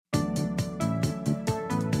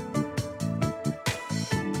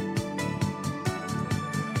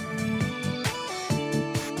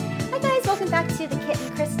welcome back to the Kit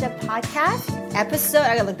and Krista podcast. I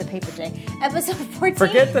gotta look at the paper today. Episode 14.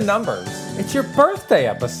 Forget the numbers. It's your birthday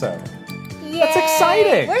episode. Yay. That's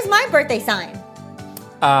exciting. Where's my birthday sign?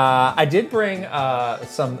 I did bring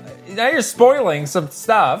some. Now you're spoiling some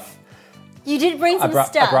stuff. You did bring some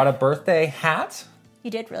stuff. I brought a birthday hat. You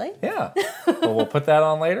did, really? Yeah. Well, we'll put that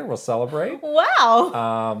on later. We'll celebrate.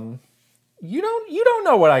 Wow. You don't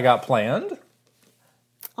know what I got planned.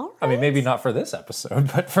 All right. I mean, maybe not for this episode,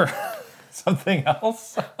 but for something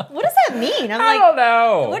else. What does that mean? I don't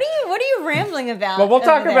know. What are you rambling about? Well, we'll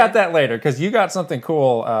talk over about there? that later because you got something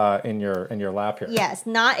cool in your lap here. Yes,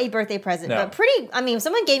 not a birthday present, No. but pretty. I mean, if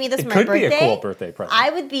someone gave me this It for my could birthday, be a cool birthday present. I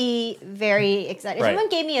would be very excited. If Right. someone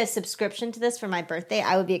gave me a subscription to this for my birthday,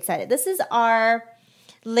 I would be excited. This is our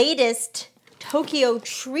latest Tokyo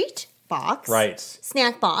treat box. Right.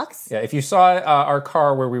 Snack box. Yeah, if you saw our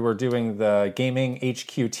car where we were doing the gaming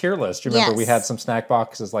HQ tier list, you remember Yes. we had some snack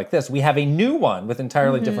boxes like this. We have a new one with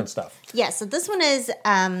entirely different stuff. Yeah, so this one is,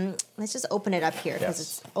 let's just open it up here because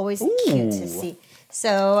Yes. it's always cute to Ooh. see.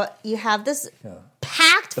 So you have this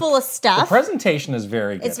packed full of The stuff. presentation is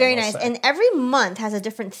very good. It's very I must nice. say. And every month has a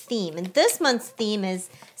different theme. And this month's theme is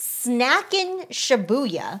Snackin'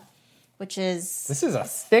 Shibuya, which is... This is a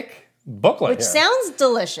thick booklet Which here. sounds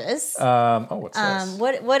delicious. What's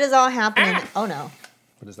this? What is all happening? Oh, no.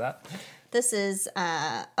 What is that? This is,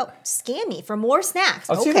 Scammy for more snacks.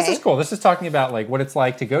 Oh, okay. see, this is cool. This is talking about like what it's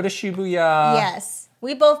like to go to Shibuya. Yes.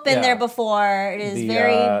 We've both been Yeah. there before. It is The,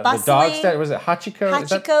 very the bustling. dog statue, was it Hachiko? Is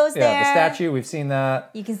that- Hachiko's Yeah, there. the statue. We've seen that.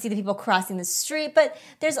 You can see the people crossing the street, but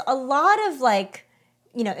there's a lot of it's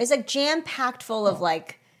like jam-packed full of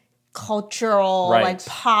cultural, Right.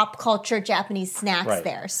 pop culture Japanese snacks Right.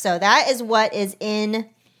 there. So that is what is in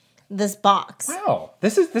this box. Wow,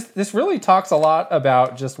 this really talks a lot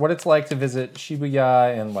about just what it's like to visit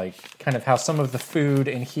Shibuya and like kind of how some of the food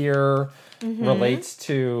in here relates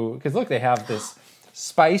to. Because look, they have this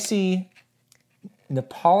spicy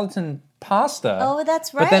Neapolitan pasta. Oh,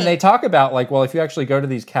 that's But then right. they talk about like, well, if you actually go to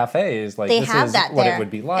these cafes, like They this have is that what there, it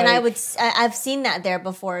would be like. and I've seen that there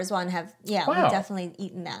before as well, and we've Wow. definitely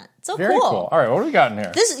eaten that. So Very cool. All right, what do we got in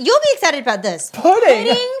here? You'll be excited about this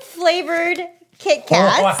Pudding! flavored Kit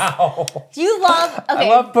Kats. Wow. Do you love? Okay, I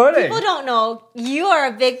love pudding. People don't know you are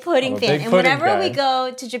a big pudding I'm a fan, big and pudding whenever we guy.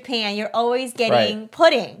 go to Japan, you're always getting Right.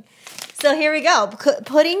 pudding. So here we go,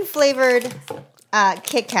 pudding flavored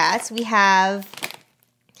Kit Kats. We have.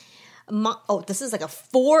 This is like a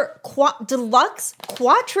deluxe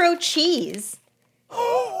quattro cheese.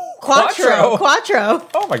 Quattro? Quattro.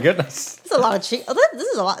 Oh my goodness. This is a lot of cheese. This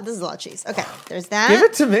is a lot of cheese. Okay, there's that. Give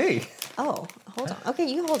it to me. Oh, hold on. Okay,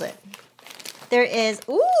 you hold it. There is,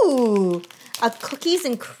 a cookies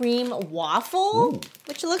and cream waffle,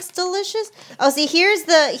 which looks delicious. Oh, see, here's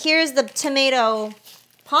the tomato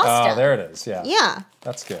pasta. Oh, there it is. Yeah. Yeah.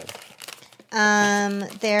 That's good.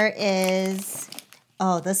 There is.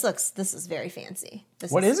 Oh, this is very fancy.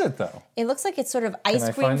 What is it though? It looks like it's sort of I ice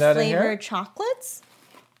cream find that in here? flavored chocolates.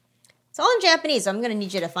 It's all in Japanese, so I'm going to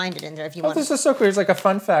need you to find it in there if you Oh, want. this is so cool. There's like a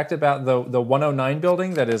fun fact about the 109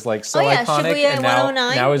 building that is like so yeah, iconic Shibuya and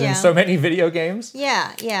 109, now is yeah. in so many video games.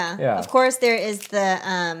 Yeah. Yeah. Of course, there is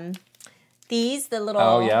the the little.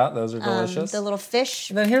 Oh yeah, those are delicious. The little fish.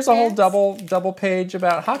 And then here's a whole bits. double page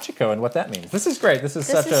about Hachiko and what that means. This is great. This is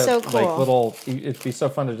such is a so cool. like little. It'd be so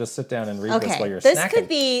fun to just sit down and read this while Okay, you're this snacking. could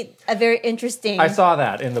be a very interesting I saw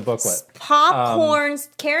that in the booklet. popcorn,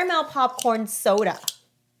 caramel popcorn soda.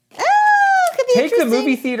 Could be Take the interesting.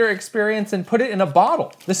 movie theater experience and put it in a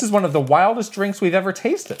bottle. This is one of the wildest drinks we've ever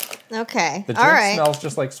tasted. Okay, The all drink right. smells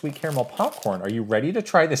just like sweet caramel popcorn. Are you ready to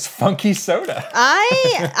try this funky soda?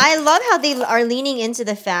 I love how they are leaning into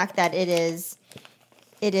the fact that it is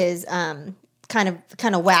kind of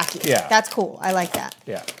wacky. Yeah. That's cool. I like that.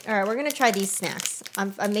 Yeah. All right, we're gonna try these snacks.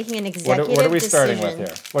 I'm making an executive What are we starting with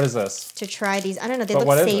decision here? What is this? to try these. I don't know. They But look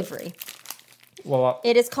what is it? savory. Well,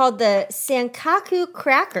 It is called the Sankaku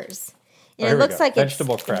crackers. And here it we looks go. like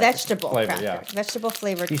Vegetable it's crackers. vegetable Flavor, crackers. yeah. Vegetable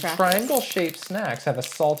flavored these crackers. triangle-shaped snacks have a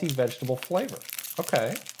salty vegetable flavor.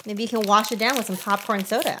 Okay. Maybe you can wash it down with some popcorn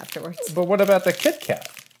soda afterwards. But what about the Kit Kat?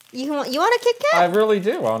 You want a Kit I Kat? really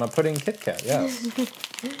do. I want a pudding Kit Kat, yes.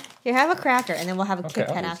 Here, have a cracker, and then we'll have a Kit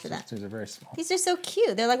Kat these- after that. These are very small. These are so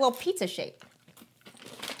cute. They're like little pizza shape.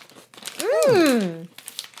 Mmm.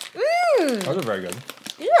 Mmm. Those are very good.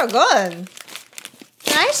 These are good.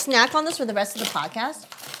 Can I snack on this for the rest of the podcast?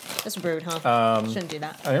 That's rude, huh? Shouldn't do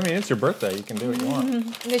that. I mean, it's your birthday. You can do what you want.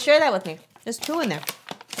 Okay, share that with me. There's 2 in there.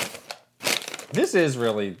 This is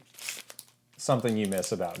really something you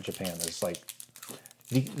miss about Japan. There's like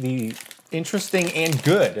the interesting and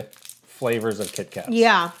good flavors of Kit Kats.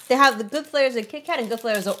 Yeah, they have the good flavors of Kit Kat and good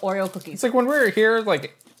flavors of Oreo cookies. It's like when we were here,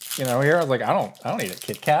 like, you know, here I was like, I don't eat a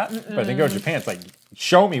Kit Kat. But then go to Japan, it's like,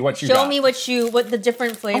 show me what you got. Show me what the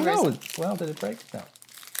different flavors. Oh, no. Well, did it break? No.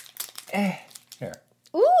 Here.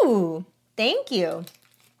 Ooh, thank you.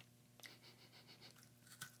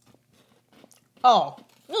 Oh,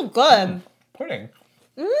 good. Pudding.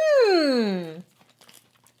 Mmm.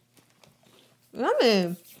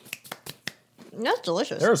 Yummy. That's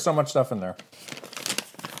delicious. There's so much stuff in there.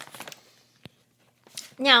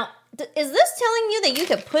 Now, is this telling you that you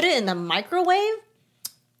could put it in the microwave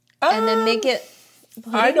and then make it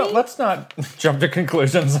I don't. Let's not jump to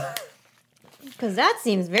conclusions. Because that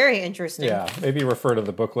seems very interesting. Yeah, maybe refer to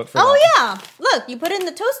the booklet for Oh, that. yeah. Look, you put it in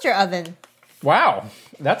the toaster oven. Wow.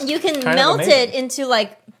 That's You can kind melt of it into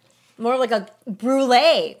like more like a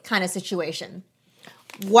brulee kind of situation.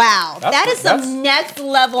 Wow. That is some next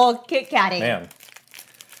level Kit Katting. Man.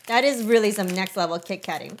 That is really some next level Kit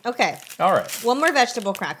Katting. Okay. All right. One more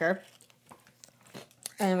vegetable cracker.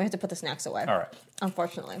 And we have to put the snacks away. All right.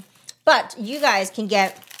 Unfortunately. But you guys can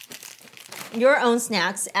get your own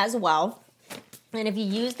snacks as well. And if you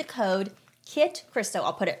use the code KITCRYSTO,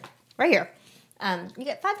 I'll put it right here. You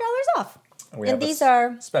get $5 off. And these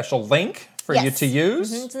are special link for you to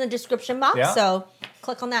use. It's in the description box. Yeah. So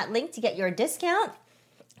click on that link to get your discount.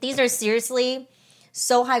 These are seriously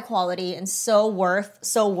so high quality and so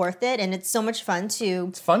worth it. And it's so much fun to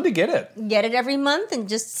It's fun to get it. every month and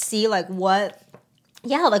just see like what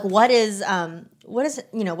is what's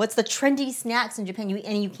the trendy snacks in Japan.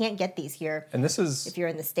 You can't get these here And this is if you're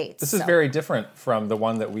in the States. This is very different from the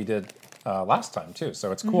one that we did last time too.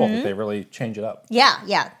 So it's cool that they really change it up.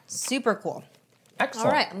 Yeah, super cool. Excellent.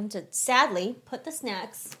 All right, I'm going to sadly put the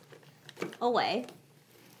snacks away.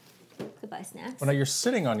 Goodbye, snacks. Well, now you're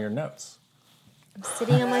sitting on your notes. I'm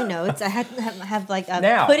sitting on my notes. I have like a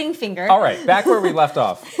Now, pudding finger. All right, back where we left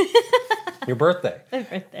off. Your birthday. My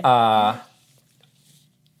birthday.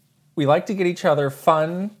 We like to get each other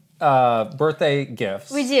fun birthday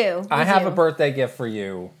gifts. We do. I have a birthday gift for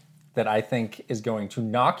you that I think is going to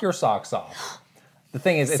knock your socks off. The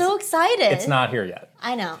thing is, So excited. It's not here yet.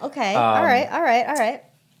 I know. Okay. All right.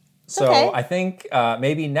 So okay. I think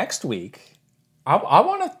maybe next week, I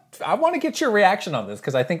want to get your reaction on this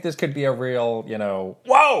because I think this could be a real,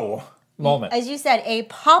 whoa moment. As you said, a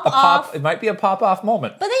pop off. It might be a pop off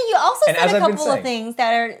moment. But then you also And said as a I've been couple of saying- things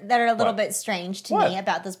that are a little What? bit strange to What? me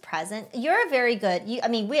about this present. You're a very good.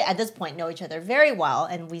 We at this point know each other very well,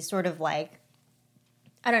 and we sort of like.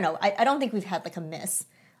 I don't know. I don't think we've had like a miss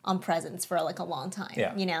on presents for like a long time.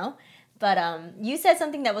 Yeah. But you said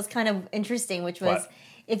something that was kind of interesting, which was, What?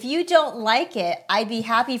 if you don't like it, I'd be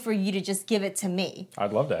happy for you to just give it to me.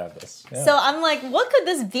 I'd love to have this. Yeah. So I'm like, what could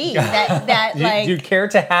this be? That Do you care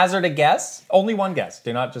to hazard a guess? Only one guess.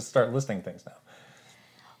 Do not just start listing things now.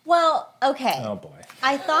 Well, okay. Oh boy.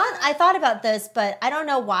 I thought about this, but I don't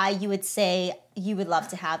know why you would say you would love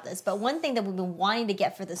to have this. But one thing that we've been wanting to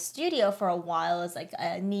get for the studio for a while is like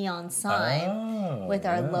a neon sign with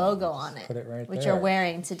our logo on it, put it right which there. you're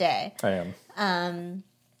wearing today. I am.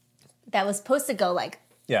 That was supposed to go like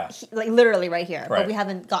Yeah. literally right here, but Right. we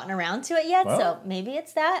haven't gotten around to it yet. Well, so maybe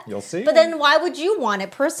it's that. you'll see. But then why would you want it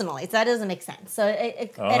personally? So that doesn't make sense. So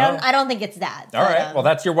I don't think it's that. All right. Well,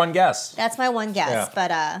 that's your one guess. That's my one guess. Yeah.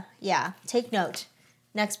 But yeah, take note.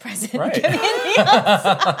 Next present. Right. Give me a neon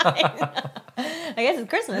sign. I guess it's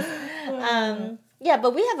Christmas. Yeah,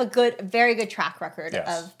 but we have a very good track record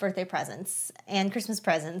Yes. of birthday presents and Christmas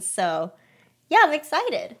presents. So yeah, I'm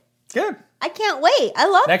excited. Good. I can't wait. I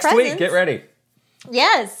love Next presents. week, get ready.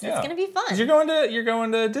 Yes, Yeah. it's gonna be fun. 'Cause you're going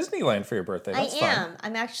to Disneyland for your birthday. That's I fun. am.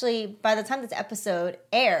 I'm actually, by the time this episode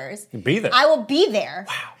airs, Be there. I will be there.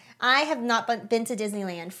 Wow. I have not been to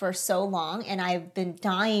Disneyland for so long, and I've been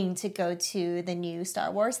dying to go to the new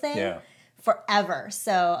Star Wars thing Yeah. forever.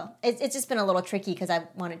 So it's just been a little tricky because I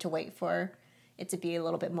wanted to wait for it to be a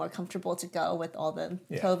little bit more comfortable to go with all the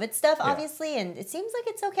COVID stuff, obviously. And it seems like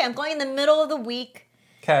it's okay. I'm going in the middle of the week.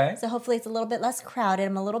 Okay. So hopefully it's a little bit less crowded.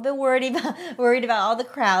 I'm a little bit worried about all the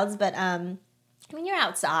crowds, but you're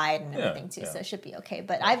outside and everything too, so it should be okay.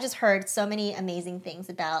 But I've just heard so many amazing things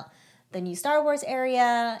about the new Star Wars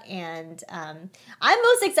area, and I'm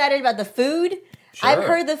most excited about the food. Sure. I've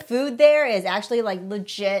heard the food there is actually like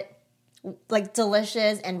legit, like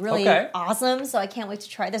delicious and really awesome. So I can't wait to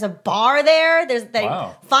try. There's a bar there. There's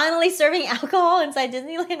finally serving alcohol inside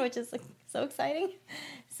Disneyland, which is like so exciting.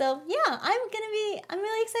 So yeah, I'm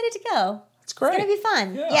really excited to go. It's great. It's gonna be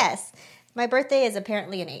fun. Yeah. Yes. My birthday is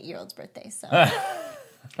apparently an 8-year-old's birthday, so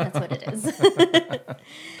that's what it is.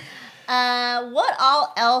 What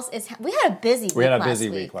all else is? We had a busy week. We had a last busy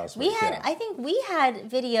week. week last We week, had. yeah. I think we had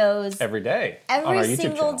videos Every day. on our every YouTube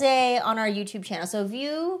single channel. day on our YouTube channel. So if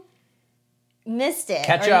you missed it,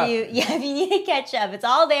 Catch or up. if you need to catch up, it's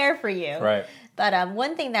all there for you. Right. But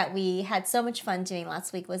one thing that we had so much fun doing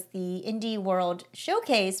last week was the Indie World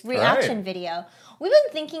Showcase reaction Right. video. We've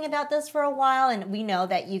been thinking about this for a while, and we know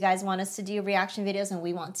that you guys want us to do reaction videos, and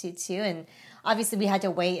we want to too. And obviously, we had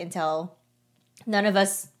to wait until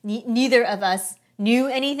neither of us knew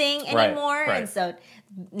anything Right, anymore. right. And so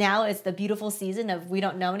now it's the beautiful season of we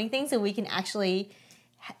don't know anything, so we can actually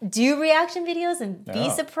do reaction videos and be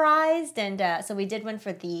Yeah. surprised. And so we did one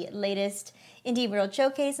for the latest Indie World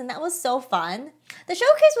Showcase, and that was so fun. The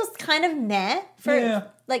showcase was kind of meh Yeah.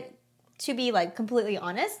 to be completely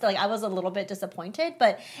honest. I was a little bit disappointed,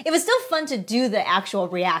 but it was still fun to do the actual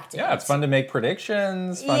reacting. Yeah, it's fun to make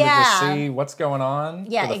predictions, fun Yeah. to just see what's going on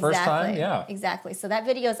Yeah, for the first time. Yeah. Exactly. So that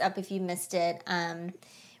video's up if you missed it.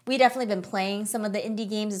 We definitely been playing some of the indie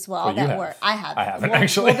games as well. Well, you have. I have. I haven't,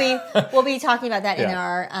 actually. We'll be talking about that in Yeah.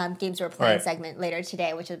 our games we're playing Right. segment later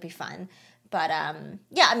today, which would be fun. But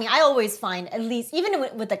yeah, I mean, I always find at least, even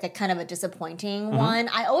with a kind of a disappointing one,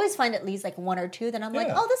 I always find at least one or two that I'm like,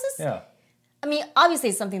 Yeah. oh, this is. Yeah. I mean, obviously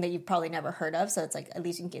it's something that you've probably never heard of, so it's at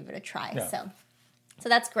least you can give it a try. Yeah. So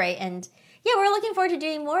that's great, and yeah, we're looking forward to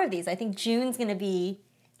doing more of these. I think June's going to be.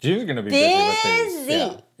 June's going to be busy with these.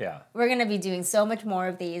 Busy. Yeah. We're going to be doing so much more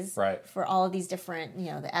of these Right. for all of these different,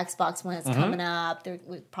 the Xbox one is coming up.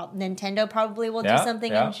 Nintendo probably will do Yeah,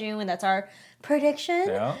 something yeah. in June. That's our prediction.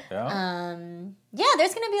 Yeah. Yeah. Yeah,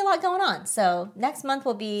 there's going to be a lot going on. So next month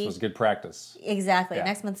will be... It was good practice. Exactly. Yeah.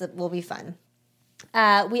 Next month will be fun.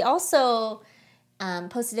 We also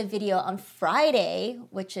posted a video on Friday,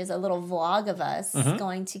 which is a little vlog of us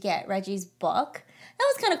going to get Reggie's book.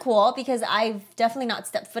 That was kind of cool because I've definitely not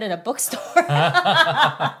stepped foot in a bookstore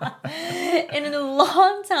in a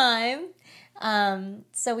long time.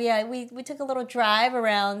 So we took a little drive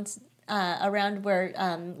around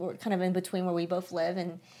where we're kind of in between where we both live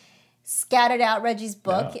and scattered out Reggie's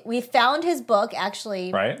book. Yeah. We found his book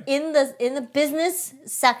actually Right. in the business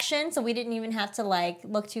section, so we didn't even have to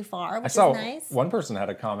look too far, which I saw is nice. one person had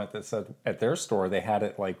a comment that said at their store they had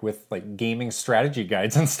it with gaming strategy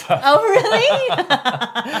guides and stuff. Oh, really?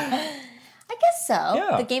 I guess so.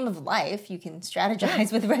 Yeah. The game of life, you can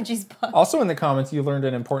strategize with Reggie's book. Also in the comments, you learned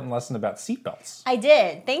an important lesson about seatbelts. I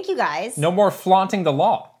did. Thank you, guys. No more flaunting the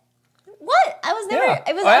law. What? I was never. Yeah.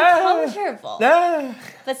 It was Ah. uncomfortable. Ah,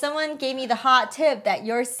 But someone gave me the hot tip that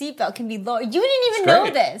your seatbelt can be lower. You didn't even it's know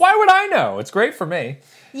great. this. Why would I know? It's great for me.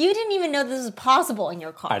 You didn't even know this was possible in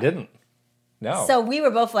your car. I didn't. No. So we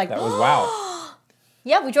were both like, that was wow.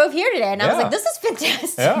 yeah, we drove here today, and I was Yeah. like, this is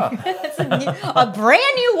fantastic. Yeah. It's a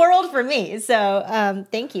brand new world for me. So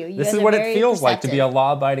thank you. You This guys is are what it very feels like to be a perceptive.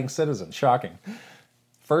 law-abiding citizen. Shocking.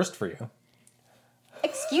 First for you.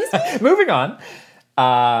 Excuse me? Moving on.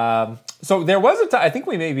 So there was I think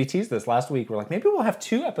we maybe teased this last week. We're like, maybe we'll have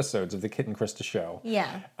 2 episodes of the Kit and Krista show. Yeah.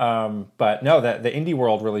 But no, the Indie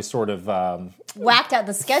World really sort of Whacked out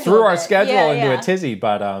the schedule. threw a our bit. schedule Yeah, into yeah. a tizzy.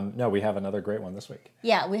 But no, we have another great one this week.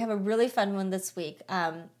 Yeah, we have a really fun one this week.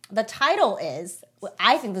 The title is,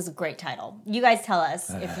 I think this is a great title. You guys tell us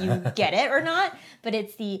if you get it or not, but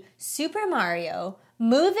it's the Super Mario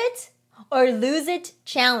Move It or Lose It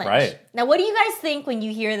Challenge. Right. Now, what do you guys think when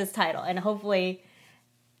you hear this title? And hopefully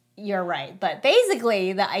you're right. But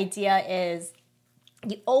basically, the idea is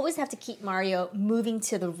you always have to keep Mario moving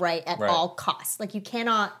to the right at Right. all costs. You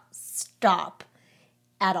cannot stop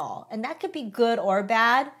at all. And that could be good or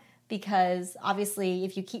bad because obviously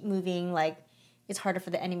if you keep moving, it's harder for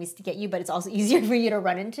the enemies to get you, but it's also easier for you to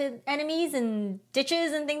run into enemies and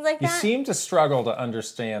ditches and things like You that. seem to struggle to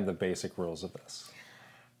understand the basic rules of this.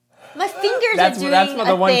 My fingers That's are doing that's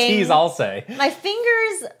the a one thing. tease I'll say. My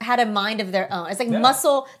fingers had a mind of their own. It's Yeah.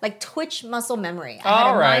 muscle, Twitch muscle memory. I had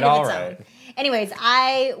All a right, mind of all its right. own. Anyways,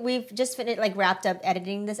 we've just finished wrapped up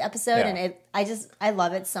editing this episode, Yeah. and I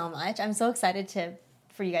love it so much. I'm so excited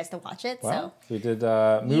for you guys to watch it. Well, So we did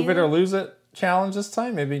Move It or Lose It challenge this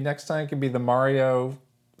time. Maybe next time it could be the Mario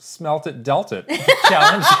Smelt It, Dealt It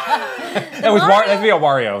challenge. That'd be a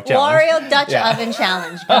Wario challenge. Wario Dutch Yeah. Oven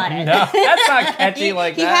Challenge. Got it. No, that's not catchy He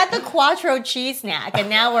like he that. had the Quattro cheese snack, and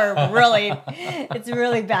now it's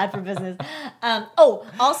really bad for business.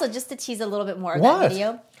 Also, just to tease a little bit more of What? that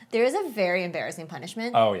video, there is a very embarrassing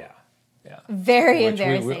punishment. Oh yeah, yeah. Very Which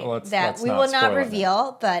embarrassing let's that we not will not spoil it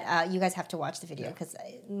reveal, but you guys have to watch the video because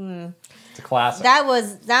It's a classic.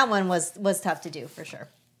 that one was tough to do for sure.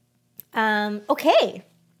 Okay,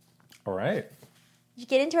 All right, did you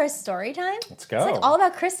get into our story time? let's go. It's all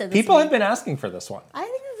about Krista. This People week. have been asking for this one. I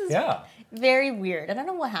think this is. Yeah. very weird. I don't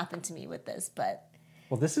know what happened to me with this, but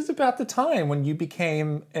Well, this is about the time when you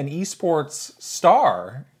became an esports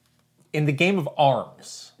star in the game of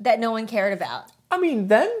ARMS. that no one cared about. I mean,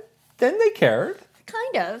 then they cared.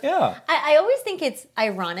 Kind of. Yeah. I always think it's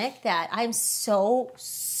ironic that I'm so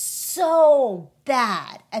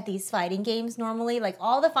bad at these fighting games normally. Like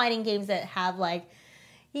all the fighting games that have like,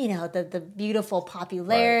 you know, the beautiful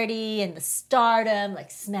popularity and the stardom,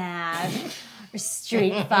 like Smash or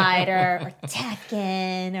Street Fighter or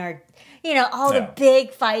Tekken or, you know, all the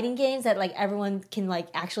big fighting games that like everyone can like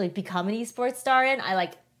actually become an esports star in. I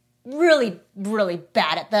like really, really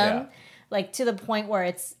bad at them. Yeah. Like to the point where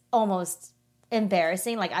it's almost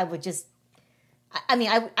embarrassing. Like I would just, I mean,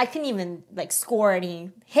 I couldn't even like score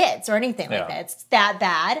any hits or anything like that. It's that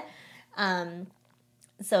bad.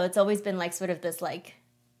 So it's always been like sort of this like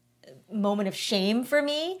moment of shame for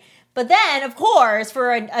me. But then, of course,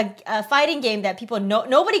 for a fighting game that people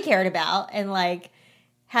nobody cared about and like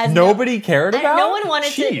has Nobody cared about? no one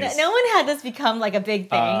wanted Jeez. to. No one had this become like a big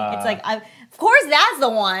thing. It's like of course that's the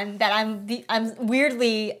one that I'm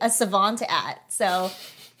weirdly a savant at. So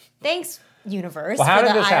thanks, universe. Well, how for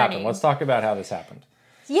did the this irony. happen? Let's talk about how this happened.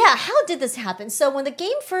 Yeah, how did this happen? So when the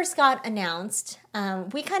game first got announced,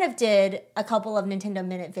 we kind of did a couple of Nintendo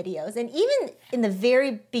Minute videos. And even in the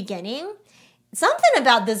very beginning, something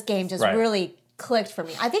about this game just really clicked for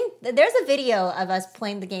me. I think there's a video of us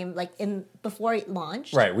playing the game like before it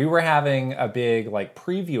launched. Right. We were having a big like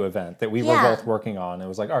preview event that we were Yeah. both working on. It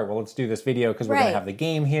was like, all right, well, let's do this video because we're going Right. to have the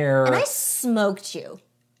game here. And I smoked you.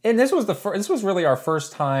 And this was this was really our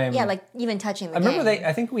first time. Yeah, like even touching the I remember game.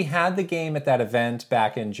 I think we had the game at that event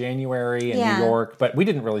back in January in Yeah. New York, but we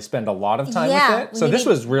didn't really spend a lot of time Yeah, with it. we So this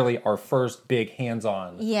didn't- was really our first big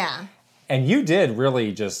hands-on. Yeah. And you did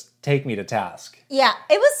really just take me to task. Yeah,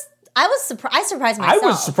 I was surprised. I surprised myself. I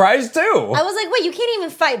was surprised too. I was like, wait, you can't even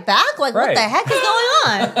fight back? Like, what Right. the heck is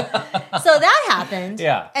going on? So that happened.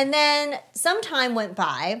 Yeah. And then some time went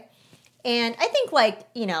by. And I think, like,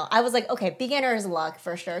 you know, I was like, okay, beginner's luck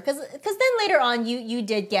for sure. Because then later on, you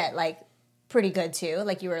did get, like, pretty good too.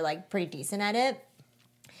 Like, you were, like, pretty decent at it.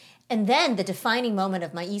 And then the defining moment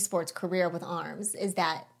of my esports career with ARMS is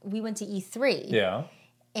that we went to E3. Yeah.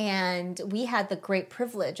 And we had the great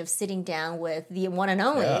privilege of sitting down with the one and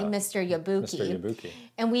only Yeah. Mr. Yabuki. Mr. Yabuki.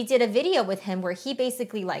 And we did a video with him where he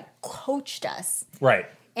basically like coached us. Right.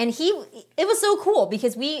 And it was so cool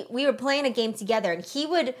because we were playing a game together and he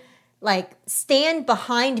would like stand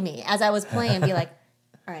behind me as I was playing and be like,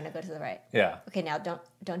 all right, now go to the right. Yeah. Okay, now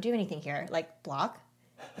don't do anything here. Like block.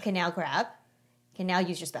 Okay, now grab. Okay, now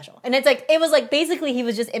use your special. And it was like basically he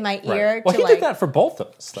was just in my ear. Right. Well, to he like, did that for both of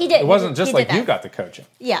us. Though. He did. It wasn't He just did like that. you got the coaching.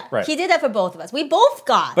 Yeah, Right. he did that for both of us. We both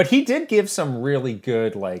got. But he did give some really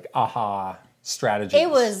good like aha strategies. It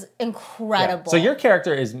was Yeah. incredible. So your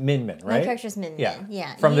character is Min Min, right? My character's Min Min.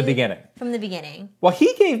 Yeah. From the beginning. From the beginning. Well,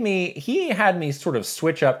 he had me sort of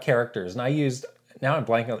switch up characters, and I used. Now I'm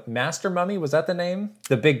blanking. on Master Mummy, was that the name?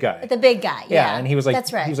 The big guy. The big guy. Yeah, and he was like,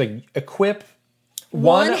 that's right. He was like, equip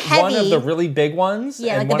one heavy- of the really big ones.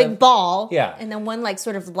 Yeah, and like the one big of- ball. Yeah. And then one like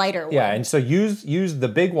sort of lighter one. Yeah, and so use the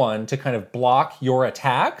big one to kind of block your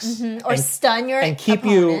attacks Or stun your and keep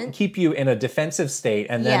opponent. you in a defensive state,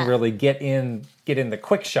 and then Yeah. really get in the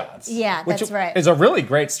quick shots. Yeah, which that's right. Is a really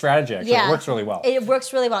great strategy. Actually, Yeah. it works really well. It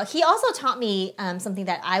works really well. He also taught me something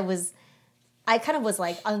that I kind of was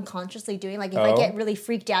like unconsciously doing. Like if I Oh. get really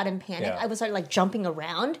freaked out and panic, Yeah. I would start like jumping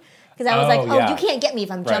around because I was Oh, like, oh, yeah. you can't get me if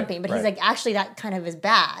I'm jumping. But he's right. like, actually, that kind of is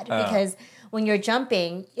bad because when you're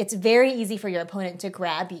jumping, it's very easy for your opponent to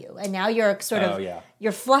grab you, and now you're sort of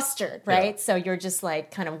you're flustered, right? Yeah. So you're just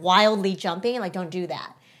like kind of wildly jumping, like don't do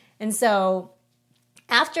that. And so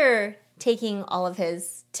after taking all of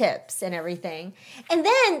his tips and everything, and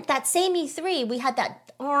then that same E3, we had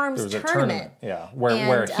that ARMS There was a tournament. yeah,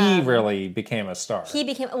 where And, he really became a star. He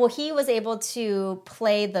was able to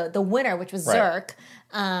play the winner, which was Right. Zerk.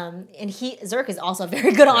 And Zerk is also a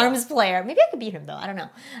very good ARMS player. Maybe I could beat him though. I don't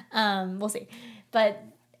know. We'll see. But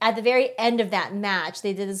at the very end of that match,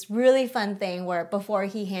 they did this really fun thing where before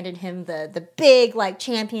he handed him the big like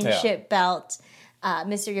championship belt,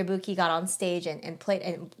 Mr. Yabuki got on stage and played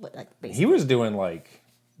and like basically. He was doing like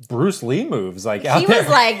Bruce Lee moves, like out He there. was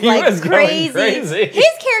like He was going crazy. His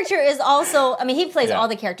character is also. I mean, he plays Yeah. all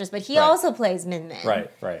the characters, but he Right. also plays Min Min.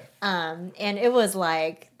 right. And it was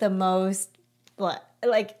like the most,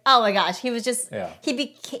 like oh my gosh, he was just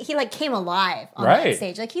he like came alive on that Right.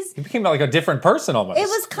 stage. Like He became like a different person almost. it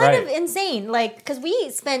was kind Right. of insane. Like because we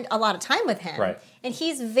spend a lot of time with him, Right. And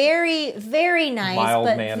he's very very nice, but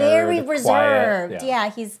Mild-mannered, very quiet, reserved. yeah. Yeah,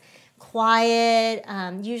 he's quiet.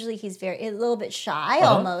 Usually he's a little bit shy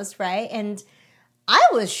almost, right? And I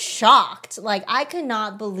was shocked. Like, I could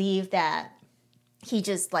not believe that he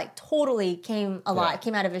just like totally came alive,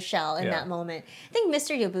 came out of his shell in that moment. I think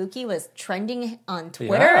Mr. Yabuki was trending on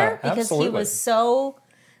Twitter because he was so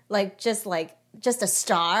just a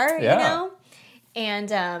star, you know?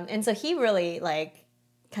 And so he really like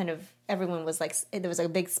kind of, everyone was like, there was a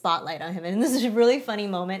big spotlight on him. And this is a really funny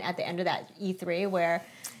moment at the end of that E3 where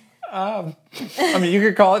I mean, you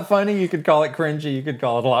could call it funny, you could call it cringy, you could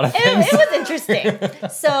call it a lot of things. It was interesting.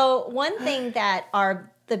 So one thing that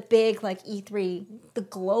the big like E3, the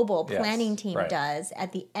global planning team does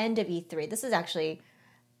at the end of E3, this is actually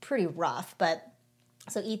pretty rough, but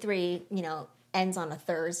so E3, ends on a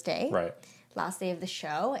Thursday, right? Last day of the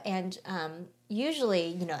show, and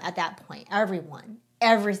usually, at that point,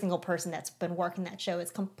 every single person that's been working that show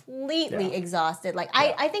is completely exhausted. Like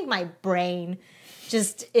I think my brain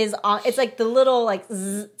just is on. It's like the little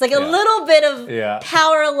it's like a little bit of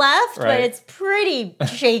power left, but it's pretty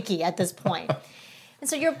shaky at this point. And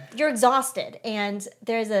so you're exhausted, and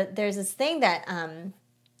there's this thing that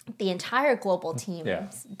the entire global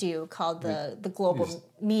teams do called the global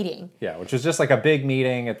meeting. Yeah, which is just like a big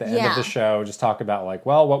meeting at the end of the show. Just talk about like,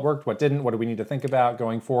 well, what worked, what didn't, what do we need to think about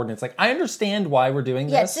going forward. And it's like, I understand why we're doing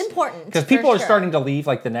this. Yeah, it's important. Because people are starting to leave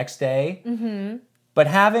like the next day. Mm-hmm. But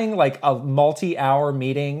having like a multi-hour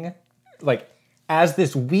meeting, like as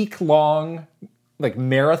this week-long like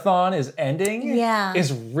marathon is ending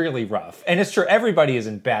is really rough. And it's true, everybody is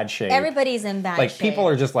in bad shape. Everybody's in bad shape. Like people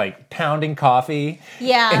are just like pounding coffee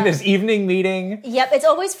in this evening meeting. Yep, it's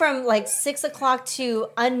always from like 6 o'clock to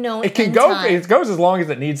unknown It can go, it goes as long as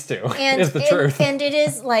it needs to, is the truth. And it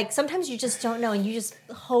is like, sometimes you just don't know and you just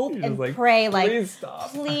hope and pray like,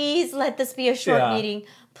 please let this be a short meeting.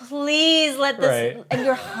 Please let this, and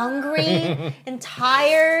you're hungry and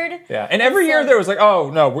tired. Yeah, and every year there was like, oh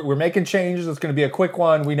no, we're making changes. It's going to be a quick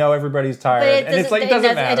one. We know everybody's tired, and it's like it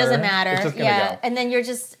doesn't matter. It doesn't matter. It's just going to go. And then you're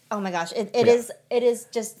just, oh my gosh, it is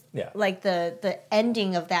just like the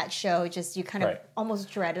ending of that show. Just you kind of almost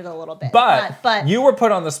dread it a little bit. But you were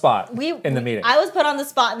put on the spot in the meeting. I was put on the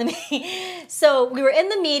spot in the meeting. So we were in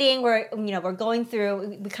the meeting where we're going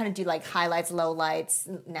through. We kind of do like highlights,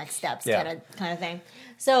 lowlights, next steps, kind of thing.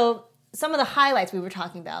 So some of the highlights we were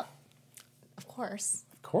talking about, of course,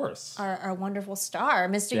 our wonderful star,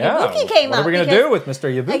 Mr. Yabuki came up. What are we going to do with Mr.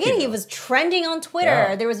 Yabuki? Again, he was trending on Twitter.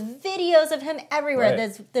 Yeah. There was videos of him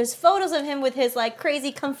everywhere. There's photos of him with his like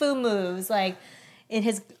crazy kung fu moves, like in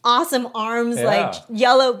his awesome arms, like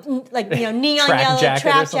yellow, like neon yellow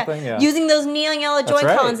track jacket, using those neon yellow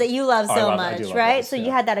Joy-Cons that you love so much, right? Those, so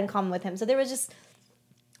you had that in common with him. So there was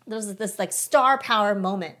this like star power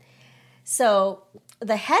moment. So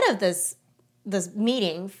the head of this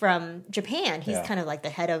meeting from Japan, he's kind of like the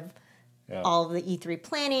head of all of the E3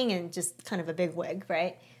 planning and just kind of a big wig,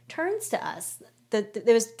 right? Turns to us.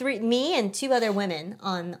 There was me and two other women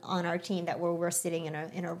on our team that were sitting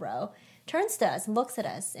in a row. Turns to us and looks at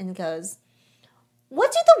us and goes,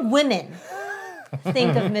 "What do the women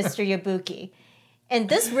think of Mr. Yabuki?" And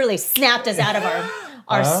this really snapped us out of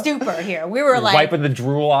our stupor here. We were like wiping the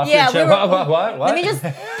drool off your chin. What? Let me just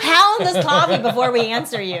pound this coffee before we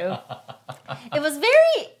answer you. It was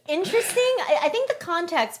very interesting. I think the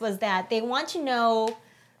context was that they want to know.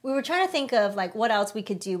 We were trying to think of like what else we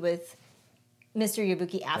could do with Mr.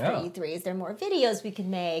 Yabuki after E3. Is there more videos we could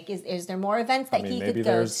make? Is there more events that he could go to? Maybe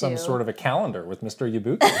there's some sort of a calendar with Mr.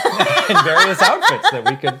 Yabuki in various outfits that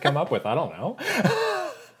we could come up with. I don't know.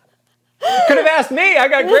 Could have asked me. I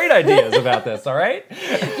got great ideas about this, all right?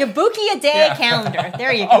 Yabuki a day calendar.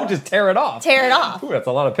 There you go. Oh, just tear it off. Tear it off. Ooh, that's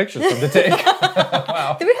a lot of pictures for them to take.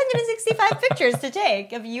 Wow. 365 pictures to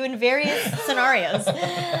take of you in various scenarios.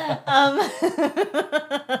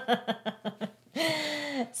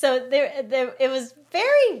 So there, it was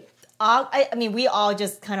very... I mean, we all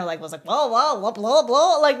just kind of like was like, blah, blah, blah, blah,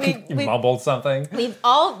 blah. Like we mumbled something.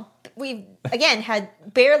 We again had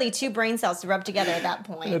barely 2 brain cells to rub together at that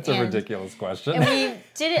point. It's a ridiculous question. And we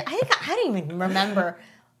did it. I don't even remember.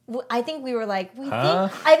 I think we were like,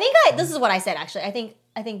 this is what I said actually.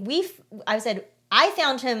 I said I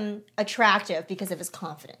found him attractive because of his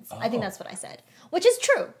confidence. I think that's what I said, which is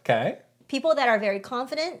true. Okay. People that are very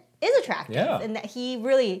confident is attractive, and that he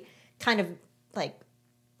really kind of like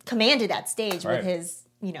commanded that stage with his,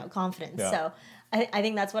 confidence. Yeah. So I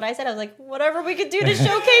think that's what I said. I was like, whatever we could do to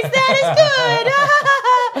showcase that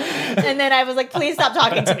is good. And then I was like, please stop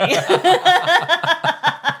talking to me.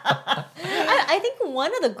 I think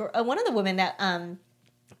one of the women that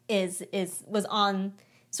was on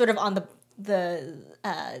sort of on the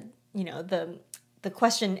the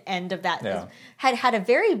question end of that Yeah. had a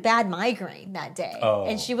very bad migraine that day, Oh.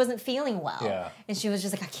 and she wasn't feeling well. Yeah. And she was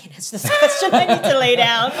just like, I can't answer this question. I need to lay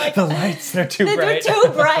down. Like, The lights, they're too they're bright. too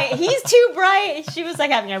bright. He's too bright. She was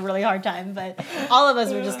like having a really hard time, but all of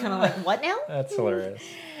us were just kind of like, what now? That's hilarious.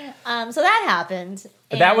 So that happened.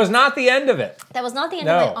 But that and was not the end of it. that was not the end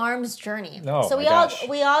No. of my arms journey. No, So my we gosh.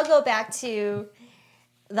 all go back to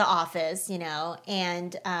the office,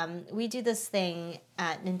 and we do this thing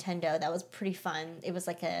at Nintendo that was pretty fun. It was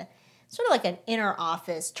like a sort of like an inner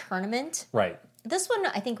office tournament. Right. This one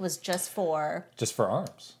I think was just for Just for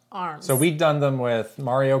arms. arms. So we've done them with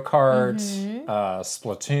Mario Kart, Mm-hmm.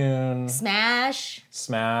 Splatoon, Smash.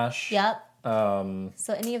 Smash. Yep.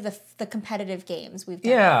 So any of the competitive games we've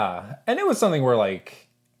done. Yeah. And it was something where like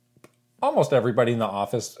almost everybody in the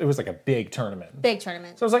office, it was like a big tournament. Big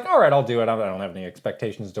tournament. So I was like, all right, I'll do it. I don't have any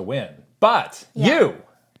expectations to win. But Yeah. you.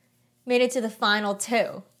 Made it to the final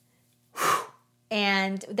two.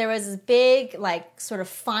 And there was this big, like, sort of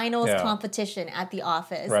finals Yeah. competition at the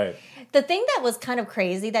office. Right. The thing that was kind of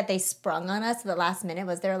crazy that they sprung on us at the last minute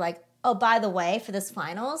was they're like, oh, by the way, for this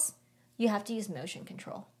finals, you have to use motion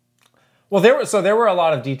control. Well, there were a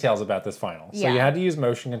lot of details about this final. So Yeah. you had to use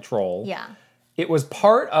motion control. Yeah. It was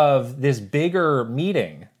part of this bigger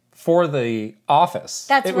meeting for the office.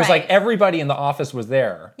 That's It was right. like everybody in the office was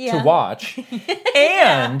there Yeah. to watch.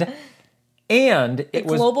 And it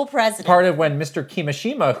was Global president. part of when Mr.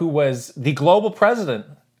 Kimishima, who was the global president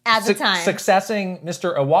At the time. successing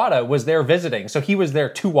Mr. Iwata, was there visiting. So he was there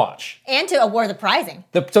to watch. And to award the prizing.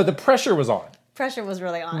 So the pressure was on. Pressure was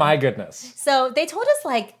really on. My goodness. So they told us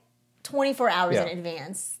like 24 hours Yeah. in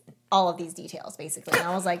advance all of these details, basically. And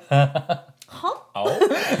I was like, huh?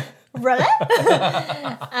 Oh. Really?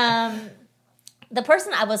 The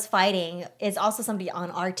person I was fighting is also somebody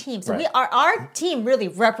on our team. So Right. our team really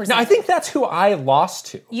represents. Now, I think that's who I lost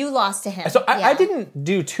to. You lost to him. So I Yeah. didn't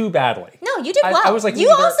do too badly. No, you did I- well. I was like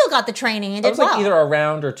you either- also got the training and I did was like well. either a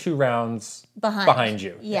round or 2 rounds behind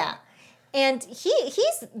you. Yeah. And he's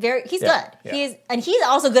Yeah, good. yeah. He's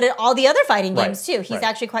also good at all the other fighting Right, games too. He's right.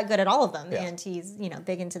 actually quite good at all of them, Yeah. and he's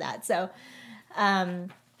big into that. So,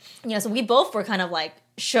 so we both were kind of like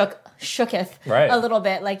shooketh Right. a little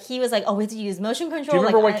bit. Like he was like, "Oh, we have to use motion control." Do you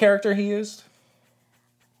remember like, what character he used?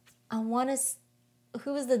 I want to.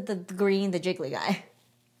 Who was the green, the jiggly guy?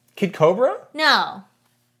 Kid Cobra? No,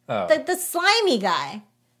 Oh. the slimy guy.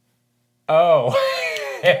 Oh.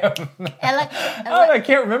 I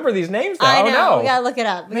can't remember these names now. I know. Oh, no. We gotta look it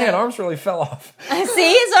up. Man, arms really fell off. See,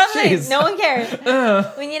 so I'm like, Jeez. no one cares.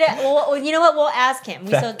 We need to. Well, you know what? We'll ask him.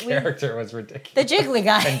 That character was ridiculous. The jiggly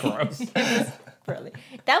guy. And gross. Really.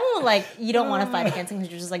 That one, like, you don't want to fight against him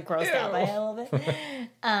because you're just like grossed out by it a little bit.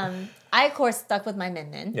 I of course stuck with my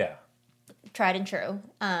Min. Yeah. Tried and true.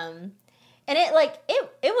 And it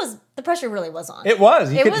was the pressure really was on. It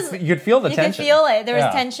was. You It could, was- you could feel the you tension. could feel it. There was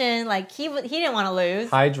Yeah. tension. Like he didn't want to lose.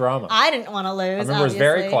 High drama. I didn't want to lose. I remember it was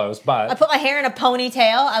very obviously. close, but I put my hair in a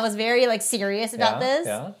ponytail. I was very like serious about yeah, this.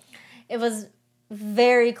 Yeah. It was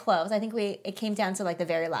very close. I think it came down to like the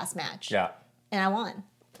very last match. Yeah. And I won.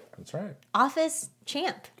 That's right. Office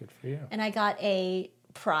champ. Good for you. And I got a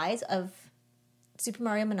prize of Super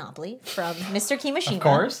Mario Monopoly from Mr. Kimishima. Of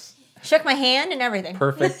course. Shook my hand and everything.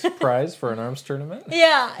 Perfect prize for an arms tournament.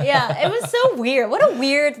 Yeah. It was so weird. What a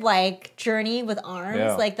weird like journey with arms,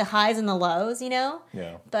 Yeah. like the highs and the lows, Yeah.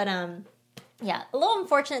 But yeah, a little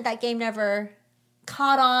unfortunate that game never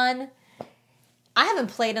caught on. I haven't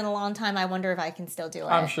played in a long time. I wonder if I can still do it.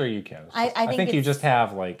 I'm sure you can. I think you it's- just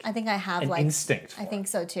have like I think I have an like instinct. For I think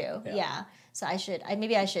so too. Yeah. So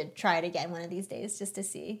maybe I should try it again one of these days just to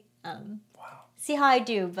see see how I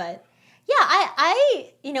do. But yeah, I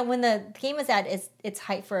when the game was at its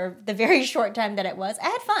height for the very short time that it was, I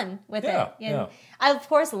had fun with Yeah, it. And yeah. I of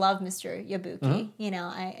course love Mr. Yabuki.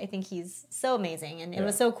 I think he's so amazing, and it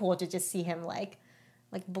was so cool to just see him like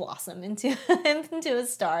blossom into a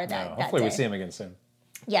star that hopefully day. we see him again soon.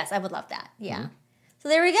 Yes, I would love that. Yeah. So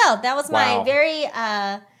there we go. That was my Wow. very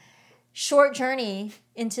short journey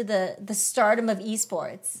into the stardom of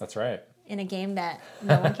esports That's right. in a game that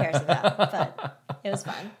no one cares about, but it was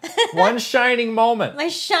fun. One shining moment. My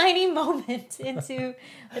shining moment into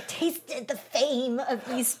the fame of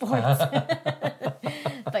esports.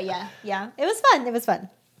 But yeah, it was fun. It was fun.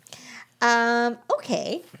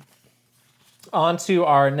 Okay. On to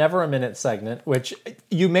our Never a Minute segment, which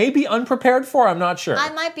you may be unprepared for. I'm not sure. I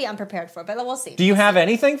might be unprepared for it, but we'll see. Do you have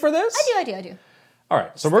anything for this? I do. All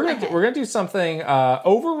right, so we're my gonna head. we're gonna do something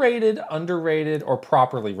overrated, underrated, or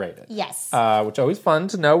properly rated. Yes. Which is always fun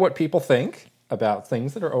to know what people think about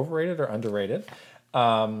things that are overrated or underrated.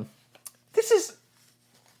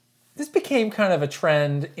 This became kind of a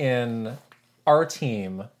trend in our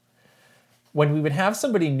team, when we would have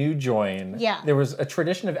somebody new join, Yeah. there was a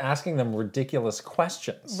tradition of asking them ridiculous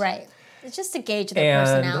questions. Right. It's just to gauge their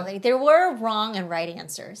personality. There were wrong and right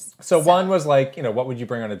answers. So one was like, what would you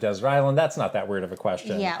bring on a desert island? That's not that weird of a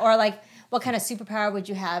question. Yeah, or like, what kind of superpower would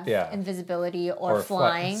you have? Yeah. Invisibility or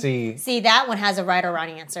flying? See, that one has a right or wrong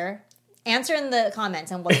answer. Answer in the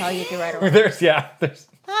comments and we'll tell you if you're right or wrong. there's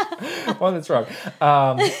one that's wrong.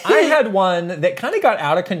 I had one that kind of got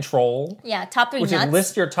out of control. Yeah, top 3 which nuts. is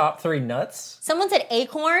list your top 3 nuts. Someone said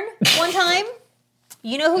acorn one time.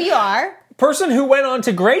 You know who you are. Person who went on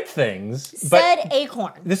to great things. Said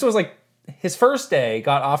acorn. This was like his first day,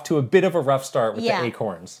 got off to a bit of a rough start with the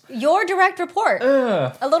acorns. Your direct report.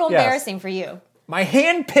 A little embarrassing for you. My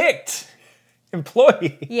hand-picked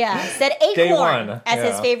employee. Yeah, said Day acorn one.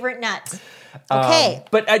 as his favorite nut. Okay.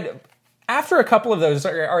 But after a couple of those,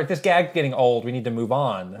 all right, this gag's getting old, we need to move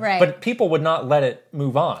on. Right. But people would not let it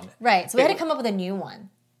move on. Right, so we had to come up with a new one.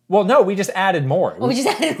 Well, no, we just added more. We just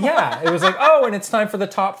added more. Yeah, it was like, and it's time for the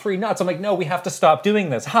top 3 nuts. I'm like, no, we have to stop doing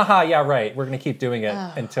this. Haha, yeah, right. We're going to keep doing it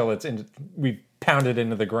until we pound it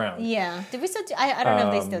into the ground. Yeah. Did we still do I don't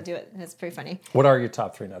know if they still do it. That's pretty funny. What are your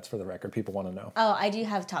top 3 nuts for the record? People want to know. Oh, I do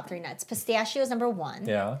have top 3 nuts. Pistachios number 1.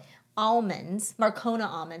 Yeah. Almonds, Marcona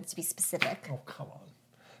almonds to be specific. Oh, come on.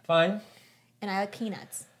 Fine. And I like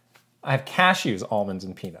peanuts. I have cashews, almonds,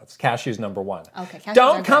 and peanuts. Cashews number 1. Okay, cashews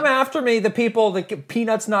Don't are come good. after me, the people that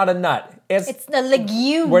peanuts not a nut. It's the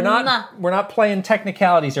legume. We're not playing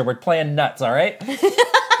technicalities here. We're playing nuts, all right?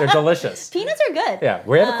 They're delicious. Peanuts are good. Yeah,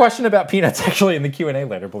 we have a question about peanuts actually in the Q&A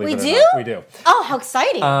later, believe it or not. We do? Oh, how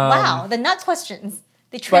exciting. Wow, the nut questions.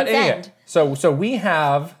 They transcend. But anyway, so we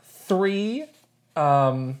have 3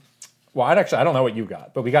 well, I don't know what you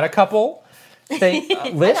got, but we got a couple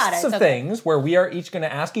lists of things where we are each going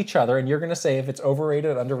to ask each other, and you're going to say if it's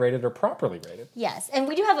overrated, underrated, or properly rated. Yes, and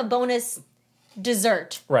we do have a bonus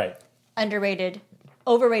dessert. Right. Underrated,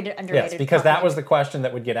 overrated, underrated. Yes, because that was the question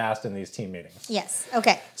that would get asked in these team meetings. Yes,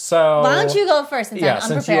 okay. So why don't you go first since I'm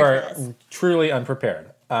unprepared since you are for this. truly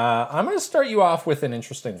unprepared. I'm going to start you off with an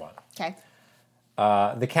interesting one. Okay.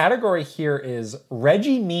 The category here is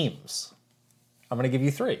Reggie memes. I'm going to give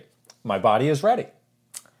you 3. My body is ready.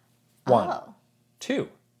 1. Oh. 2,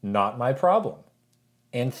 not my problem.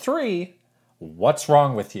 And 3, what's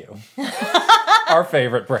wrong with you? Our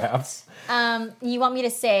favorite, perhaps. You want me to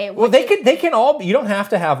say? Well, they can all be. You don't have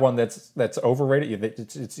to have one that's overrated.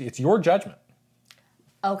 It's your judgment.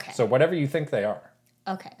 Okay. So whatever you think they are.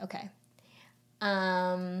 Okay.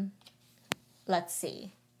 Let's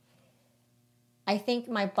see. I think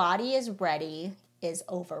my body is ready is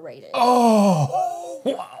overrated. Oh,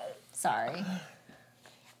 wow. Sorry.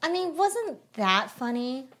 I mean, wasn't that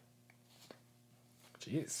funny?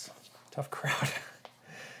 Jeez, tough crowd.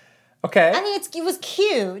 Okay. I mean, it was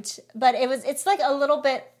cute, but it's like a little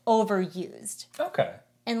bit overused. Okay.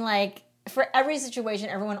 And like for every situation,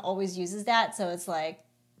 everyone always uses that. So it's like,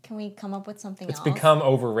 can we come up with something else? It's become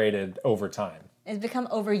overrated over time. It's become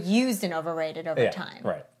overused and overrated over time.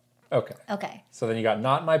 Right. Okay. Okay. So then you got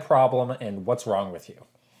not my problem and what's wrong with you.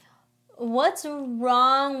 What's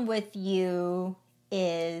wrong with you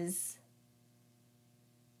is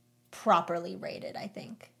properly rated, I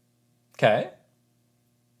think. Okay.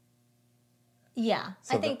 Yeah.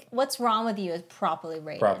 So I think what's wrong with you is properly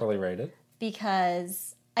rated. Properly rated.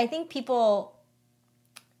 Because I think people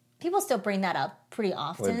still bring that up pretty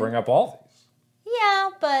often. Well, they bring up all these.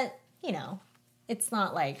 Yeah, but, it's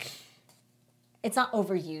not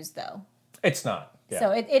overused though. It's not. Yeah.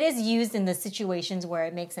 So it is used in the situations where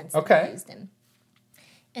it makes sense to be used in.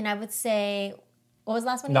 And I would say, what was the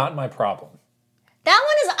last one? Not my problem. That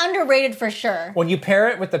one is underrated for sure. When you pair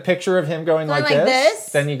it with the picture of him going like this,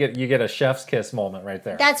 then you get a chef's kiss moment right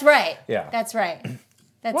there. That's right. Yeah. That's right.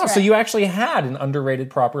 That's wow, right. so you actually had an underrated,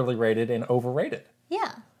 properly rated, and overrated.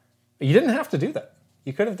 Yeah. You didn't have to do that.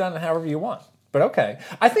 You could have done it however you want. But okay,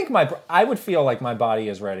 I think I would feel like my body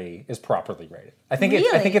is ready is properly rated. I think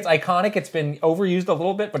it's iconic. It's been overused a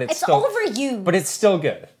little bit, but it's still overused. But it's still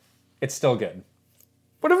good. It's still good.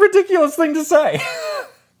 What a ridiculous thing to say.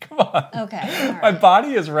 Come on. Okay. All right. My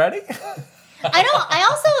body is ready. I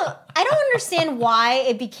don't understand why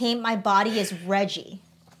it became my body is Reggie.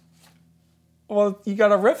 Well, you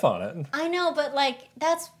got a riff on it. I know, but like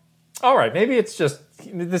that's. All right, maybe it's just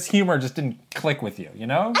this humor just didn't click with you.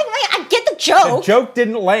 I get the joke. The joke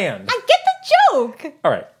didn't land. I get the joke.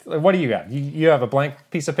 All right, what do you got? You have a blank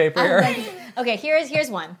piece of paper here? Okay, here's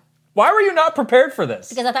one. Why were you not prepared for this?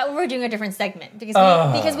 Because I thought we were doing a different segment.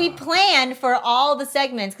 Because we planned for all the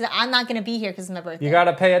segments. Because I'm not going to be here because it's my birthday. You got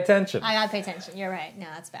to pay attention. I got to pay attention. You're right. No,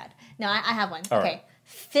 that's bad. No, I have one. All okay, right.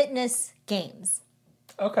 fitness games.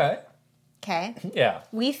 Okay. Okay. Yeah.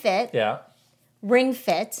 Wii Fit, Yeah. Ring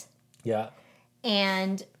Fit, Yeah.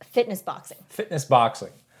 and Fitness Boxing. Fitness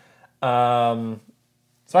boxing. So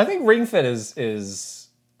I think Ring Fit is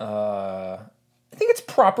I think it's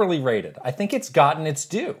properly rated. I think it's gotten its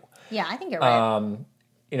due. Yeah, I think you're right.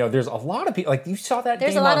 You know, there's a lot of people, like, you saw that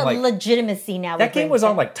There's game a lot on, of like, legitimacy now. that with game Ring was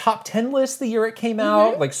Fit. on, like, top 10 lists the year it came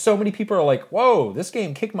out. Like, so many people are like, whoa, this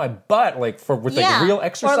game kicked my butt, like, with like, real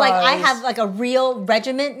exercise. Or, like, I have, like, a real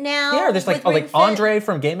regiment now. Yeah, there's, like, with Ring Fit. Andre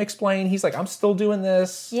from Game Explain. He's like, I'm still doing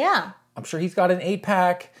this. Yeah. I'm sure he's got an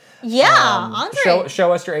 8-pack. Yeah, Andre.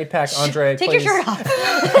 Show us your 8-pack, Andre, Take please. your shirt off.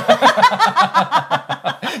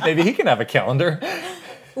 Maybe he can have a calendar.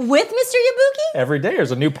 With Mr. Yabuki? Every day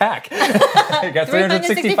there's a new pack. You got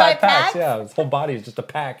 365 packs. packs? Yeah, his whole body is just a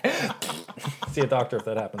pack. See a doctor if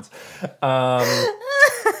that happens.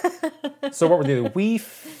 So what we're doing? Wii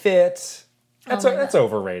Fit. That's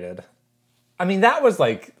overrated. I mean, that was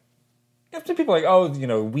like, after people are like, oh, you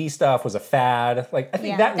know, Wii stuff was a fad. Like, I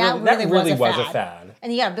think that really was a fad.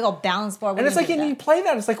 And you got a big old balance board. And it's like, and you play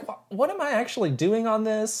that, it's like, what am I actually doing on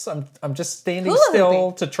this? I'm just standing Hula still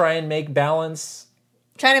hooping. to try and make balance.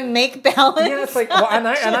 Trying to make balance. Yeah, it's like, well, I'm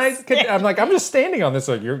like, I'm just standing on this.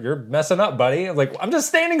 Like, you're messing up, buddy. I'm like, I'm just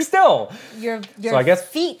standing still. Your So I guess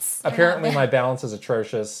feet. Apparently, my balance is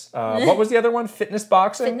atrocious. What was the other one? Fitness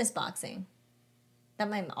boxing. Fitness boxing.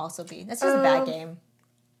 That might also be. That's just a bad game.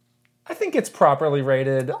 I think it's properly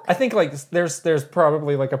rated. Okay. I think like there's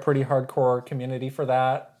probably like a pretty hardcore community for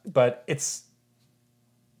that, but it's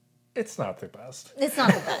not the best. It's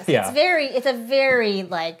not the best. Yeah. It's a very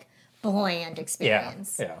like bland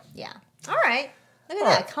experience. Yeah. All right. Look at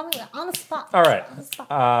that. Coming on the spot. All right. On the spot.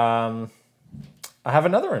 I have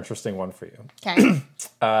another interesting one for you. Okay.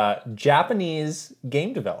 Japanese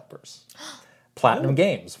game developers. Platinum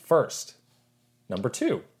Games first. Number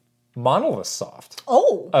 2, Monolith Soft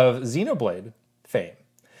of Xenoblade fame.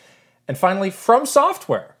 And finally, From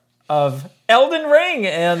Software of Elden Ring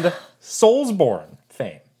and Soulsborne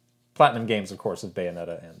fame. Platinum Games, of course, is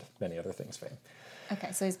Bayonetta and many other things fame.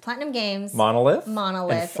 Okay, so he's Platinum Games, Monolith, and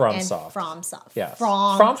FromSoft. FromSoft. Yes.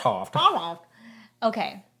 FromSoft.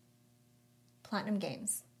 Okay. Platinum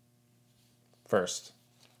Games. First.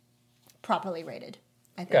 Properly rated,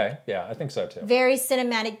 I think. Okay, yeah, I think so too. Very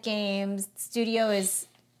cinematic games. Studio is,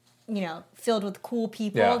 filled with cool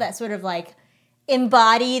people that sort of like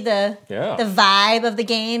embody the vibe of the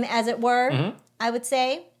game, as it were, I would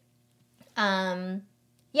say. And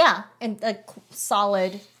like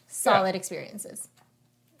solid experiences.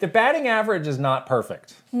 The batting average is not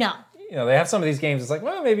perfect. No. They have some of these games, it's like,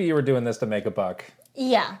 well, maybe you were doing this to make a buck.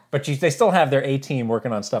 Yeah. But they still have their A-team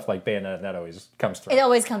working on stuff like Bayonetta, and that always comes through. It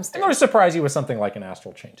always comes through. I'm going to surprise you with something like an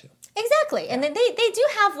Astral Chain 2. Exactly. And they do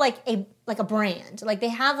have like a brand. Like they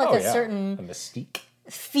have like a certain a mystique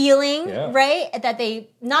feeling, right? That they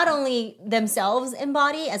not only themselves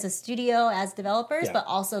embody as a studio, as developers, but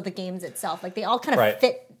also the games itself. Like they all kind of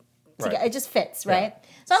fit together. It just fits, right?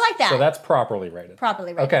 So I like that. So that's properly rated.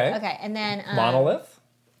 Properly rated. Okay. And then Monolith.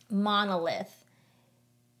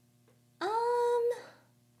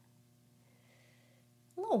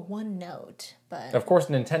 A little one note, but of course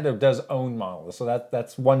Nintendo does own Monolith, so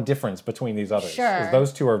that's one difference between these others. Sure. Is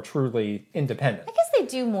those two are truly independent. I guess they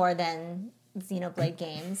do more than Xenoblade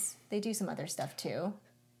games. They do some other stuff too.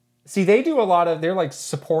 See, they do a lot of. They're like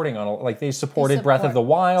supporting on. Like they supported Breath of the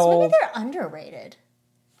Wild. So maybe they're underrated.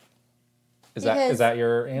 Is that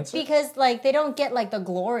your answer? Because like they don't get like the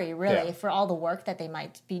glory really for all the work that they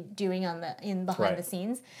might be doing behind the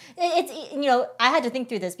scenes. It's I had to think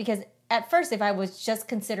through this because at first if I was just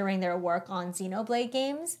considering their work on Xenoblade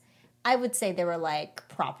games, I would say they were like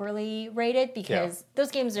properly rated because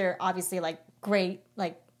those games are obviously like great,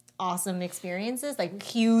 like awesome experiences, like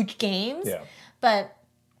huge games. Yeah. But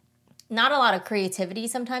not a lot of creativity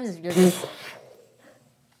sometimes if you're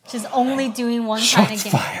just only doing one kind of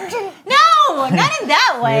game. Fired. No, not in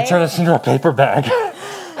that way. You turn this into a paper bag.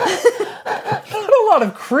 Not a lot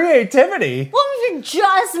of creativity. Well, if you're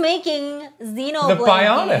just making Xenoblade the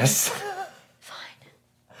Bionis. Fine.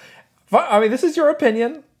 I mean, this is your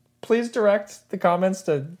opinion. Please direct the comments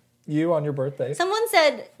to you on your birthday. Someone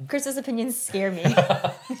said Chris's opinions scare me.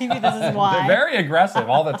 Maybe this is why. They're very aggressive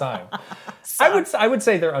all the time. I would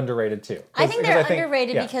say they're underrated too. I think they're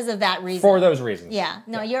underrated because of that reason. For those reasons. Yeah.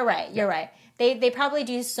 No, you're right. You're right. They probably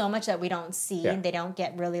do so much that we don't see, and they don't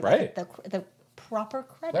get really like the proper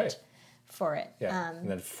credit for it. Yeah. And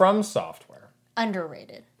then From Software.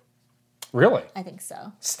 Underrated. Really? I think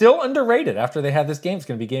so. Still underrated after they had this game. It's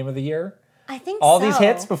going to be Game of the Year. I think all these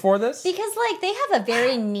hits before this? Because like they have a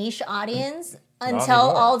very niche audience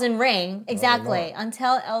until Elden Ring. Exactly.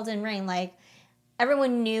 Until Elden Ring. Like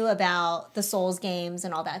everyone knew about the Souls games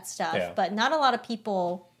and all that stuff, Yeah. but not a lot of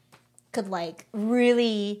people could like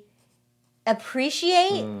really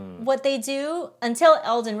appreciate what they do until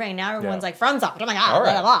Elden Ring. Now everyone's Yeah. like, FromSoft, oh my god, All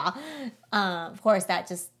right. blah, blah, blah. Of course, that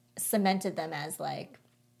just cemented them as like,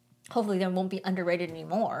 hopefully they won't be underrated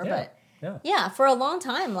anymore. Yeah. But yeah, for a long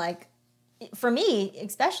time, like, for me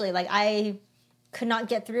especially, like, I could not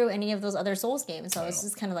get through any of those other Souls games, so it's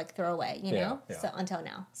just kind of like throwaway, you know? Yeah. So until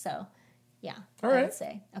now. So, yeah, All I right. would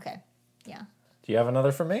say. Okay, yeah. Do you have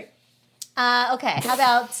another for me? Okay, how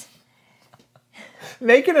about...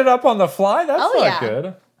 Making it up on the fly? That's Oh, not yeah.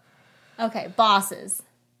 good. Okay, bosses.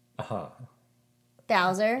 Uh-huh.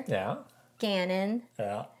 Bowser, Yeah. Ganon,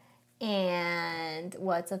 Yeah. and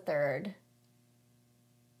what's a third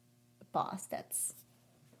boss that's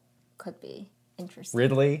could be interesting?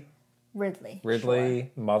 Ridley.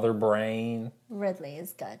 Ridley. Mother Brain. Sure. Ridley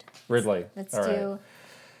is good. Ridley. Let's All right.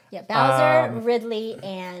 do Bowser, Ridley,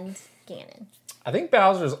 and Ganon. I think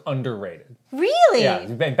Bowser's underrated. Really?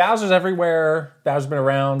 Yeah, Bowser's everywhere. Bowser's been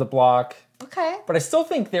around the block. Okay. But I still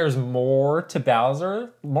think there's more to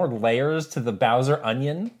Bowser, more layers to the Bowser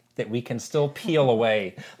onion that we can still peel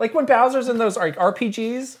away. Like when Bowser's in those like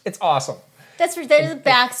RPGs, it's awesome. There's a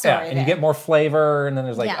backstory Yeah, and there. you get more flavor, and then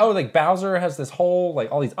there's like, Yeah. oh, like Bowser has this whole,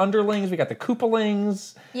 like all these underlings, we got the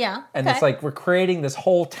Koopalings. Yeah. And okay. it's like we're creating this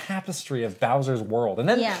whole tapestry of Bowser's world. And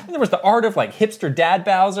then Yeah. and there was the art of like hipster dad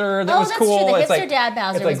Bowser that Oh, was that's cool. true. The It's hipster like, dad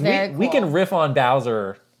Bowser it's like was very we cool. can riff on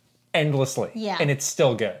Bowser endlessly. Yeah. And it's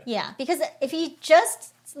still good. Yeah, because if you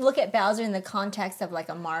just look at Bowser in the context of like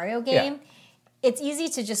a Mario game, it's easy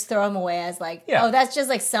to just throw him away as like, Yeah. oh, that's just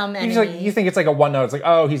like some You, enemy. just, like, you think it's like a one note. It's like,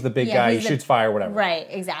 oh, he's the big Yeah, guy. He he's the- shoots fire, whatever. Right,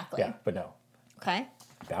 exactly. Yeah, but no. Okay.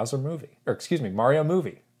 Bowser movie. Or excuse me, Mario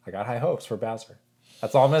movie. I got high hopes for Bowser.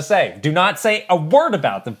 That's all I'm going to say. Do not say a word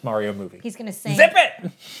about the Mario movie. He's gonna sing. Zip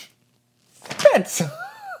it! Zip it!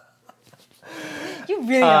 You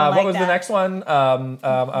really don't like what was that. the next one?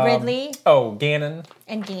 Ridley Oh, Ganon.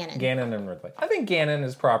 and Ganon. Ganon and Ridley. I think Ganon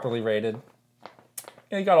is properly rated.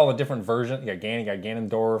 You know, you got all the different versions. You got Ganon, you got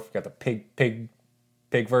Ganondorf, you got the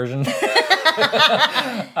pig version.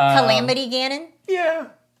 Calamity Ganon. Yeah.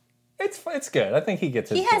 It's good. I think he gets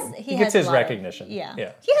his He has gets a his lot recognition. Of, yeah.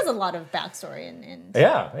 Yeah. He has a lot of backstory and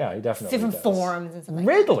Yeah, he definitely different does. forms and stuff like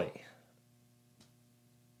that. Ridley.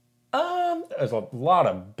 There's a lot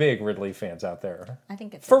of big Ridley fans out there. I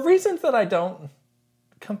think it's For reasons that I don't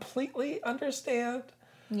completely understand.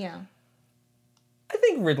 yeah. I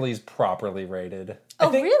think Ridley's properly rated. Oh,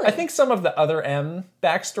 I think, really? I think some of the Other M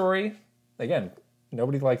backstory, again,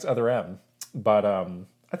 nobody likes Other M, but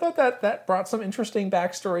I thought that brought some interesting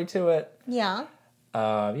backstory to it. Yeah.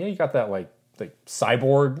 You got that like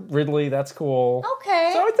cyborg Ridley. That's cool.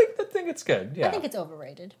 Okay. So I think it's good. Yeah. I think it's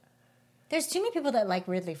overrated. There's too many people that like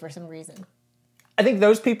Ridley for some reason. I think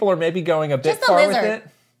those people are maybe going a bit Just a far lizard.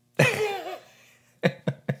 with it.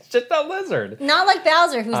 It's just a lizard. Not like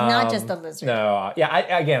Bowser, who's not just a lizard. No, yeah.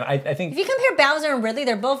 I think If you compare Bowser and Ridley,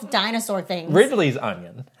 they're both dinosaur things. Ridley's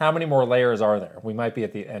onion. How many more layers are there? We might be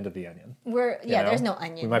at the end of the onion. you know? There's no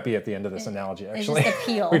onion. We might be at the end of this analogy. It's Actually, just a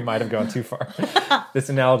peel. we might have gone too far. This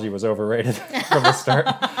analogy was overrated from the start.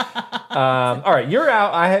 All right, you're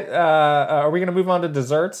out. Are we going to move on to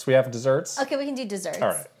desserts? We have desserts. Okay, we can do desserts. All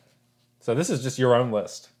right. So this is just your own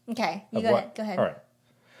list. Okay, you of go what- ahead. Go ahead. All right.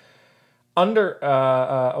 I'll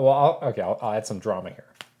add some drama here.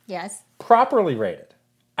 Yes. Properly rated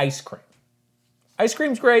ice cream. Ice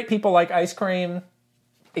cream's great. People like ice cream.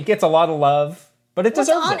 It gets a lot of love, but it It's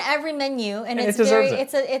deserves on it. every menu, and it it's deserves very.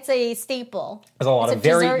 it. It's a staple. There's a lot It's of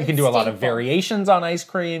dessert you can do a lot of staple. variations on ice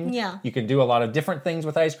cream. Yeah. You can do a lot of different things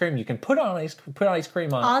with ice cream. You can put ice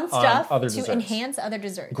cream on stuff other to desserts. enhance other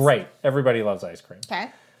desserts. Great. Everybody loves ice cream. Okay.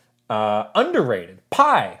 Underrated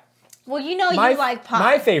pie. Well, you know My, you like pie.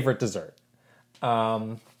 My favorite dessert.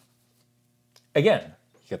 Again,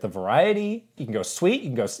 you get the variety. You can go sweet. You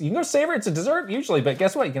can go savory. It's a dessert usually, but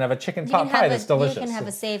guess what? You can have a chicken pot pie that's delicious. You can have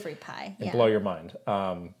a savory pie. and Yeah. blow your mind.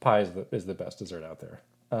 Pie is the best dessert out there.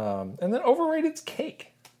 And then overrated's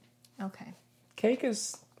cake. Okay. Cake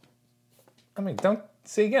is, I mean, don't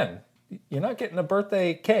see again. You're not getting a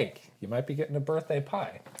birthday cake. You might be getting a birthday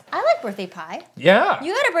pie. I like birthday pie. Yeah.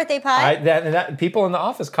 You got a birthday pie. That people in the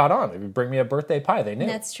office caught on. They would bring me a birthday pie. They knew.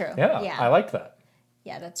 That's true. Yeah, Yeah. I liked that.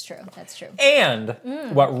 Yeah, that's true. That's true. And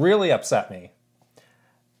what really upset me,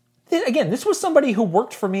 again, this was somebody who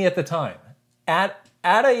worked for me at the time. At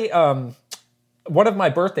a one of my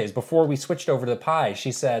birthdays before we switched over to the pie,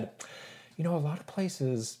 she said, "You know, a lot of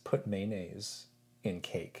places put mayonnaise in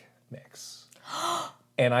cake mix,"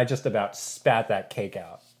 and I just about spat that cake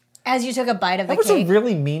out. As you took a bite of the That was cake. a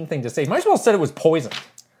really mean thing to say. Might as well have said it was poison.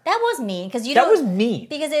 That was mean because you That don't. was mean.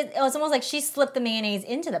 Because it was almost like she slipped the mayonnaise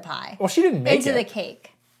into the pie. Well, she didn't make into it. the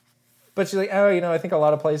cake. But she's like, oh, I think a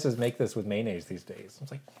lot of places make this with mayonnaise these days. I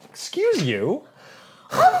was like, excuse you?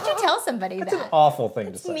 Why would you tell somebody That's an that? awful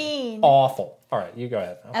thing to say. mean. Awful. All right, you go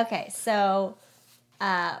ahead now. Okay, so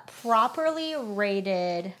properly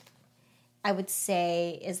rated, I would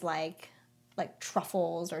say, is like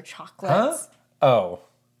truffles or chocolates. Huh? Oh.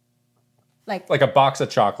 Like Like a box of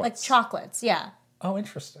chocolates. chocolates, yeah. Oh,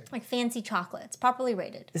 interesting. Like fancy chocolates, properly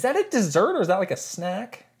rated. Is that a dessert or is that like a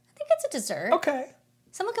snack? I think it's a dessert. Okay.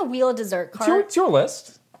 Someone can wheel a dessert cart It's your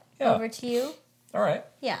list. Yeah. over to you. All right.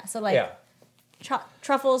 Yeah, so like Yeah.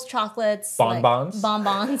 truffles, chocolates, Bonbons. like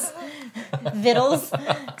bonbons, vittles,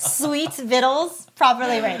 sweets, vittles,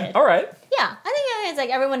 properly rated. All right. Yeah, I think it's like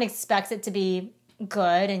everyone expects it to be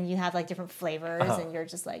good, and you have like different flavors, and you're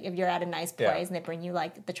just like, if you're at a nice place Yeah. and they bring you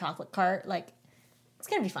like the chocolate cart, like it's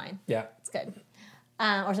gonna be fine. Yeah. It's good.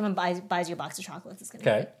 Or someone buys you a box of chocolates, it's gonna be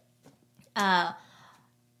Okay. good.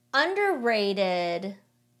 Underrated,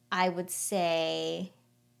 I would say.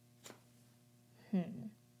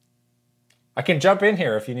 I can jump in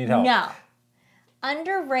here if you need help. No.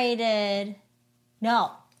 Underrated.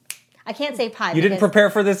 No. I can't say pie. You didn't because- prepare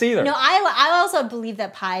for this either. No, I also believe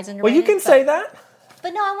that pie is underrated. Well, you can say that. But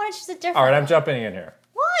no, I want to choose a different All right, I'm one. jumping in here.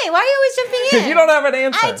 Why? Why are you always jumping in? Because you don't have an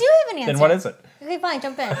answer. I do have an answer. Then what is it? Okay, fine,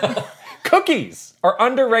 jump in. Cookies are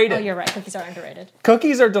underrated. Oh, you're right. Cookies are underrated.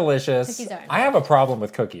 Cookies are delicious. Cookies are I have a problem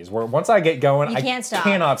with cookies where once I get going, I can't stop.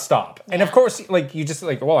 cannot stop. And of Yeah. course, like you just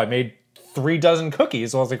like, well, I made 3 dozen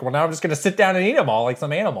cookies. So I was like, well, now I'm just going to sit down and eat them all like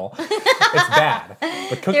some animal. It's bad.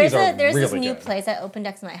 But cookies are There's really this new good. place that opened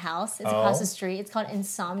next to my house. It's across the street. It's called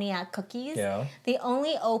Insomniac Cookies. Yeah. They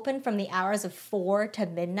only open from the hours of 4 to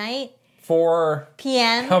midnight For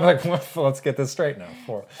p.m. I'm like, well, let's get this straight now.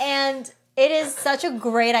 For And it is such a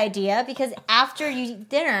great idea because after you eat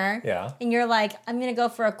dinner, Yeah. and you're like, I'm gonna go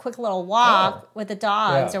for a quick little walk with the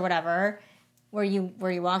dogs Yeah. or whatever, where you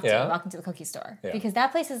walk to, Yeah. you walk into the cookie store Yeah. because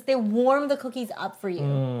that place they warm the cookies up for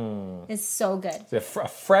you. It's so good. a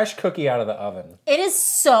fresh cookie out of the oven. It is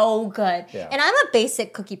so good. Yeah. And I'm a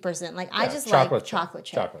basic cookie person. Like I Yeah, just chocolate like chip. chocolate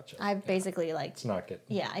chip. Chocolate chip. I basically like It's not good.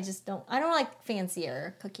 yeah, I don't like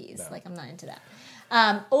fancier cookies. No. Like I'm not into that.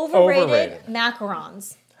 Overrated Overrated.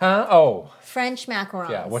 macarons. Huh? Oh, French macarons.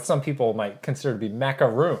 yeah. What some people might consider to be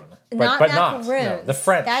macaroon, but not but macaroons. not. No, the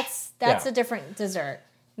French. That's Yeah. a different dessert.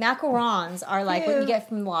 Macarons are like what you get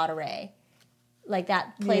from Lotteray. Like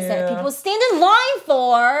that place that Yeah. people stand in line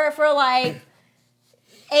for like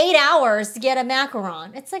 8 hours to get a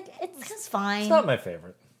macaron. It's like it's just fine. It's not my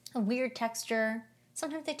favorite. A weird texture.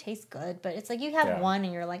 Sometimes they taste good, but it's like you have Yeah. one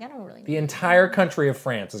and you're like, I don't really The entire country of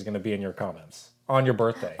France is going to be in your comments on your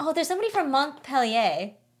birthday. Oh, there's somebody from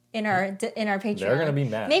Montpellier in our Patreon. They're gonna be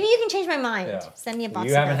mad. Maybe you can change my mind. Yeah. Send me a box.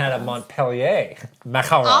 You of haven't had a macarons. Montpellier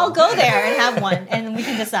macaron. I'll go there and have one, and we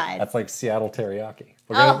can decide. That's like Seattle teriyaki.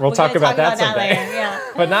 We're We'll talk gonna about that someday. later. Yeah.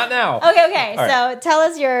 But not now. Okay. All So tell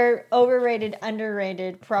us your overrated,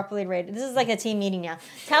 underrated, properly rated. This is like a team meeting now.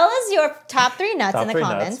 Tell us your top 3 nuts Top in the 3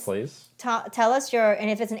 comments. nuts, please. Tell us your,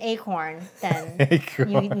 and if it's an acorn, then Acorn.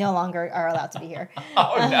 you no longer are allowed to be here.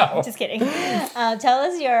 Oh no. Just kidding. Tell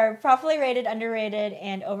us your properly rated, underrated,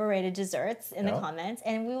 and overrated desserts in the Yeah. comments,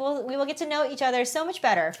 and we will get to know each other so much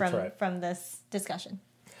better from right. from this discussion.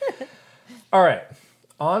 All right.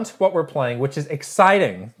 On to what we're playing, which is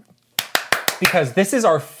exciting because this is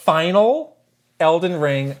our final Elden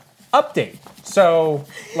Ring update. So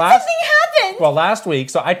Something happened. last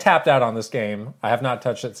week, so I tapped out on this game. I have not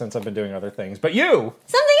touched it since I've been doing other things. But you,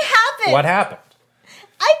 Something happened. what happened?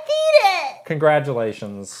 I beat it.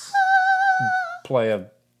 Congratulations. Play a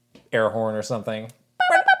air horn or something.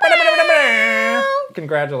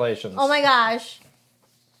 Congratulations. Oh my gosh,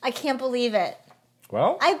 I can't believe it.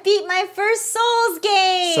 Well, I beat my first Souls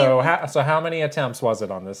game. so how many attempts was it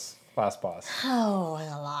on this last boss? Oh,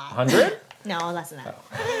 a lot. 100? No, less than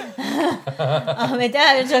that.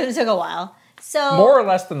 It took a while. So More or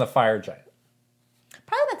less than the fire giant.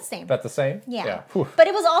 probably about the same. About the same? Yeah. Whew. But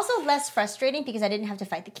it was also less frustrating because I didn't have to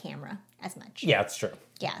fight the camera as much. Yeah, it's true.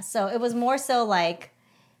 Yeah. So it was more so like,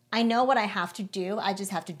 I know what I have to do. I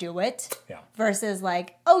just have to do it. Yeah. Versus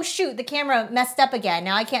like, oh shoot, the camera messed up again.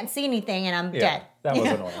 Now I can't see anything and I'm Yeah, dead. that was You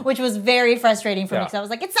know? annoying. Which was very frustrating for me Yeah. because I was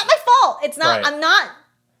like, it's not my fault. It's not, Right. I'm not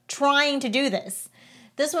trying to do this.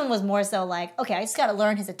 This one was more so like, okay, I just got to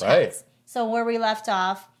learn his attacks. Right. So where we left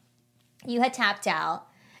off, you had tapped out.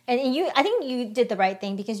 And I think you did the right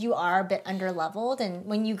thing because you are a bit under leveled. And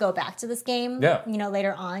when you go back to this game, Yeah.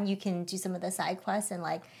 later on, you can do some of the side quests and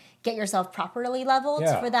like get yourself properly leveled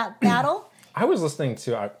Yeah. for that battle. I was listening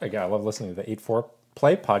to, I love listening to the 8-4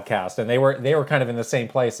 Play podcast, and they were kind of in the same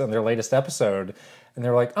place in their latest episode, and they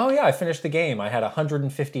were like, "Oh yeah, I finished the game. I had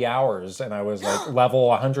 150 hours, and I was like level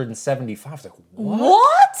 175." I was like,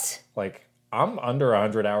 What? Like, I'm under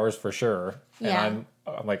 100 hours for sure, and Yeah.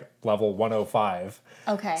 I'm like level 105.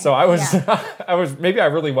 Okay. So I was, yeah. maybe I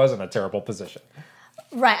really was in a terrible position.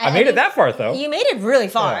 Right. I made it that far though. You made it really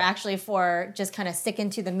far, Yeah. actually, for just kind of sticking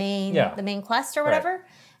to the main Yeah. quest or whatever,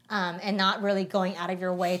 and not really going out of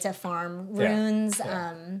your way to farm runes.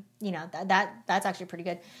 Yeah. You know, that's actually pretty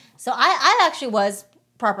good. So I actually was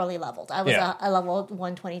properly leveled. I was Yeah. a level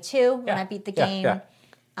 122 when I beat the Yeah, game. yeah.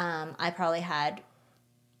 I probably had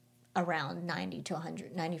around 90 to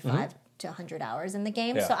 100, 95 to 100 hours in the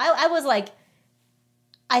game. Yeah. So I was like,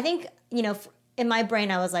 I think, you know, in my brain,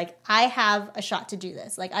 I was like, I have a shot to do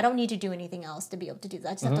this. Like, I don't need to do anything else to be able to do that.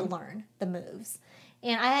 I just have to learn the moves.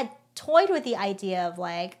 And I had toyed with the idea of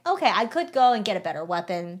like, okay, I could go and get a better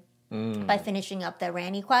weapon by finishing up the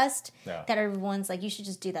Ranny quest. Yeah. That everyone's like, you should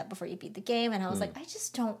just do that before you beat the game. And I was like, I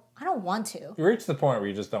don't want to. You reach the point where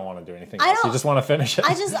you just don't want to do anything I else. You don't- just want to finish it.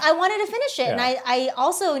 I wanted to finish it. And Yeah. I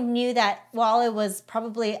also knew that while it was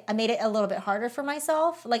probably, I made it a little bit harder for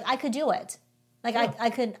myself, like I could do it. Like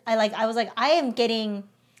I was like, I am getting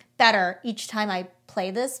better each time I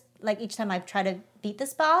play this, like each time I try to beat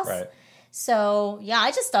this boss. Right. So yeah,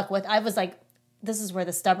 I just stuck with, I was like, this is where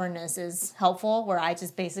the stubbornness is helpful, where I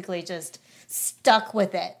just basically just stuck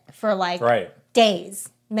with it for like Right. days.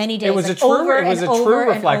 Many days. It was like a true- over it was and a true over and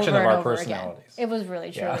reflection over of and our over again. personalities. It was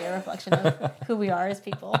really truly Yeah. a reflection of who we are as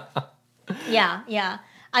people. Yeah.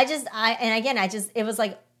 It was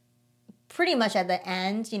like pretty much at the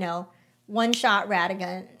end, you know, one shot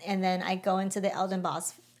Radigan, and then I go into the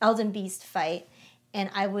Elden Beast fight, and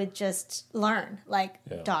I would just learn, like,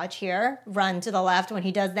 dodge here, run to the left when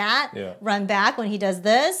he does that, run back when he does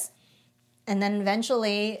this, and then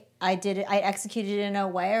eventually I executed it in a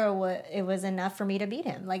way where it was enough for me to beat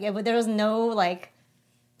him. Like, there was no, like,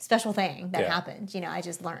 special thing that happened. You know, I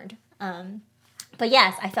just learned. But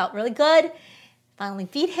yes, I felt really good. Finally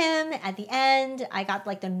beat him at the end. I got,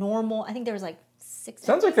 like, the normal, I think there was, like, 6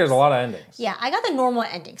 Sounds like there's a lot of endings. Yeah, I got the normal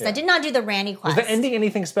ending because I did not do the Randy quest. Was the ending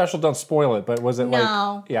anything special? Don't spoil it, but was it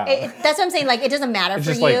No. like... Yeah. That's what I'm saying. Like, it doesn't matter It's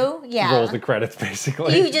for just you. like Yeah. rolls the credits,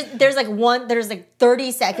 basically. There's like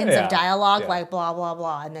 30 seconds Yeah. of dialogue, Yeah. like blah, blah,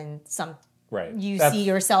 blah, and then Right. you That's- see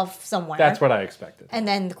yourself somewhere. That's what I expected. And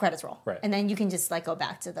then the credits roll. Right. And then you can just like go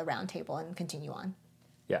back to the round table and continue on.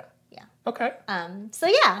 Yeah. Yeah. Okay. So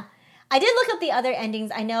yeah, I did look up the other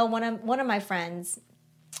endings. I know one of our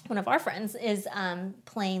friends is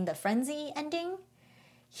playing the Frenzy ending.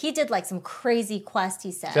 He did like some crazy quest,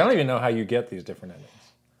 he said. So I don't even know how you get these different endings.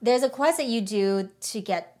 There's a quest that you do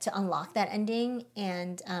to unlock that ending,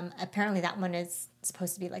 and apparently that one is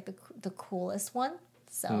supposed to be like the coolest one.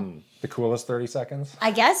 So The coolest 30 seconds?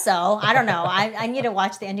 I guess so. I don't know. I need to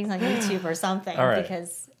watch the endings on YouTube or something All right.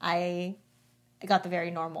 because I got the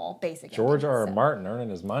very normal basic. George ending, R. R. so. Martin earning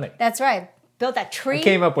his money. That's right. Built that tree. He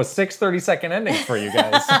came up with 6 30-second endings for you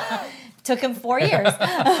guys. Took him 4 years.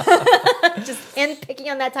 Just in picking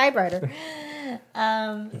on that typewriter.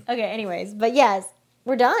 Okay, anyways. But yes,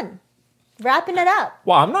 we're done. Wrapping it up.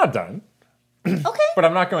 Well, I'm not done, Okay. but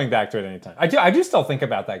I'm not going back to it anytime. I do still think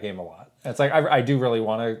about that game a lot. It's like I do really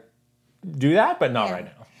want to do that, but not Yeah. right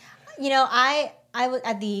now. You know, I was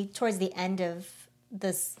towards the end of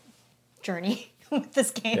this journey with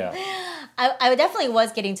this game. Yeah. I definitely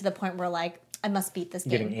was getting to the point where like I must beat this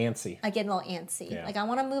game. Getting antsy. I get a little antsy. Yeah. Like I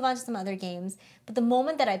want to move on to some other games. But the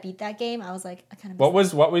moment that I beat that game, I was like, I kind of What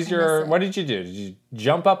was your it. what did you do? Did you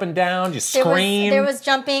jump up and down? Did you there scream? there was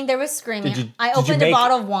jumping, there was screaming. I did you opened a make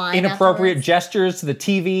bottle of wine. Inappropriate afterwards. gestures to the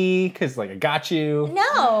TV because like I got you.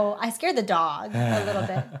 No, I scared the dog a little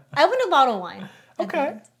bit. I opened a bottle of wine. at the Okay.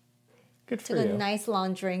 end. Good for Took a you. nice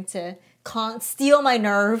long drink to steal my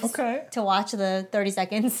nerves Okay. to watch the 30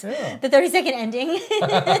 seconds. Yeah. The 30-second ending.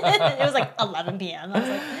 It was like 11 p.m. I was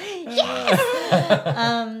like,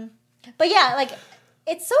 yes! But yeah, like,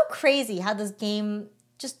 it's so crazy how this game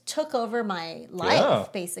just took over my life, Yeah.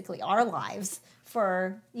 basically, our lives,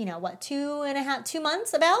 for, 2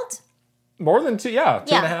 months about? More than 2, yeah,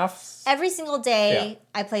 2.5. Every single day, Yeah.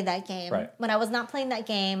 I played that game. Right. When I was not playing that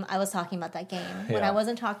game, I was talking about that game. When Yeah. I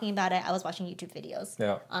wasn't talking about it, I was watching YouTube videos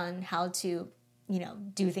Yeah. on how to,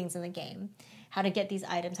 do things in the game, how to get these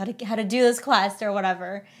items, how to do this quest or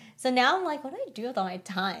whatever. So now I'm like, what do I do with all my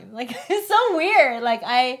time? Like, it's so weird. Like,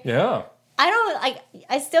 Yeah.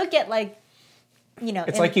 I still get like,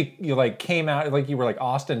 It's like you like came out like you were like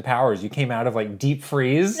Austin Powers. You came out of like deep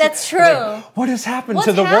freeze. That's true. Like, what has happened What's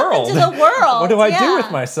to the happened world? to the world? What do I do Yeah.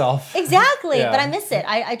 with myself? Exactly, Yeah. but I miss it.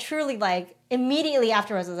 I truly like immediately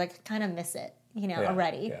afterwards. I was like, I kind of miss it.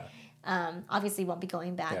 already. Yeah. Obviously, won't be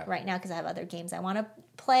going back Yeah. right now because I have other games I want to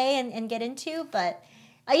play and get into. But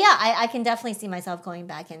I can definitely see myself going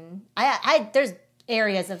back, and there's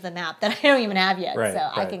areas of the map that I don't even have yet, Right, so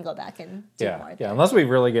I right. can go back and do more. Yeah. there. Unless we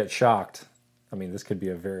really get shocked. I mean, this could be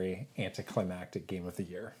a very anticlimactic game of the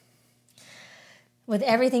year. With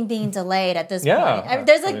everything being delayed at this Yeah. point,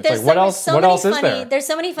 there's I mean, it's there's like, what else- so what many else is funny there? there's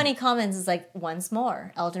so many funny comments. It's like once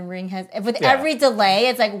more, Elden Ring has with Yeah. every delay.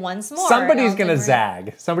 It's like once more. Somebody's Elden going to Ring.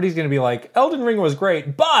 zag. Somebody's going to be like, Elden Ring was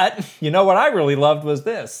great, but you know what I really loved was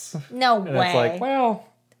this. No And way. it's like, well,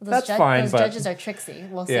 Those that's fine, Those but judges are tricksy.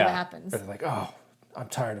 We'll see yeah. what happens. But they're like, oh, I'm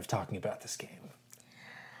tired of talking about this game.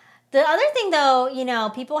 The other thing, though,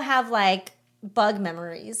 people have like bug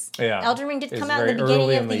memories. Yeah. Elden Ring did It's come out in very the beginning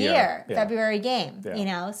early of in the the year, year. Yeah. February game.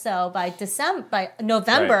 Yeah. So by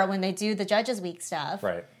November Right. when they do the Judges Week stuff,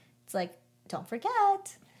 Right. it's like don't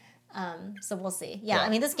forget. So we'll see. Yeah, Yeah. I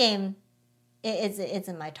mean this game, it's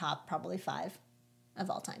in my top probably 5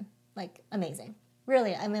 of all time. Like amazing,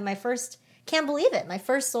 really. I mean can't believe it. My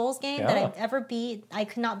first Souls game that Yeah. I ever beat. I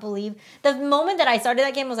could not believe the moment that I started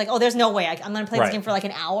that game. I was like, oh, there's no way I'm going to play this Right. game for like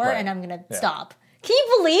an hour Right. and I'm going to Yeah. stop. Can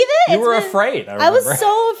you believe it? You It's were been- afraid. I was remember. so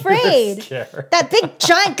You were afraid. scared. That big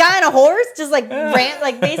giant guy on a horse just like ran,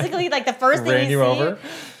 like basically like the first thing Ran you you see, over?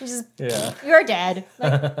 you just Yeah. you're dead.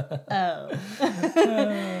 Like, oh.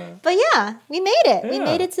 But yeah, we made it. We Yeah.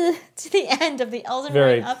 made it to the end of the Elden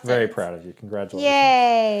Very, Ring update. very proud of you. Congratulations.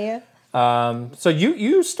 Yay! So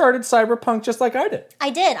you started Cyberpunk just like I did.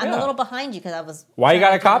 I did. I'm a Yeah. little behind you because I was. Why you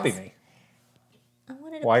trying got to do copy this. me? I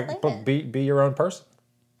wanted to Why play it. be your own person?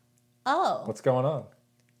 Oh, What's going on?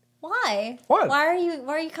 why? What? Why are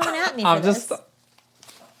you coming at me? I'm for just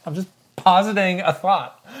this? positing a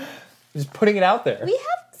thought. Just putting it out there. We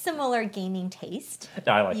have similar gaming taste.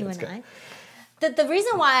 No, I like You it. It's and good. I. The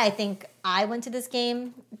reason why I think I went to this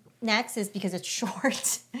game next is because it's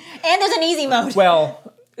short and there's an easy mode. Well,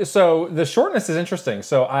 so the shortness is interesting.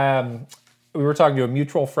 So we were talking to a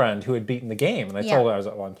mutual friend who had beaten the game, and I Yeah. told him, I was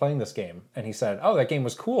like, well, I'm playing this game. And he said, oh, that game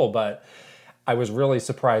was cool, but I was really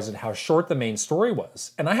surprised at how short the main story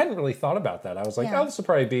was. And I hadn't really thought about that. I was like, Yeah. oh, this will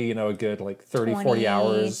probably be, a good like 30, 20, 40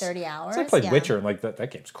 hours. 30 hours, So I played yeah. Witcher, and like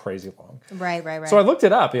that game's crazy long. Right. So I looked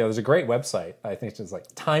it up. There's a great website. I think it's just like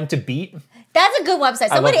Time to Beat. That's a good website.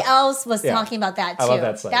 Somebody love- else was yeah. talking about that too. I love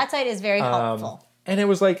that site. That site is very helpful. And it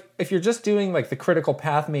was like, if you're just doing like the critical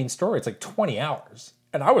path main story, it's like 20 hours.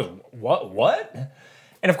 And I was, what?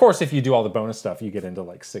 And of course, if you do all the bonus stuff, you get into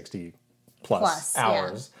like 60 plus yeah.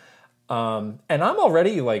 hours. And I'm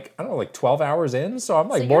already like, I don't know, like 12 hours in. So I'm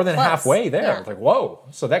like So more you're than close. halfway there. Yeah. It's like, whoa.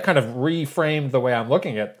 So that kind of reframed the way I'm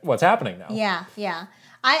looking at what's happening now. Yeah.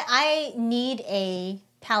 I need a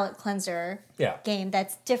palate cleanser Yeah. game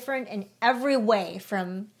that's different in every way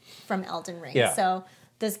from Elden Ring. Yeah. So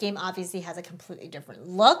this game obviously has a completely different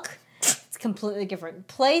look. It's completely different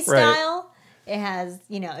play style. It has,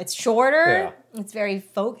 it's shorter. Yeah. It's very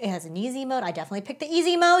it has an easy mode. I definitely picked the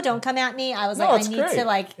easy mode. Don't come at me. I was No, like, it's I need great. to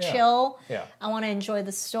like Yeah. chill. Yeah. I want to enjoy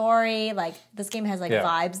the story. Like this game has like Yeah.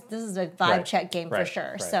 vibes. This is a vibe Right. check game for Right.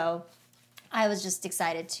 sure. Right. So I was just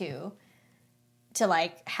excited to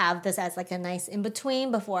like have this as like a nice in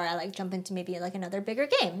between before I like jump into maybe like another bigger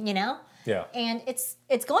game, Yeah. And it's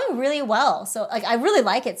going really well. So like I really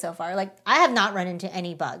like it so far. Like I have not run into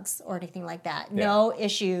any bugs or anything like that. No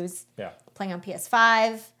issues. Yeah. Playing on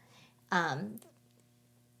PS5.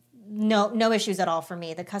 No issues at all for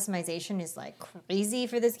me. The customization is like crazy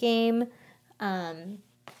for this game.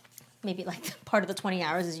 Maybe like part of the 20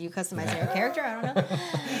 hours is you customizing your character. I don't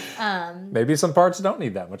know. Maybe some parts don't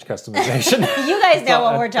need that much customization. You guys know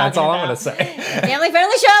what we're talking That's all about. I'm going to say. Family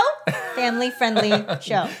friendly show. Family friendly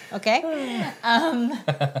show. Okay.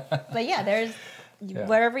 But yeah, there's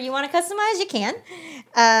whatever you want to customize, you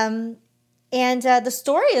can. And the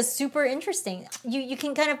story is super interesting. You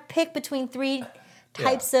can kind of pick between 3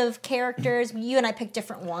 types of characters. You and I picked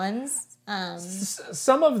different ones.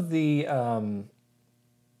 Some of the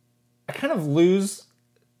I kind of lose.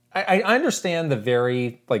 I understand the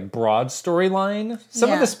very like broad storyline. Some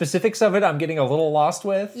of Yeah. the specifics of it, I'm getting a little lost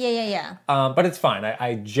with. Yeah. But it's fine.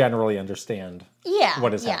 I generally understand. Yeah.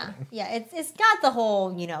 What is happening. Yeah. It's got the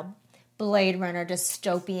whole Blade Runner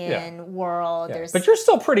dystopian world. Yeah. There's But you're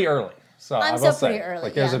still pretty early. So I'm I will still say, pretty early,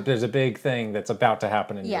 Like there's yeah. there's a big thing that's about to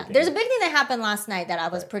happen in your game. there's a big thing that happened last night that I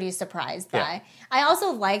was pretty surprised by. Yeah. I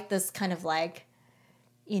also like this kind of like,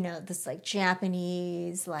 this like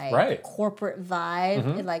Japanese like Right. corporate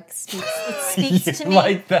vibe. It like speaks You to me.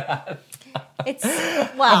 like that. It's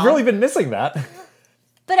I've really been missing that.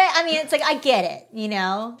 but I mean, it's like I get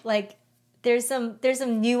it. Like there's some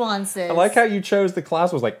nuances. I like how you chose the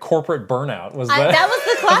class was like corporate burnout. That was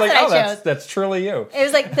the class like, that I chose. That's truly you. It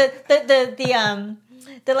was like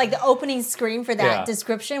the opening screen for that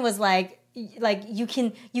description was like you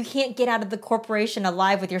can't get out of the corporation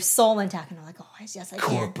alive with your soul intact. And I'm like, oh yes, I can.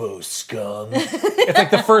 Corpo scum. It's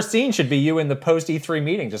like the first scene should be you in the post E3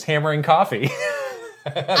 meeting, just hammering coffee.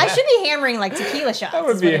 I should be hammering like tequila shots. That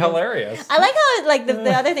would be hilarious. I like how like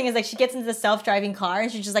the other thing is like she gets into the self-driving car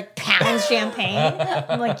and she just like pounds champagne.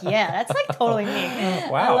 I'm like, yeah, that's like totally me.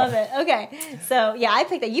 Wow. I love it. Okay. So yeah, I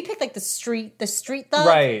picked that. You picked like the street thug.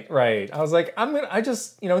 Right. I was like, I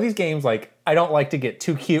just, these games, like, I don't like to get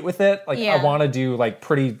too cute with it. Like, I want to do like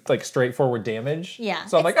pretty like straightforward damage. Yeah.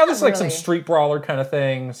 So I'm like, this is like some street brawler kind of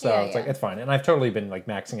thing. So Yeah, it's like, it's fine. And I've totally been like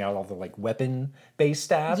maxing out all the like weapon based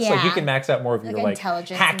stats. Yeah. Like you can max out more of your like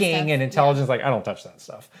intelligence hacking and intelligence. Like I don't touch that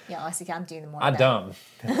stuff. Yeah, I see. I'm doing more. I'm dumb.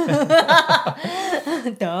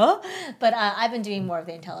 Duh. But I've been doing more of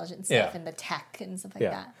the intelligence stuff and the tech and stuff like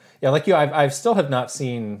that. Yeah, like you, I've still have not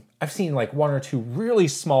seen. I've seen like one or two really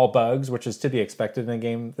small bugs, which is to be expected in a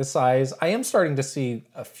game this size. I am starting to see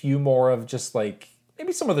a few more of just like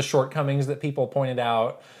maybe some of the shortcomings that people pointed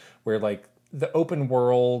out, where like the open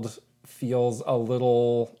world feels a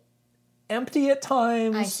little empty at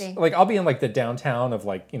times. I see. Like I'll be in like the downtown of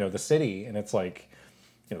like the city, and it's like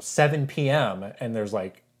 7 p.m. and there's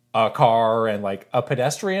like a car and like a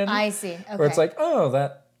pedestrian. I see. Okay. Where it's like, oh,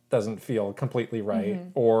 that doesn't feel completely right.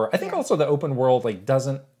 Or I think also the open world like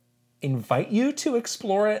doesn't invite you to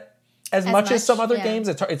explore it as much as some other games.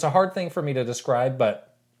 It's a hard thing for me to describe,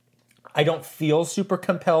 but I don't feel super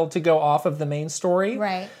compelled to go off of the main story.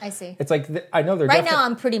 Right, I see. It's like I know they're right now.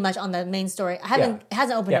 I'm pretty much on the main story. It hasn't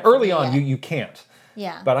opened. up early on, yet. you can't.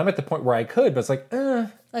 Yeah, but I'm at the point where I could. But it's like,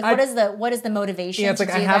 what is the motivation? Yeah, it's to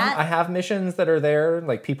like do I have missions that are there.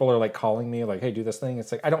 Like people are like calling me, like, "Hey, do this thing." It's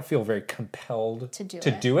like I don't feel very compelled to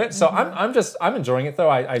do it. So I'm enjoying it though.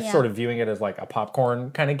 I'm sort of viewing it as like a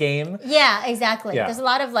popcorn kind of game. Yeah, exactly. Yeah. There's a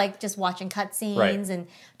lot of like just watching cutscenes and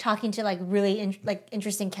talking to like really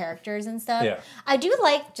interesting characters and stuff. Yeah. I do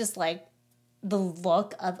like just like the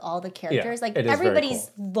look of all the characters. Yeah, like it is everybody's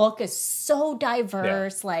very look is so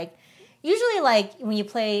diverse. Like usually like when you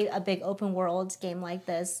play a big open world game like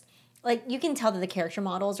this, like you can tell that the character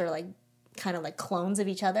models are like kind of like clones of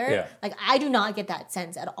each other. Yeah. Like I do not get that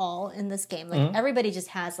sense at all in this game. Like everybody just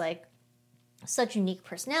has like such unique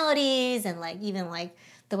personalities and like even like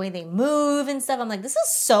the way they move and stuff. I'm like, this is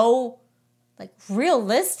so like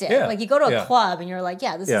realistic. Yeah. Like you go to a club and you're like,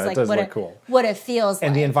 this is like what it feels like.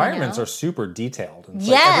 And the environments are super detailed. And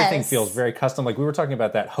yes. Like everything feels very custom. Like we were talking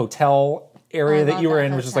about that hotel area that you were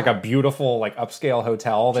in, which is like a beautiful like upscale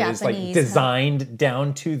hotel that is like designed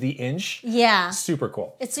down to the inch. Yeah. Super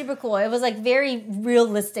cool. It's super cool. It was like very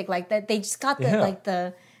realistic. Like that they just got the like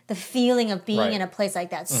the feeling of being in a place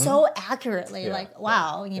like that so accurately. Yeah. Like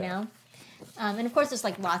wow, you know. And of course there's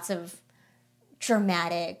like lots of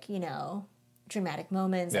dramatic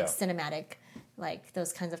moments, like cinematic, like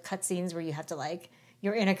those kinds of cutscenes where you have to like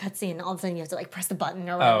you're in a cutscene and all of a sudden you have to like press the button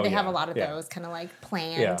or whatever. They have a lot of those kind of like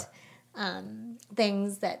planned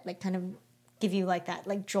things that like kind of give you like that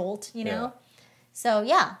like jolt, you know. So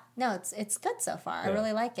it's good so far. I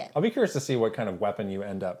really like it. I'll be curious to see what kind of weapon you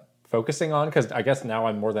end up focusing on, because I guess now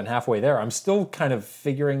I'm more than halfway there. I'm still kind of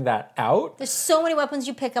figuring that out. There's so many weapons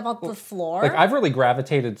you pick up off the floor. Like I've really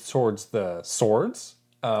gravitated towards the swords.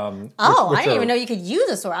 I didn't even know you could use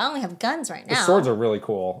a sword. I only have guns right now. The swords are really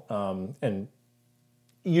cool, and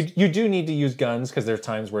you do need to use guns because there's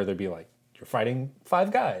times where there'd be like you're fighting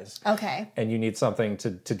 5 guys, okay, and you need something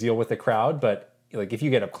to deal with the crowd, but. Like if you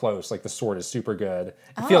get up close, like the sword is super good.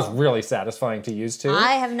 It feels really satisfying to use too.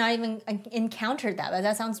 I have not even encountered that, but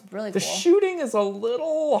that sounds really cool. The shooting is a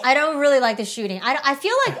little. I don't really like the shooting. I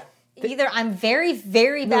feel like either I'm very,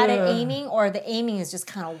 very bad at aiming, or the aiming is just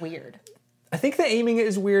kind of weird. I think the aiming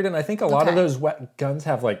is weird, and I think a lot of those guns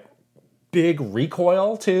have like big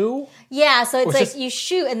recoil too. Yeah, so it's like you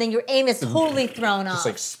shoot and then your aim is totally thrown off. Just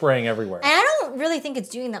like spraying everywhere. And I don't really think it's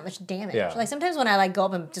doing that much damage. Yeah. Like sometimes when I like go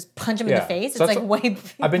up and just punch him in the face, so it's like way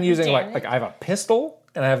I've been using like I have a pistol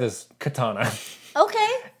and I have this katana. Okay.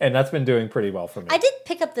 And that's been doing pretty well for me. I did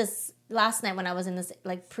pick up this last night when I was in this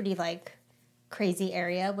like pretty like crazy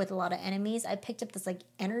area with a lot of enemies. I picked up this like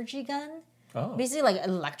energy gun. Oh. Basically like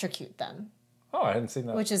electrocute them. Oh, I hadn't seen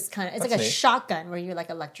that. Which is kind of, it's like a shotgun where you like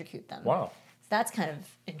electrocute them. Wow. So that's kind of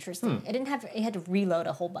interesting. It had to reload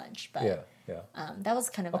a whole bunch, but that was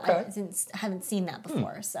kind of, I haven't seen that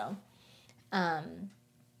before. So,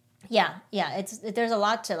 there's a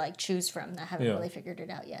lot to like choose from. I haven't really figured it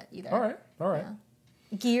out yet either. All right.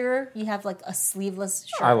 gear. You have like a sleeveless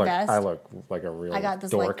short vest. I look like a real I got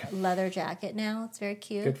this dork. like leather jacket now. It's very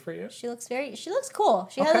cute. Good for you. She looks cool.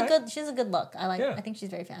 She has a good look. I think she's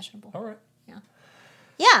very fashionable. All right.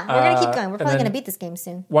 Yeah, we're gonna keep going. We're and probably then- gonna beat this game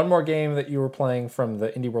soon. One more game that you were playing from the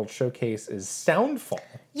Indie World Showcase is Soundfall.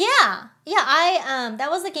 Yeah. I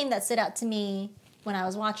that was the game that stood out to me when I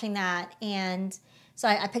was watching that, and so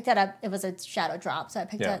I picked that up. It was a shadow drop, so I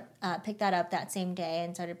picked that up that same day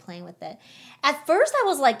and started playing with it. At first, I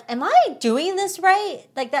was like, "Am I doing this right?"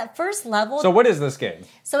 Like that first level. So what is this game?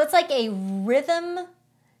 So it's like a rhythm,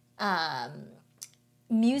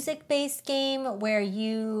 music-based game where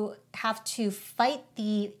you have to fight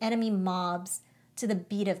the enemy mobs to the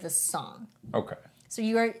beat of the song. Okay. So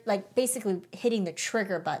you are like basically hitting the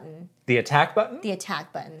trigger button, The attack button? the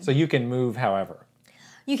attack button. So you can move however.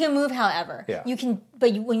 You can move however. Yeah. You can,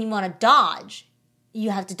 but when you want to dodge,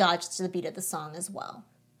 you have to dodge to the beat of the song as well.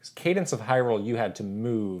 Cadence of Hyrule, you had to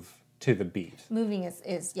move to the beat. Moving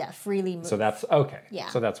is freely move. So that's okay. Yeah.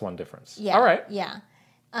 So that's one difference. Yeah. All right. Yeah.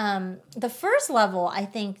 The first level, I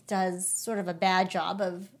think, does sort of a bad job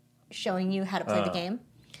of showing you how to play the game.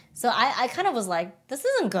 So I kind of was like, this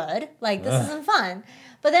isn't good. Like, this isn't fun.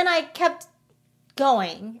 But then I kept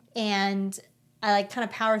going, and I, like, kind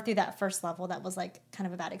of powered through that first level. That was, like, kind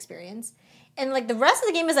of a bad experience. And, like, the rest of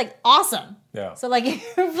the game is, like, awesome. Yeah. So, like,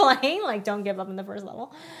 if you're playing, like, don't give up in the first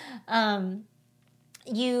level.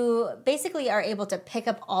 You basically are able to pick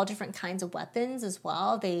up all different kinds of weapons as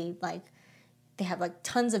well. They have like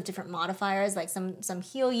tons of different modifiers, like some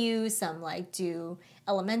heal you, some like do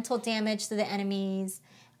elemental damage to the enemies.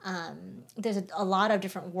 There's a lot of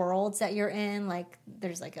different worlds that you're in. Like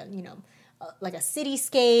there's like like a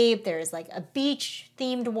cityscape. There's like a beach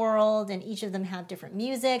themed world, and each of them have different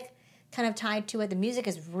music kind of tied to it. The music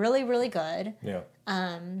is really, really good. Yeah.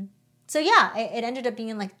 So yeah, it ended up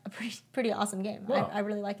being like a pretty awesome game. Wow. I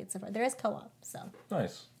really like it so far. There is co-op, so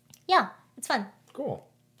Nice. yeah, it's fun. Cool.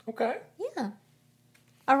 Okay. Yeah.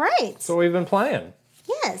 All right. So we've been playing.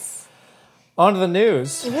 Yes. On to the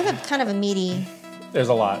news. We have a kind of a meaty There's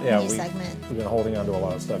a lot. Yeah. news segment. We've been holding on to a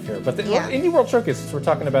lot of stuff here. But the Yeah. Indie World Showcase, since we're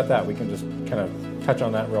talking about that, we can just kind of touch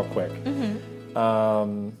on that real quick.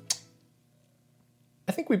 Mm-hmm.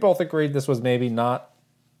 I think we both agreed this was maybe not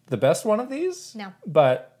the best one of these. No.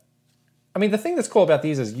 But, I mean, the thing that's cool about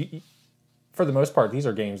these is, for the most part, these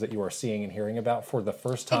are games that you are seeing and hearing about for the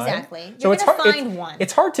first time. Exactly. So You're it's gonna hard, find one.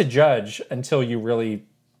 It's hard to judge until you really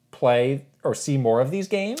play or see more of these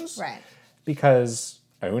games. Right. Because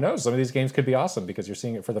who knows, some of these games could be awesome because you're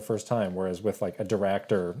seeing it for the first time, whereas with like a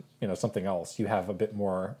direct or something else, you have a bit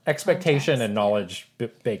more expectation Context, and knowledge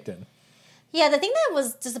baked in. Yeah, the thing that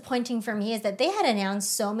was disappointing for me is that they had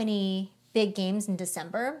announced so many big games in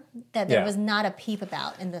December that there Yeah. was not a peep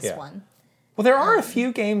about in this Yeah. one. Well, there are a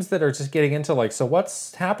few games that are just getting into like, so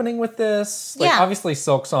what's happening with this? Like, Yeah. obviously,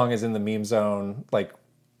 Silk Song is in the meme zone. Like,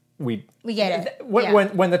 We get it. when, Yeah.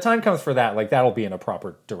 when the time comes for that, like that'll be in a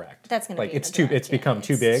proper direct. That's going to like be in it's a too. direct, It's become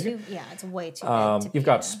too big. It's way too big. To You've be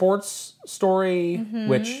got a- Sports Story,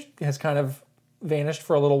 which has kind of vanished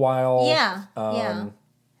for a little while. Yeah, Um, yeah.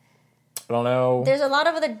 I don't know. There's a lot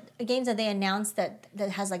of other games that they announced that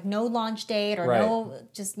has like no launch date or Right. no,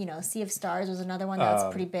 just Sea of Stars was another one that's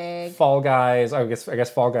pretty big. Fall Guys. I guess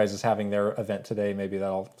Fall Guys is having their event today. Maybe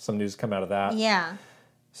some news come out of that. Yeah,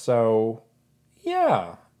 So,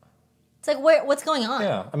 yeah. it's like what's going on?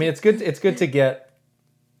 Yeah, I mean it's good. It's good to get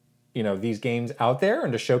these games out there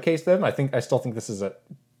and to showcase them. I still think this is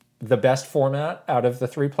the best format out of the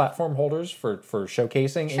 3 platform holders for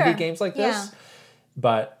showcasing Sure. indie games like this. Yeah.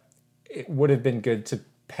 But it would have been good to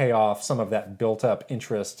pay off some of that built up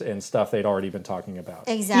interest in stuff they'd already been talking about.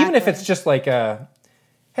 Exactly. Even if it's just like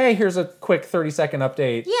hey, here's a quick 30-second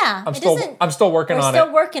update. Yeah, I'm it still doesn't- working We're on still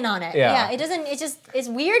it. working on it. Yeah. It doesn't. It's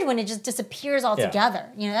weird when it just disappears altogether.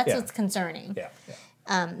 That's Yeah. what's concerning.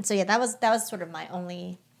 Yeah. So yeah, that was sort of my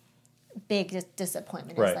only big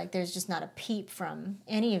disappointment. Right. Is like there's just not a peep from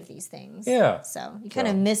any of these things. Yeah. So you kind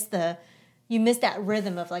of So- miss that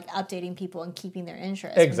rhythm of like updating people and keeping their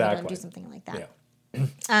interest. Exactly. When you don't do something like that.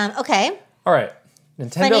 Yeah. Okay. All right.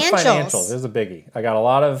 Nintendo Financials. Financials. There's a biggie. I got a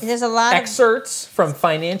lot of There's a lot of- excerpts from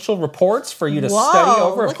financial reports for you to Whoa, study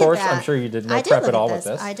over. Of look at course, that. I'm sure you did no I prep look at all with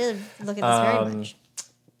this. I did look at this very much.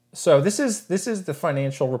 So this is the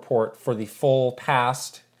financial report for the full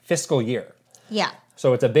past fiscal year. Yeah.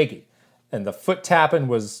 So it's a biggie. And the foot tapping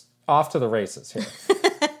was off to the races here.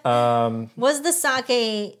 Was the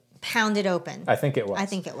sake pounded open? I think it was. I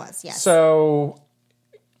think it was. Yes. So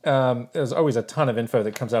there's always a ton of info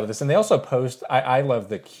that comes out of this, and they also post. I love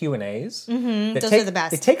the Q&As. Mm-hmm, those are the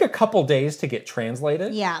best. They take a couple days to get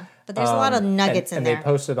translated. Yeah, but there's a lot of nuggets in and there. they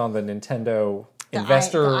posted on the Nintendo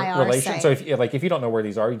investor IR relations. site. So if you don't know where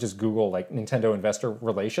these are, you just Google like Nintendo investor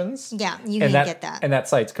relations. Yeah, you can get that. And that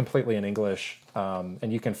site's completely in English,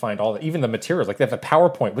 and you can find even the materials. Like they have the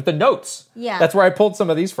PowerPoint with the notes. Yeah. That's where I pulled some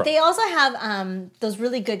of these from. They also have those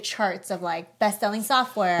really good charts of like best-selling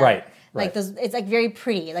software. Right. Like those, it's like very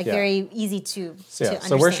pretty, like very easy to understand.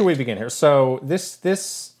 So where should we begin here? So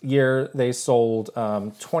this year they sold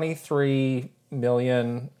 23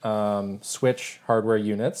 million Switch hardware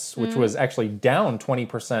units, which was actually down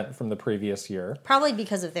 20% from the previous year. Probably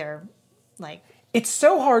because of their like. It's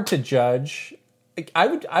so hard to judge. Like, I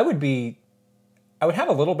would have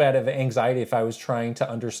a little bit of anxiety if I was trying to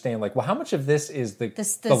understand, like, well, how much of this is the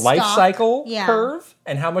life stock, cycle curve,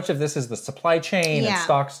 and how much of this is the supply chain and Yeah.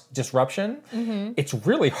 stocks disruption? It's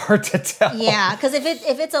really hard to tell. Yeah, because if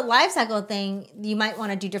it's a life cycle thing, you might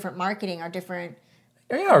want to do different marketing or different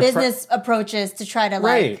Yeah, or business approaches to try to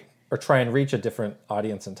like. or try and reach a different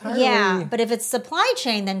audience entirely. Yeah, but if it's supply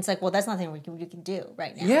chain, then it's like, well, that's nothing you can do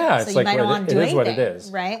right now. Yeah, so it's you like might not want to do it is what it anything, is.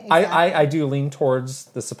 right? Exactly. I do lean towards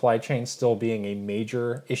the supply chain still being a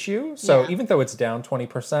major issue. So Yeah. even though it's down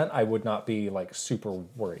 20%, I would not be like super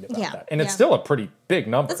worried about Yeah, that. And it's yeah. still a pretty big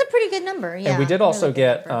number. That's a pretty good number. Yeah, And we did also really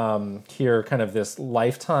good get number. here kind of this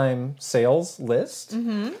lifetime sales list.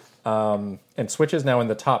 And Switch is now in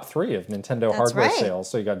the top 3 of Nintendo hardware right. sales.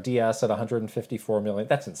 So you got DS at 154 million.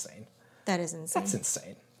 That's insane. That is insane. That's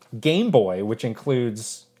insane. Game Boy, which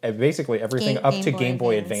includes basically everything up to Game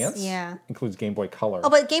Boy Advance. Yeah. Includes Game Boy Color. Oh,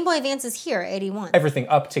 but Game Boy Advance is here, 81. Everything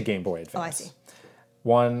up to Game Boy Advance. Oh, I see.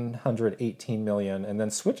 118 million. And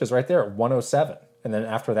then Switch is right there at 107. And then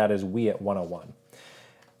after that is Wii at 101.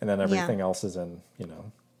 And then everything else is in,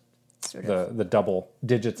 Sort of. the double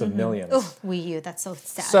digits of millions. Oh, Wii U. That's so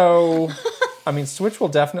sad. So, I mean, Switch will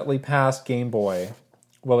definitely pass Game Boy.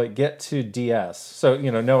 Will it get to DS? So,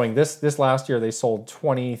 knowing this last year they sold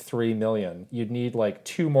 23 million, you'd need like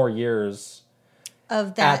 2 more years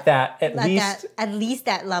of that, at least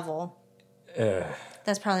that level.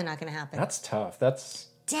 That's probably not going to happen. That's tough. That's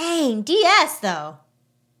Dang, DS though.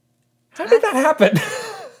 how did that happen?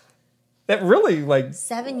 That really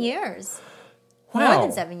 7 years. wow. More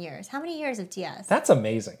than 7 years. How many years of DS? That's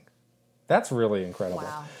amazing. That's really incredible.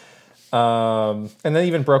 Wow. And then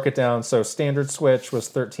even broke it down. So standard Switch was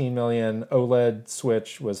 13 million, OLED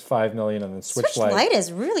Switch was 5 million, and then Switch Lite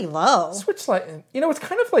is really low. Switch Lite, it's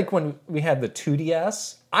kind of like when we had the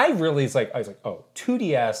 2DS. I was like, oh,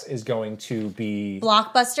 2DS is going to be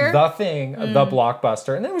Blockbuster. the thing, the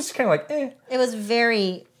blockbuster, and then it was just kind of like, eh. It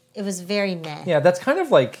was very meh. Yeah, that's kind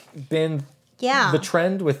of like been Yeah. the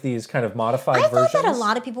trend with these kind of modified I versions. thought that a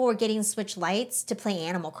lot of people were getting Switch Lites to play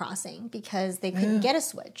Animal Crossing because they couldn't get a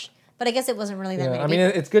Switch. But I guess it wasn't really that Yeah, many I mean,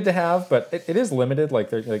 people. it's good to have, but it is limited. Like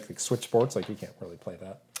they're like Switch Sports, like you can't really play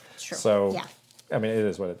that. True. So Yeah. I mean, it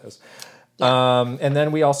is what it is. And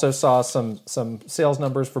then we also saw some sales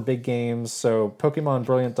numbers for big games. So Pokemon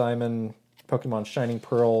Brilliant Diamond, Pokemon Shining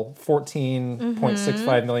Pearl,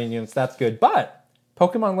 14.65 million units. That's good. But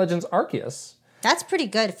Pokemon Legends Arceus, That's pretty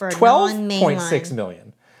good for a non-mainline. 12.6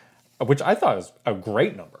 million, which I thought was a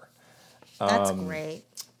great number. That's great.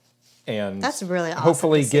 And That's really awesome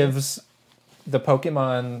hopefully to see. gives the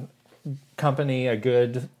Pokemon company a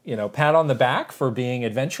good, pat on the back for being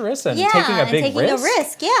adventurous and taking a big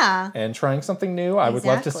risk. Yeah. And trying something new. I would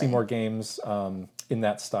love to see Exactly. more games in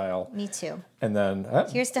that style. Me too. And then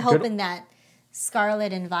Here's to good- hoping that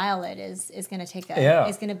Scarlet and Violet is going to take a Yeah.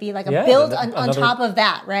 is going to be like a Yeah, build and on another- top of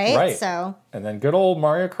that, right? Right. So And then good old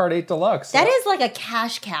Mario Kart 8 Deluxe. that is like a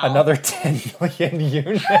cash cow. another 10 million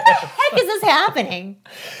units. heck is this happening?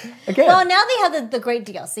 Again, Well, now they have the great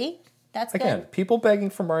DLC. That's again, good. people begging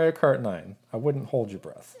for Mario Kart 9. I wouldn't hold your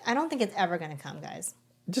breath. I don't think it's ever going to come, guys.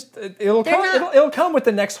 Just it'll They're come. not- It'll come with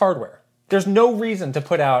the next hardware. There's no reason to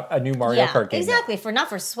put out a new Mario Kart game. now. exactly. Not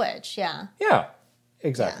for Switch. Yeah. Yeah,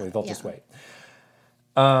 exactly. Yeah, They'll yeah. just wait.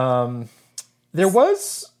 There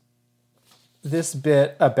was this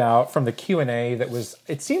bit from the Q&A that was,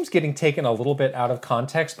 it seems, getting taken a little bit out of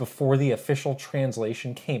context before the official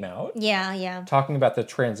translation came out, Yeah. Yeah. talking about the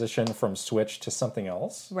transition from Switch to something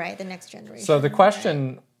else. Right. The next generation. So the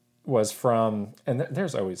question was from, and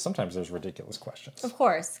sometimes there's ridiculous questions Of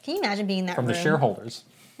course. Can you imagine being in that from room the shareholders.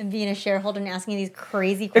 and being a shareholder and asking these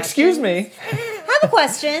crazy questions? Excuse me. I have a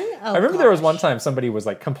question. Oh, I remember there was one time somebody was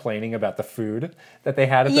like complaining about the food that they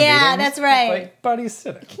had at the Yeah, meetings. that's right. Like, buddy,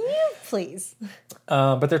 sit down. Can you please?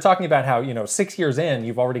 But they're talking about how 6 years in,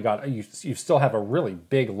 you've already got you still have a really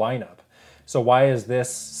big lineup. So why is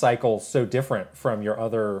this cycle so different from your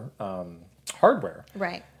other hardware?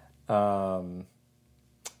 Right.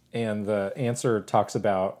 And the answer talks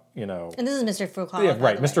about And this is Mr. Furukawa. yeah, by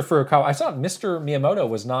right, the way. Mr. Furukawa. I saw Mr. Miyamoto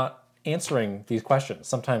was not answering these questions.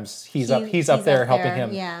 Sometimes he's up there helping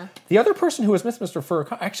him. Yeah. The other person who was with Mr.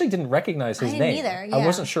 Furukawa, I actually didn't recognize his name. Either, I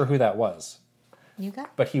wasn't sure who that was. Yuga?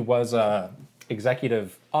 But he was a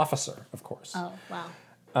executive officer, of course. Oh,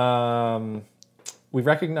 wow. We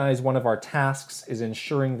recognize one of our tasks is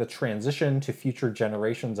ensuring the transition to future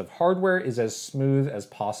generations of hardware is as smooth as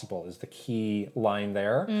possible, is the key line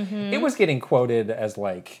there. Mm-hmm. It was getting quoted as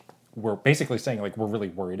like, we're basically saying like, we're really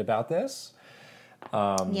worried about this.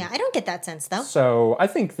 Yeah, I don't get that sense, though. So I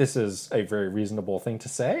think this is a very reasonable thing to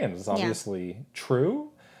say, and it's obviously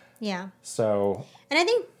true. Yeah. So... And I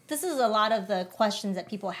think this is a lot of the questions that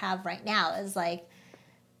people have right now is like,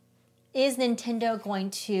 is Nintendo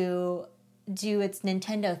going to do its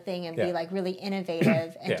Nintendo thing and be like really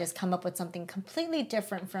innovative and just come up with something completely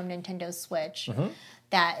different from Nintendo Switch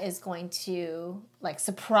that is going to like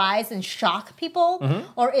surprise and shock people?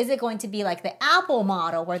 Or is it going to be like the Apple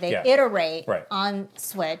model where they iterate on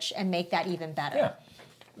Switch and make that even better? Yeah.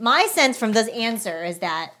 My sense from this answer is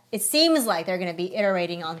that it seems like they're going to be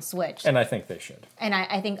iterating on Switch. And I think they should. And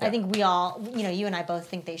I think we all, you and I both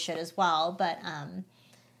think they should as well. But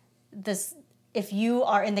if you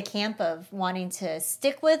are in the camp of wanting to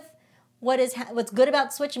stick with what's good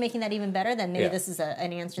about Switch and making that even better, then maybe this is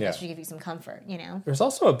an answer that should give you some comfort, There's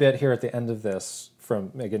also a bit here at the end of this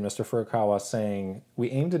from, again, Mr. Furukawa saying, we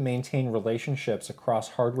aim to maintain relationships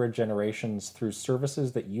across hardware generations through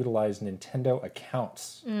services that utilize Nintendo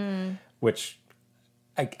accounts, which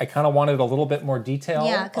I kind of wanted a little bit more detail.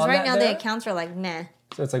 Yeah, because right now the accounts are like meh.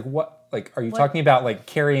 So it's like, what? Like, are you talking about like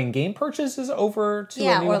carrying game purchases over to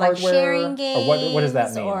a new or like hardware? sharing games? Or what does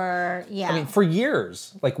that mean? Or I mean, for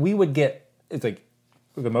years, like we would get, it's like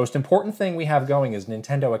the most important thing we have going is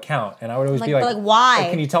Nintendo account, and I would always be like, why?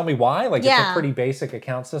 Can you tell me why? Like, it's a pretty basic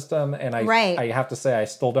account system, and I have to say I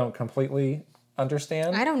still don't completely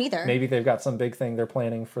understand. I don't either. Maybe they've got some big thing they're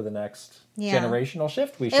planning for the next generational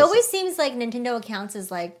shift. It always seems like Nintendo accounts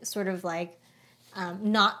is like sort of like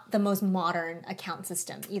not the most modern account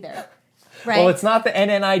system either. Right? Well, it's not the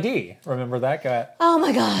NNID. Remember that guy? Oh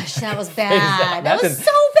my gosh, that was bad. that was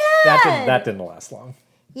so bad. That didn't last long.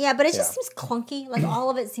 Yeah, but it just seems clunky. Like all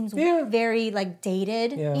of it seems very like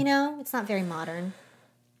dated. Yeah. It's not very modern.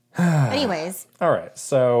 Anyways. All right.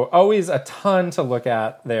 So always a ton to look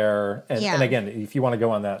at there. And again, if you want to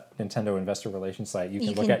go on that Nintendo investor relations site, you can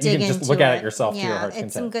just look at it yourself to your heart's content.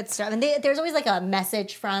 It's some good stuff. And there's always like a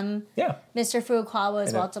message from Mr. Furukawa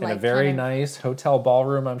as well to like in a very nice hotel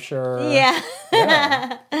ballroom, I'm sure.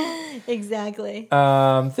 Yeah. Exactly.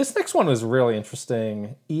 This next one was really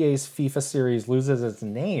interesting. EA's FIFA series loses its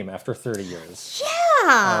name after 30 years.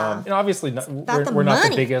 Yeah. And obviously, we're not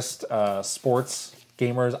the biggest sports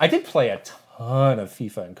gamers. I did play a ton of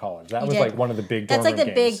FIFA in college. That was like one of the big dorm room games. That's like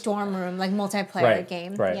the big dorm room, like multiplayer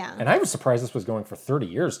game. Right. Yeah. And I was surprised this was going for 30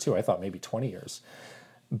 years too. I thought maybe 20 years.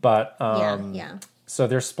 But so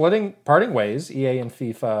they're parting ways, EA and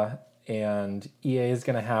FIFA, and EA is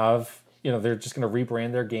going to have, they're just going to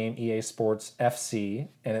rebrand their game EA Sports FC,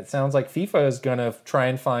 and it sounds like FIFA is going to try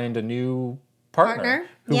and find a new partner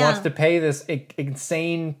who wants to pay this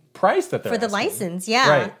insane price that they're for the asking. License. Yeah.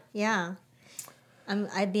 Right. Yeah.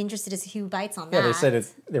 I'd be interested to see who bites on that. Yeah, they said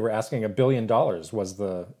they were asking $1 billion was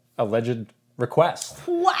the alleged request.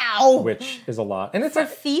 Wow. Which is a lot. And it's for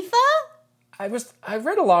FIFA? I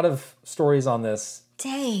read a lot of stories on this.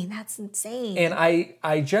 Dang, that's insane. And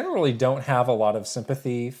I generally don't have a lot of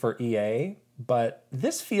sympathy for EA, but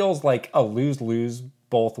this feels like a lose-lose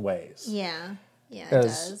both ways. Yeah. Yeah, it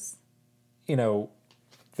does.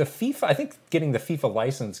 The FIFA, I think getting the FIFA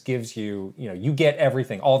license gives you, you get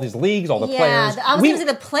everything, all these leagues, all the players. I was going to say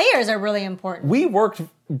the players are really important. We worked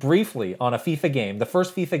briefly on a FIFA game, the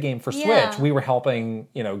first FIFA game for Switch. We were helping,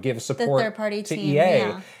 give support the third-party to team,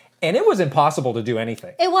 EA. And it was impossible to do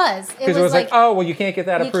anything. It was. Because it was like, oh, well, you can't get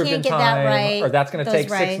that approved in time. That right, or that's going to take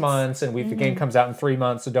 6 months. And the game comes out in 3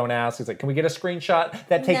 months, so don't ask. It's like, can we get a screenshot?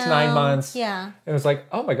 That takes 9 months. Yeah. And it was like,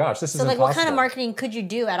 oh my gosh, this is impossible. So what kind of marketing could you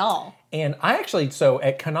do at all? And so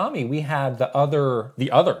at Konami, we had the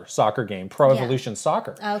other soccer game, Pro Evolution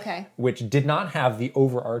Soccer. Okay. Which did not have the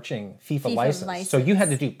overarching FIFA license. So you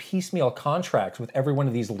had to do piecemeal contracts with every one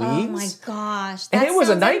of these leagues. Oh my gosh. And it was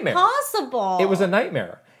a nightmare. Impossible. It was a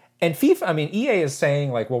nightmare. And FIFA, EA is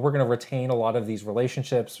saying, like, well, we're going to retain a lot of these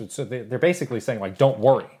relationships. So they're basically saying, like, don't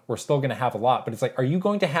worry. We're still going to have a lot. But it's like, are you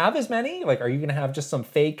going to have as many? Like, are you going to have just some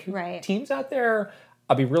fake teams out there?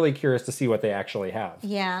 I'll be really curious to see what they actually have.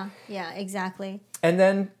 Yeah, exactly. And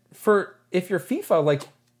then if you're FIFA, like,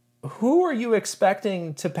 who are you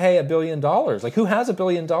expecting to pay $1 billion? Like, who has $1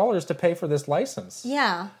 billion to pay for this license?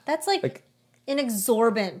 Yeah, that's like an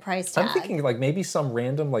exorbitant price tag. I'm thinking like maybe some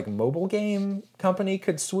random like mobile game company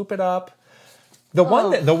could swoop it up. The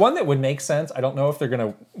one that would make sense, I don't know if they're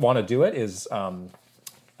going to want to do it, is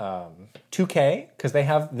 2K, because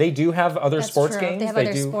they do have other That's sports true. games. They have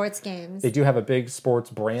other sports games. They do have a big sports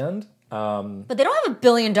brand. But they don't have $1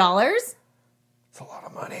 billion. It's a lot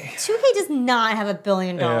of money. 2K does not have $1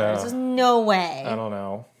 billion. Yeah. There's no way. I don't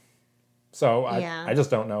know. So Yeah. I just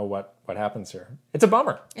don't know what happens here. It's a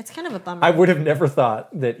bummer. It's kind of a bummer. I would have never thought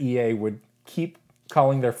that EA would keep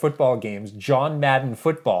calling their football games John Madden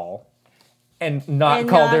Football and not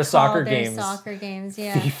call their soccer games Soccer games,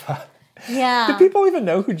 yeah. FIFA. Yeah. Do people even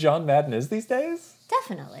know who John Madden is these days?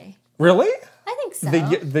 Definitely. Really? I think so.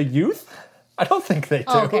 The youth? I don't think they do.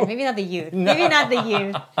 Oh, okay, maybe not the youth. No. Maybe not the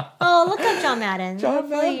youth. Oh, look up John Madden. John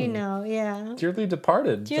Hopefully Madden. you know, yeah. Dearly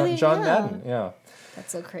departed. Dearly- John yeah. Madden. Yeah.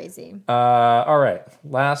 That's so crazy. All right.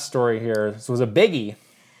 Last story here. This was a biggie.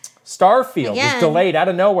 Starfield Again. was delayed out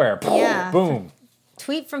of nowhere. Yeah. Boom.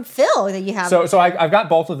 Tweet from Phil that you have. So I've got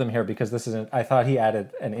both of them here because this is I thought he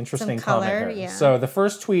added an interesting color, comment here. yeah. So the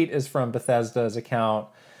first tweet is from Bethesda's account.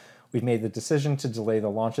 We've made the decision to delay the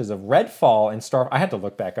launches of Redfall and I had to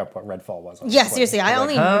look back up what Redfall was. yeah, seriously. I was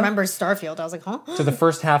only like, huh? remember Starfield. I was like, huh? To the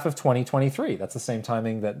first half of 2023. That's the same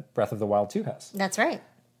timing that Breath of the Wild 2 has. That's right.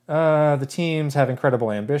 The teams have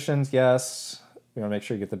incredible ambitions. Yes. We want to make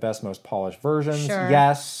sure you get the best, most polished versions. Sure.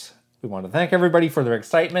 Yes. We want to thank everybody for their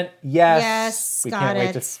excitement. Yes. Yes, We got can't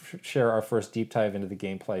wait it. to share our first deep dive into the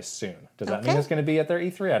gameplay soon. Does that mean Okay. it's going to be at their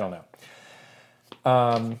E3? I don't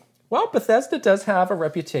know. Well, Bethesda does have a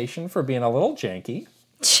reputation for being a little janky.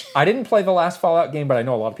 I didn't play the last Fallout game, but I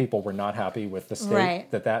know a lot of people were not happy with the state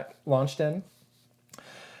Right. that launched in.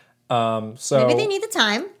 So Maybe they need the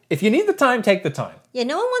time. if you need the time, take the time. Yeah,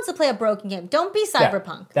 no one wants to play a broken game. Don't be Yeah,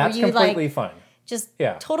 Cyberpunk. that's where you completely like fine. just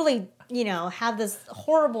Yeah. totally, have this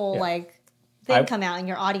horrible like thing I- come out and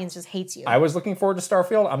your audience just hates you. I was looking forward to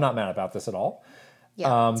Starfield. I'm not mad about this at all.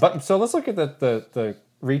 yeah. But so let's look at the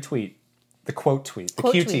retweet, the quote tweet, the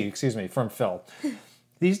Quote QT, tweet. excuse me, from Phil.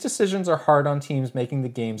 These decisions are hard on teams making the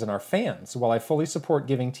games and our fans. While I fully support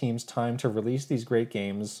giving teams time to release these great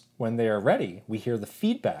games when they are ready, we hear the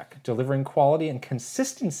feedback. Delivering quality and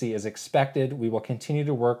consistency is expected. We will continue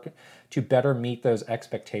to work to better meet those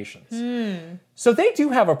expectations. So they do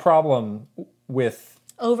have a problem with,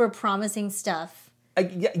 Over promising stuff.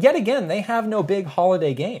 yet again, they have no big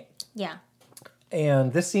holiday game. Yeah.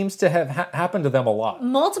 And this seems to have happened to them a lot.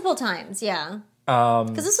 Multiple times, yeah.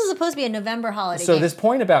 Because this was supposed to be a November holiday So game. this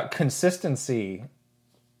point about consistency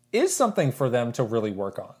is something for them to really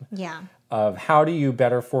work on. Yeah. Of how do you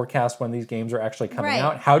better forecast when these games are actually coming Right.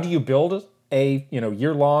 out? How do you build a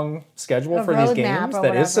year-long schedule A for these roadmap games or that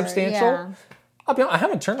whatever, is substantial? yeah. I'll be honest, I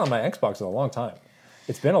haven't turned on my Xbox in a long time.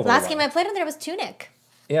 It's been a little Last while. game I played on there was Tunic.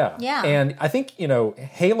 Yeah. Yeah. And I think,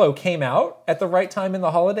 Halo came out at the right time in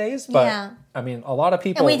the holidays, but Yeah. I mean, a lot of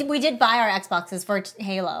people And we did buy our Xboxes for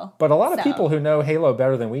Halo. But a lot of So- people who know Halo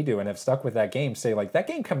better than we do and have stuck with that game say like that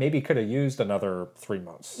game maybe could have used another 3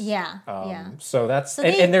 months. Yeah. yeah. So that's So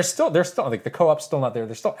and, they- and they're still like the co-op's still not there.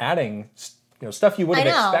 They're still adding stuff you would I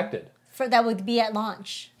have know. expected. That would be at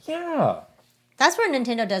launch. Yeah. That's where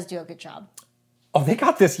Nintendo does do a good job. Oh, they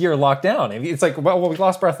got this year locked down. It's like well we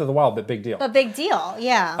lost Breath of the Wild, but big deal. But big deal.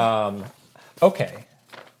 Yeah. Okay.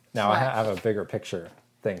 Now I What? have a bigger picture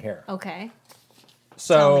thing here. okay.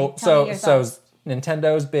 So Tell me your so thoughts.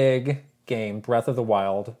 Nintendo's big game Breath of the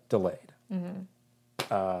Wild delayed. Mm-hmm.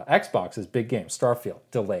 Xbox's big game Starfield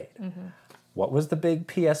delayed. Mm-hmm. What was the big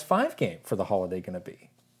PS5 game for the holiday going to be?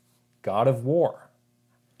 God of War.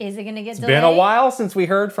 Is it going to get It's delayed? been a while since we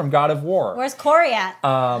heard from God of War. Where's Corey at?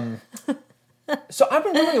 So I've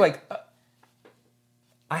been really like,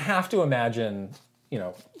 I have to imagine,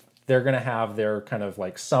 they're going to have their kind of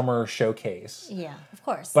like summer showcase. yeah, of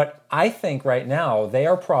course. But I think right now they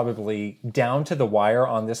are probably down to the wire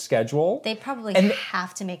on this schedule. they probably and-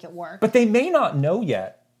 have to make it work. But they may not know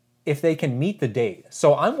yet if they can meet the date.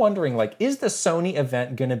 So I'm wondering, like, is the Sony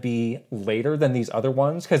event going to be later than these other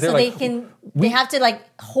ones? Because they're so like, they have to like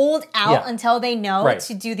hold out Yeah. until they know Right.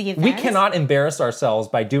 to do the event. we cannot embarrass ourselves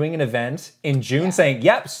by doing an event in June saying,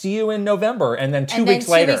 yep, see you in November. And then 2 and then weeks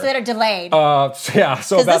 2 later. weeks later delayed. Yeah,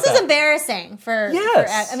 so Because about this is that. embarrassing for.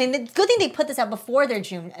 Yes. I mean, the good thing they put this out before their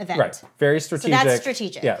June event. Right. Very So strategic. that's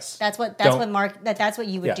strategic. Yes. That's what Don't- that's what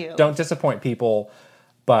you would do. Don't disappoint people.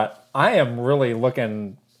 But I am really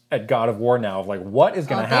looking at God of War now of like, what is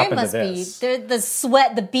going to happen to this? The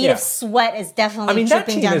sweat, the bead Yeah. of sweat is definitely I mean, that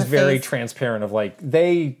dripping team down is the very face. transparent of like,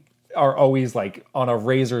 they are always like on a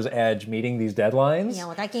razor's edge meeting these deadlines. Yeah,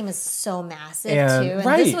 well, that game is so massive And- too, and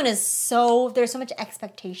right. this one is there's so much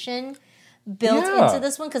expectation built Yeah. into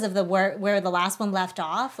this one because of the where the last one left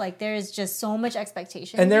off. Like there is just so much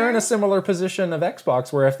expectation. And they're here. in a similar position of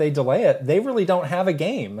Xbox where if they delay it, they really don't have a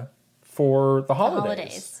game for the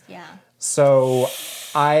holidays. Yeah. So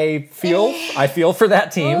I feel for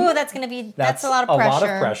that team. Oh, that's gonna be that's a lot of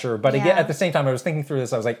pressure. But again, Yeah. at the same time, I was thinking through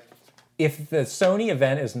this. I was like, if the Sony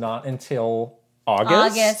event is not until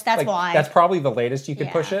August, that's like, why. That's probably the latest you could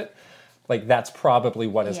Yeah. push it. Like that's probably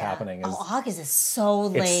what is Yeah. happening. Is August is so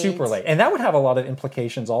late. it's super late, and that would have a lot of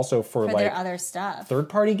implications also for for like their other stuff.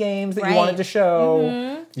 third-party games that Right. you wanted to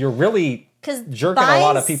show. You're really Because jerking a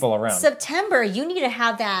lot of people around. September, you need to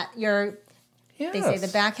have that Yes. they say the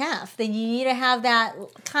back half. Then you need to have that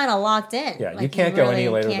kind of locked in. Yeah, Like, you can't go any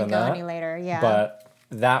later can't than go that. any later. Yeah. But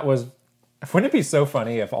that was. Wouldn't it be so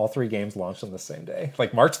funny if all three games launched on the same day?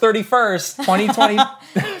 Like March 31st, 2020,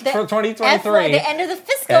 for 2023. The end of the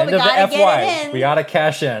fiscal, End we of the gotta FY. get it in. We gotta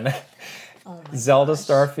cash in. Oh my Zelda, gosh.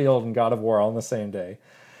 Starfield, and God of War all on the same day.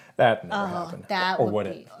 That never happened. That or would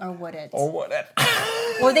would be, it? or would it? Or would it?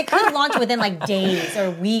 Or they could launch within like days or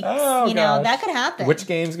weeks. Oh, you know, gosh. that could happen. Which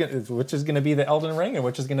is going to be the Elden Ring and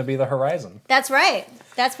which is going to be the Horizon? That's right.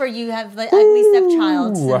 That's where you have the ugly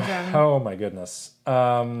stepchild Ooh, syndrome. oh my goodness.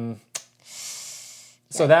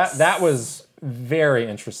 So that was very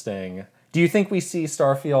interesting. Do you think we see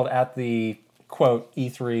Starfield at the quote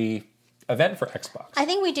E3 event for Xbox? I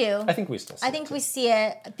think we do. I think we still see I think we see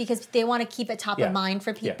it because they want to keep it top Yeah. of mind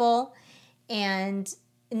for people. And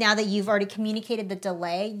now that you've already communicated the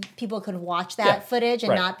delay, people could watch that Yeah, footage and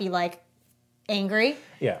right. not be like angry.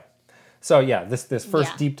 Yeah. So yeah, this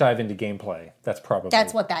first Yeah. deep dive into gameplay, that's probably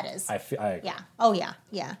That's what that is. I Yeah. Oh yeah.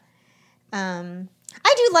 Yeah.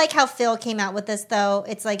 I do like how Phil came out with this though.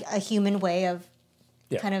 It's like a human way of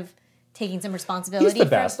yeah. kind of taking some responsibility. He's the for-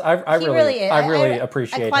 best. I He really is. I really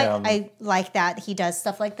appreciate him. I like that he does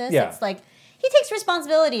stuff like this. Yeah. It's like he takes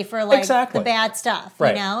responsibility for like Exactly. the bad stuff,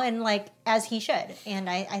 Right. you know, and like as he should. And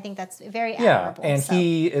I think that's very Yeah, admirable. and so.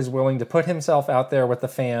 he is willing to put himself out there with the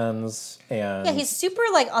fans and he's super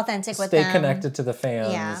like authentic with stay them. connected to the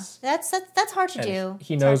fans. Yeah, that's hard to And do.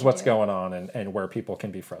 he It's hard knows to what's do. going on and where people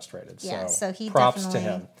can be frustrated. Yeah, so he props to definitely-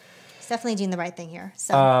 him. He's definitely doing the right thing here.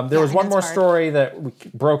 So There yeah, was I one know more it's hard. story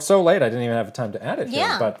that broke so late I didn't even have time to add it here.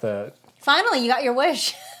 Yeah. But the Finally, you got your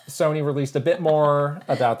wish. Sony released a bit more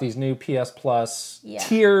about these new PS Plus Yeah.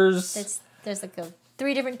 tiers. There's like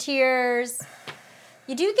 3 different tiers.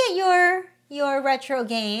 You do get your retro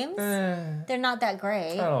games. They're not that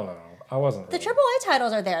great. I don't know. I wasn't. The really- AAA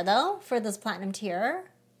titles are there though for this platinum tier.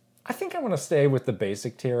 I think I'm going to stay with the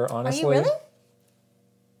basic tier. Are Honestly, you really?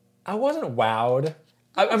 I wasn't wowed.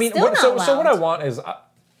 I mean, still not so what I wowed. want is,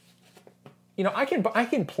 I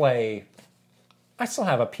can play. I still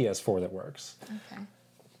have a PS4 that works, Okay.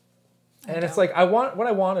 and it's like what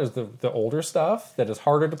I want is the older stuff that is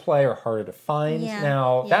harder to play or harder to find. Yeah.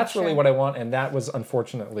 Now Yeah, that's really sure. what I want, and that was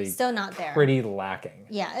unfortunately Still not there. pretty lacking.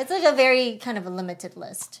 Yeah, it's like a very kind of a limited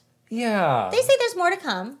list. Yeah, They say there's more to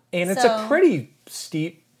come. and it's so a pretty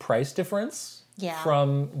steep price difference. Yeah.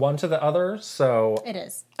 From one to the other, so It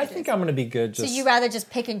is. I It think is. I'm going to be good. So Just you rather just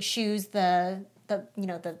pick and choose the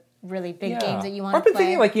really big games that you want I've to been play.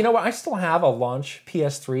 thinking, like, you know what? I still have a launch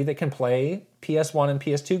PS3 that can play PS1 and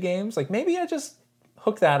PS2 games. Like, maybe I just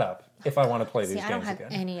hook that up if I want to play these See, I don't games have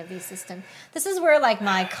again. any of these systems. This is where like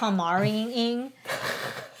my Kamari-ing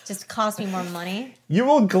just cost me more money. You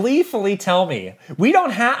will gleefully tell me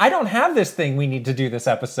I don't have this thing we need to do this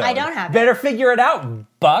episode. I don't have it. Better figure it out,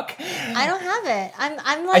 Buck. I don't have it. I'm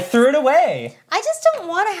I like threw it away. I just don't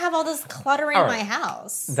want to have all this clutter in All my right.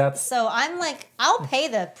 house. That's- so I'm like, I'll pay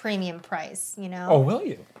the premium price, you know? Oh, will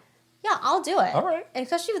you? Yeah, I'll do it. All right. And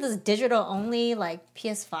especially with this digital only like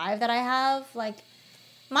PS5 that I have, like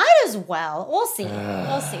might as well. We'll see.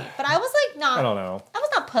 We'll see. But I was like I don't know. I was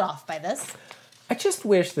not put off by this. I just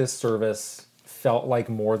wish this service felt like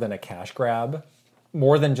more than a cash grab,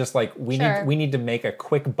 more than just like Sure. we need to make a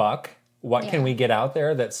quick buck. What can Yeah. we get out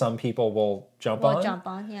there that some people will jump on? We'll jump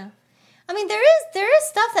on, yeah. I mean, there is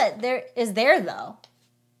stuff that is there though.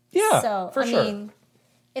 Yeah, So for I sure. mean,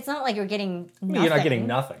 it's not like you're getting nothing. You're not getting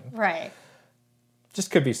nothing. Right.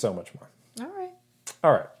 Just could be so much more. All right.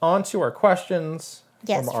 All right, on to our questions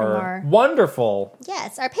Yes, from from our our- wonderful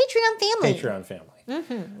Yes, our Patreon family. Patreon family.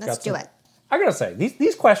 Let's Got do some- it. I gotta say,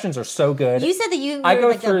 these questions are so good. You said that you I were go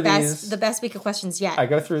like through the these- best week of questions yet. I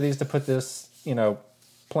go through these to put this,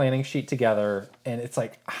 planning sheet together, and it's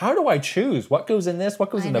like, how do I choose? What goes in this?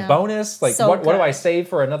 What goes I in the know. bonus? Like, So what do I good. save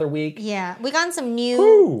for another week? Yeah, we got some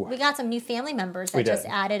Whew. new family members We that just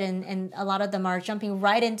did. added, and a lot of them are jumping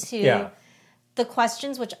right into Yeah. the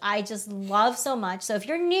questions, which I just love so much. So if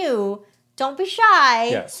you're new, Don't be shy.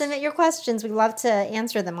 Yes. Submit your questions. We love to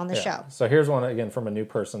answer them on the show. So here's one again from a new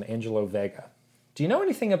person, Angelo Vega. Do you know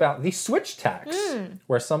anything about the Switch tax,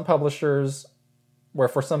 where for some publishers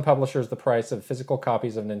the price of physical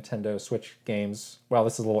copies of Nintendo Switch games, well,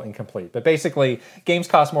 this is a little incomplete, but basically games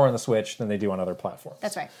cost more on the Switch than they do on other platforms.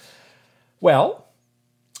 That's right. Well,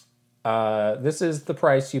 this is the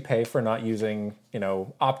price you pay for not using,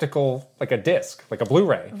 optical, like a disc, like a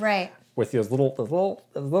Blu-ray. Right. With those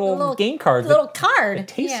little game cards. Little card. It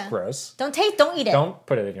tastes gross. Don't eat it. Don't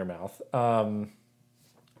put it in your mouth.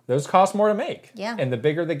 Those cost more to make. Yeah. And the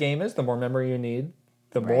bigger the game is, the more memory you need,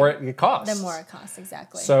 the more it costs. The more it costs,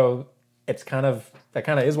 exactly. So it's kind of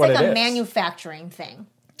is what it is. Like a manufacturing thing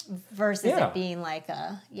versus it being like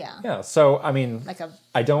a Yeah. So I mean, like a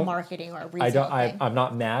I don't marketing or a retail thing. I'm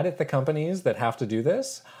not mad at the companies that have to do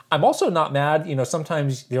this. I'm also not mad.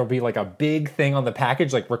 Sometimes there'll be like a big thing on the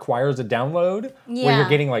package, like requires a download, where you're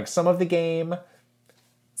getting like some of the game.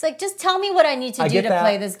 It's like, just tell me what I need to do to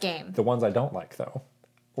play this game. The ones I don't like though,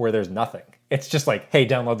 where there's nothing. It's just like, hey,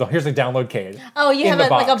 here's a download code. Oh, you have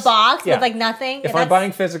like a box with like nothing? If I'm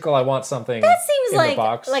buying physical, I want something that seems in like, the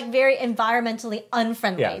box. like very environmentally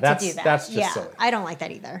unfriendly to do that. That's just silly. I don't like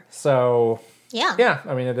that either. So, yeah,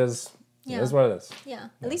 I mean, it is what it is. Yeah,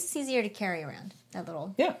 at least it's easier to carry around. That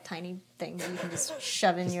little tiny thing that you can just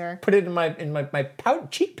shove in your... Put it in my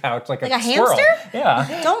cheek pouch like a hamster?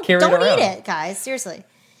 Yeah. Don't eat it, guys. Seriously.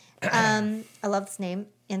 I love this name,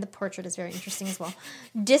 and the portrait is very interesting as well.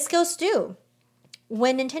 Disco Stew.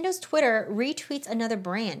 When Nintendo's Twitter retweets another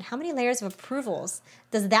brand, how many layers of approvals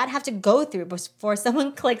does that have to go through before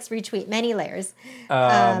someone clicks retweet? Many layers.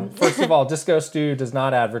 First of all, Disco Stew does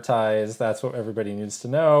not advertise. That's what everybody needs to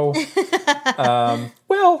know.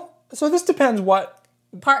 Well, so this depends what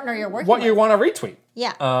partner you're working what with. you want to retweet.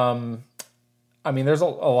 Yeah. I mean, there's a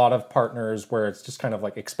lot of partners where it's just kind of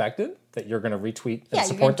like expected that you're going to retweet and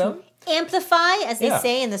support them. Amplify, as they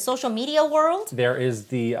say in the social media world. There is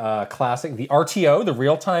the classic, the RTO, the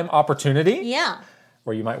real-time opportunity. Yeah.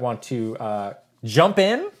 Where you might want to jump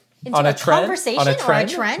into on a trend, join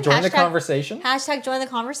the conversation. Hashtag join the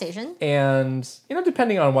conversation. And,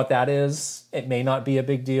 depending on what that is, it may not be a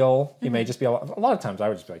big deal. You may just be, a lot of times I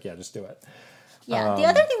would just be like, yeah, just do it. Yeah. The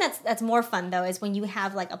other thing that's more fun, though, is when you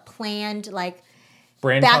have like a planned, like,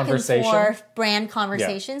 brand back conversation. And forth brand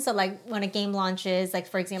conversation. Yeah. So like when a game launches, like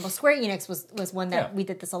for example, Square Enix was one that we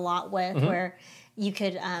did this a lot with, where you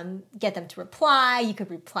could get them to reply, you could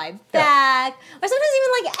reply back, or sometimes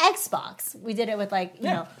even like Xbox. We did it with like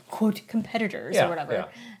quote competitors or whatever. Yeah.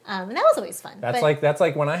 And that was always fun. That's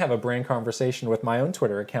like when I have a brand conversation with my own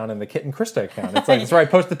Twitter account and the Kit and Krista account. It's like it's where I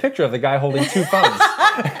post the picture of the guy holding two phones,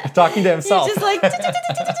 talking to himself. You're just like you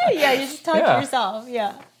just talk to yourself.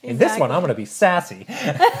 Yeah. Exactly. In this one, I'm going to be sassy.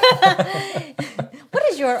 What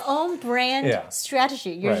is your own brand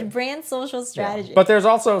strategy? Your brand social strategy. Yeah. But there's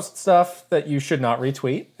also stuff that you should not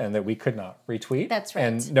retweet and that we could not retweet. That's right.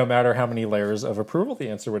 And no matter how many layers of approval, the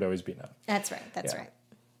answer would always be no. That's right. That's right.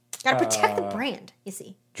 Got to protect the brand, you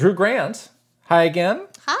see. Drew Grant. Hi again.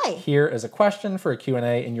 Hi. Here is a question for a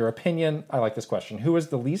Q&A. In your opinion, I like this question. Who is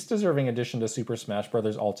the least deserving addition to Super Smash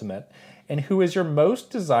Bros. Ultimate? And who is your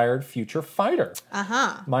most desired future fighter?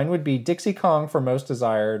 Mine would be Dixie Kong for most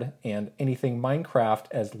desired and anything Minecraft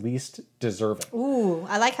as least deserving. Ooh,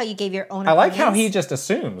 I like how you gave your own opinions. I like how he just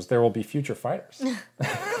assumes there will be future fighters.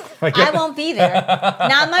 I won't be there.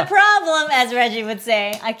 Not my problem, as Reggie would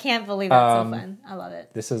say. I can't believe that's so fun. I love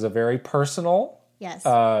it. This is a very personal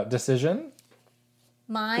decision.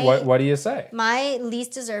 What do you say? My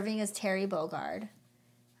least deserving is Terry Bogard.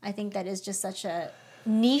 I think that is just such a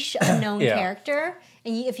niche, unknown character.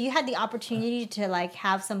 And if you had the opportunity to like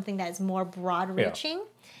have something that's more broad-reaching,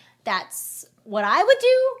 that's what I would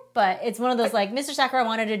do. But it's one of those like Mr. Sakurai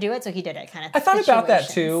wanted to do it, so he did it kind of. I thought about that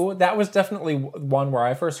too. That was definitely one where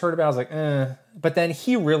I first heard about it. I was like, eh. But then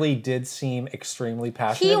he really did seem extremely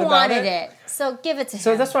passionate about it. He wanted it, so give it to him.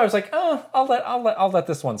 So that's why I was like, oh, I'll let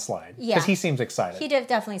this one slide. Yeah, because he seems excited. He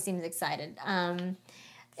definitely seems excited. And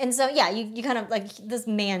so you kind of like this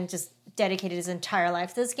man just dedicated his entire life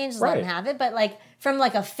to this game, just let him have it. But like from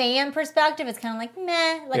like a fan perspective, it's kind of like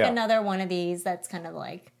meh, like another one of these that's kind of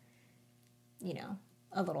like,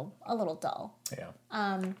 a little dull.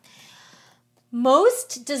 Yeah.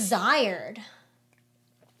 Most desired.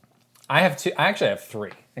 I have two. I actually have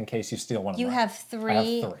three. In case you steal one of mine. You have three. I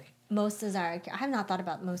have three. Most desired. I have not thought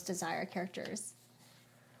about most desired characters.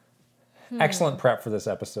 Excellent prep for this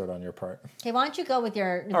episode on your part. Okay, why don't you go with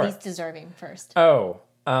your least deserving first? Oh,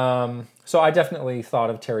 so I definitely thought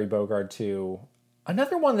of Terry Bogard too.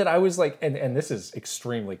 Another one that I was like, and this is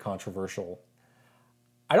extremely controversial.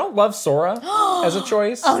 I don't love Sora as a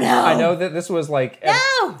choice. Oh, no. I know that this was like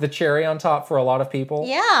No. the cherry on top for a lot of people.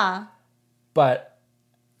 Yeah. But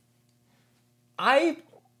I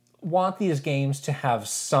want these games to have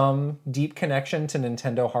some deep connection to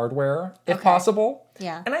Nintendo hardware, if Okay. possible.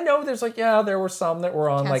 Yeah. And I know there's like, there were some that were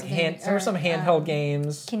on like Castlevania, there were some handheld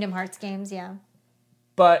games. Kingdom Hearts games, yeah.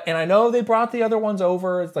 But, and I know they brought the other ones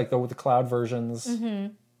over, it's like with the cloud versions.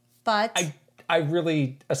 But I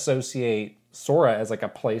really associate Sora as like a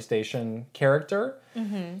PlayStation character.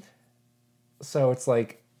 So it's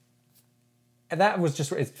like, and that was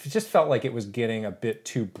just, it just felt like it was getting a bit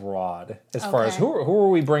too broad as far as Okay. who are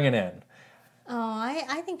we bringing in? oh,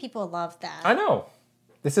 I think people love that. I know.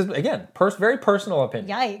 This is, again, very personal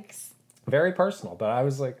opinion. Yikes. Very personal, but I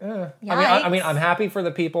was like, I Yikes. mean, I'm happy for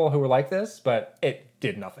the people who were like this, but it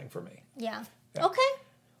did nothing for me. Yeah. Okay.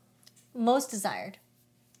 Most desired.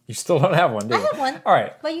 You still don't have one, do I you? have one. All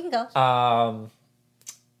right. But you can go.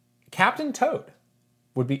 Captain Toad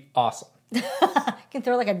would be awesome. You can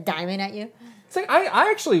throw like a diamond at you. It's like,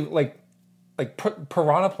 I actually like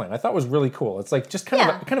Piranha Plant. I thought was really cool. It's like just kind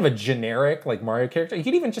of a generic like Mario character. You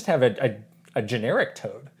could even just have a generic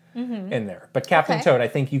Toad in there. But Captain Okay. Toad, I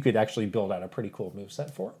think you could actually build out a pretty cool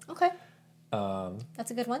moveset for. Okay.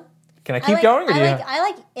 That's a good one. Can I keep going? Or I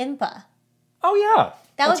like Impa. Oh yeah,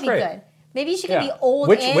 That that's would be great. good. Maybe she could Yeah. be old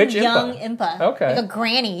Which and Impa? young Impa. Okay. Like a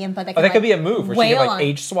granny Impa. That Oh, that could be a move where she wail could like on-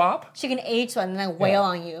 age swap. She can age one and then wail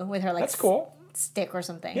on you with her like That's cool. stick or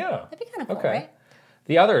something. Yeah. That'd be kind of cool, Okay. right?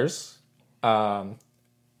 The others,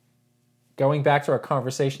 going back to our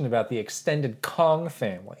conversation about the extended Kong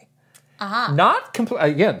family. Aha. Not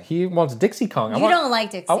again. He wants Dixie Kong. You don't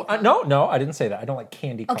like Dixie Kong. No, I didn't say that. I don't like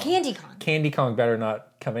Candy Kong. Oh, Candy Kong. Candy Kong better not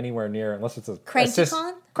come anywhere near unless it's a Cranky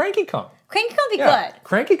Kong? Cranky Kong. Cranky Kong would be Yeah, good.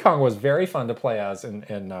 Cranky Kong was very fun to play as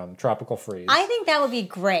in Tropical Freeze. I think that would be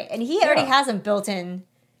great. And he already has them built in.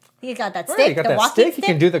 He got that Right, stick, you got the that walking stick. You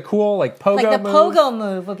can do the cool like pogo like the move. pogo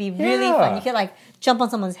move would be really Yeah. fun. You could like jump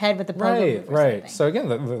on someone's head with the pogo move or Right. something. So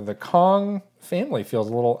again, the Kong family feels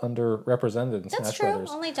a little underrepresented in That's Smash true.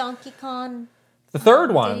 Brothers. Only Donkey Kong. The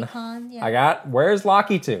third one, Diddy Kong, yeah. I got. Where's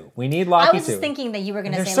Locky 2? We need Locky I 2. was just thinking that you were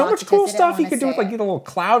going to say There's so Locky much cool 'cause I didn't stuff you wanna could do with say like it. get a little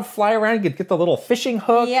cloud fly around. You could get the little fishing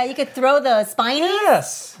hook. Yeah, you could throw the spiny.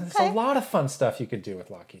 Yes, there's Okay. a lot of fun stuff you could do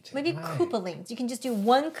with Locky 2. Maybe Right. Koopalings. You can just do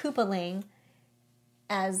one Koopaling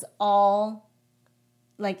as all,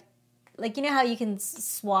 like you know how you can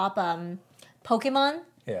swap Pokemon?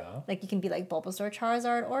 Yeah. Like you can be like Bulbasaur,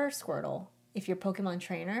 Charizard, or Squirtle if you're Pokemon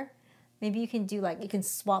trainer. Maybe you can do like you can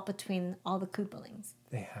swap between all the Koopalings.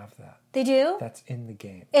 They have that. They do? That's in the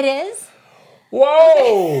game. It is?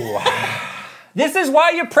 Whoa! This is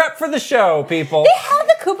why you prep for the show, people. They have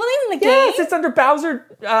the Koopalings in the Yes, game? it's under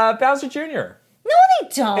Bowser Jr. No, they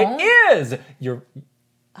don't. It is. You're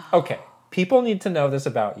okay. People need to know this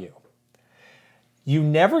about you. You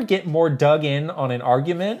never get more dug in on an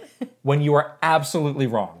argument when you are absolutely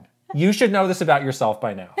wrong. You should know this about yourself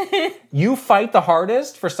by now. You fight the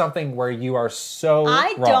hardest for something where you are so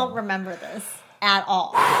I wrong. don't remember this at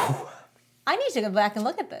all. I need to go back and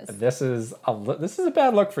look at this. This is a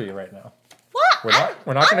bad look for you right now. What?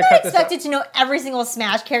 We're not I'm gonna not cut this expected to know every single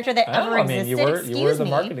Smash character that ever I existed. mean, you were Excuse the me.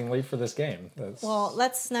 marketing lead for this game. That's... Well,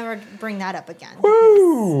 let's never bring that up again.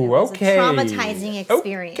 Woo! it was a Okay. traumatizing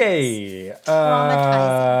experience. Okay.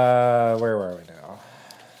 Traumatizing. Where were we now?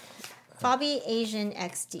 Bobby Asian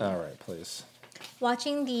XD. All right, please.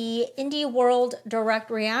 Watching the Indie World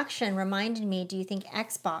Direct reaction reminded me, do you think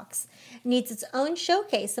Xbox needs its own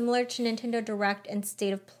showcase similar to Nintendo Direct and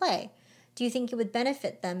State of Play? Do you think it would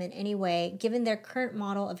benefit them in any way given their current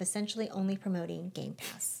model of essentially only promoting Game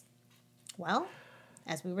Pass? Well,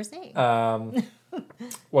 as we were saying.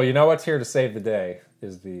 Well, you know what's here to save the day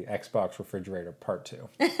is the Xbox refrigerator part 2.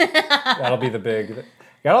 That'll be the big...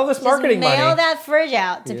 Got all this marketing Just mail money. that fridge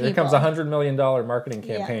out to Here people. comes a $100 million marketing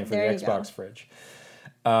campaign for the there you Xbox go. fridge.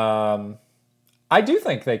 I do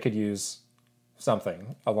think they could use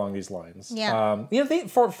something along these lines. Yeah.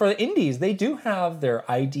 For the indies, they do have their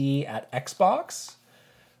ID at Xbox,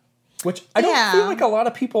 which I don't Yeah. feel like a lot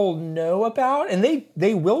of people know about. And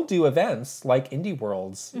they will do events like Indie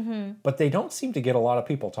Worlds, Mm-hmm. but they don't seem to get a lot of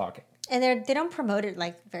people talking. And they don't promote it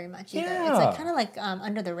like very much either. It's Yeah. like kind of like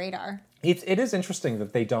under the radar. It is interesting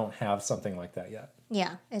that they don't have something like that yet.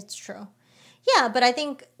 Yeah, it's true. Yeah, but I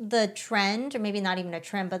think the trend, or maybe not even a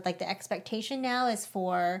trend, but like the expectation now is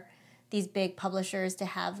for these big publishers to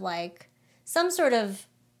have like some sort of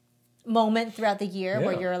moment throughout the year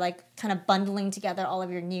where Yeah. you're like kind of bundling together all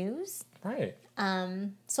of your news. Right.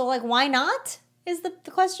 So like, why not is the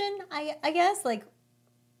question, I guess. Like,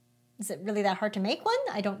 is it really that hard to make one?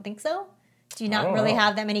 I don't think so. Do you not don't really know.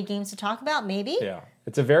 have that many games to talk about? Maybe. Yeah.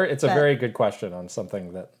 It's a very good question on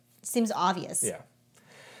something that Seems obvious. yeah.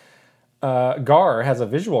 Gar has a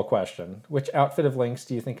visual question. Which outfit of Link's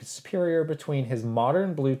do you think is superior between his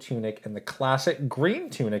modern blue tunic and the classic green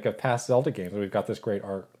tunic of past Zelda games? We've got this great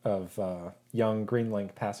art of young Green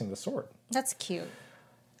Link passing the sword. That's cute.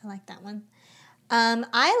 I like that one.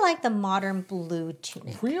 I like the modern blue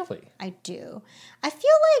tunic. Really? I do. I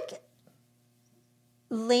feel like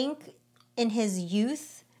Link in his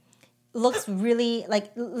youth looks really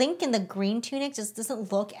like Link in the green tunic just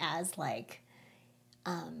doesn't look as like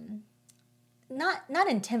not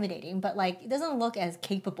intimidating, but like it doesn't look as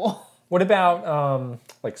capable. What about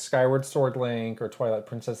like Skyward Sword Link or Twilight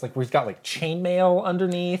Princess? Like we've got like chainmail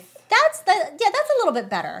underneath. That's a little bit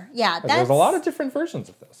better. Yeah, There's a lot of different versions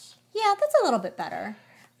of this. Yeah, that's a little bit better.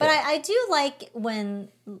 But yeah. I do like when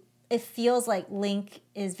it feels like Link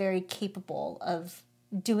is very capable of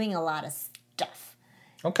doing a lot of stuff.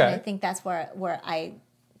 Okay. And I think that's where I.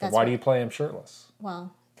 That's why do you play him shirtless?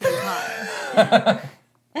 Well, he's hot.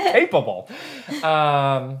 Capable.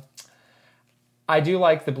 I do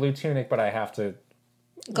like the blue tunic, but I have to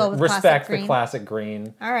go with respect the classic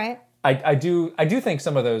green. All right. I do think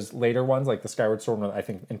some of those later ones, like the Skyward Sword one, I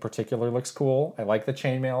think in particular looks cool. I like the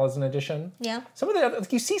chainmail as an addition. Yeah. Some of the other,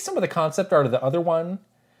 you see some of the concept art of the other one.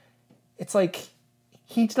 It's like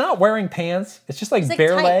he's not wearing pants. It's just like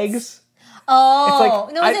bare tights. Legs. Oh,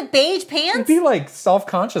 it's like, is it beige pants? You'd be like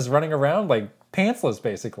self-conscious running around like pantsless,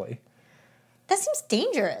 basically. That seems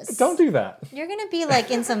dangerous. Don't do that. You're gonna be like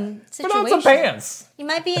in some situations. Put on some pants. You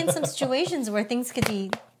might be in some situations where things could be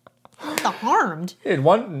harmed. In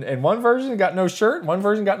one version, got no shirt. One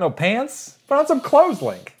version, got no pants. Put on some clothes,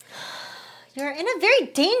 Link. You're in a very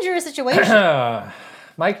dangerous situation.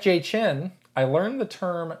 Mike J. Chin, I learned the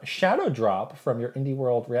term shadow drop from your Indie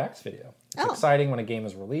World Reacts video. It's exciting when a game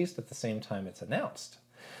is released at the same time it's announced.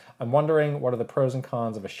 I'm wondering, what are the pros and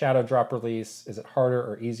cons of a shadow drop release? Is it harder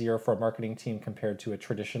or easier for a marketing team compared to a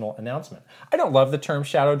traditional announcement? I don't love the term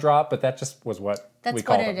shadow drop, but that just was what we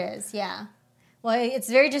called it. That's what it is, yeah. Well, it's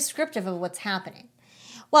very descriptive of what's happening.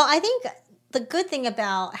 Well, I think the good thing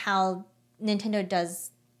about how Nintendo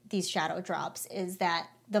does these shadow drops is that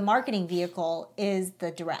the marketing vehicle is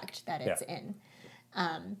the Direct that it's in.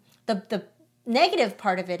 The negative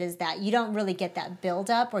part of it is that you don't really get that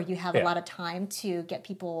build up, or you have a lot of time to get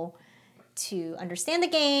people to understand the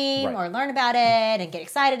game or learn about it and get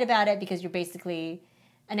excited about it, because you're basically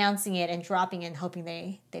announcing it and dropping it and hoping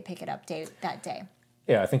they pick it up that day.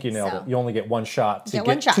 Yeah, I think you nailed it. You only get one shot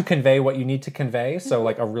to convey what you need to convey. So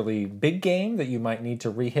like a really big game that you might need to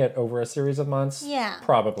re-hit over a series of months,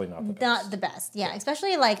 probably not the best. Not the best,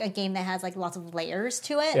 especially like a game that has like lots of layers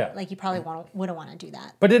to it. Yeah. Like you probably wouldn't want to do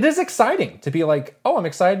that. But it is exciting to be like, oh, I'm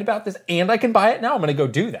excited about this and I can buy it now. I'm going to go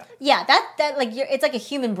do that. Yeah, that like it's like a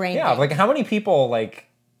human brain thing. Like how many people like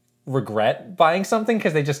regret buying something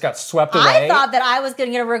because they just got swept away? I thought that I was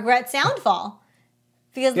going to regret Soundfall.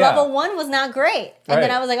 Because level 1 was not great. And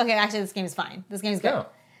then I was like, okay, actually this game is fine. This game is good. Yeah.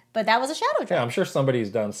 But that was a shadow drop. Yeah, I'm sure somebody's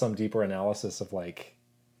done some deeper analysis of like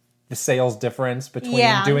the sales difference between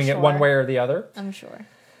doing it one way or the other. I'm sure.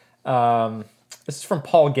 This is from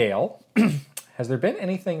Paul Gale. Has there been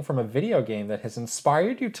anything from a video game that has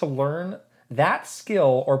inspired you to learn that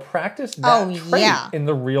skill or practice that trait in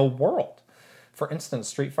the real world? For instance,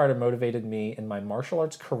 Street Fighter motivated me in my martial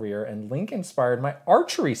arts career, and Link inspired my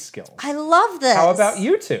archery skills. I love this. How about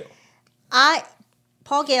you two?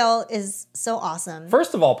 Paul Gale is so awesome.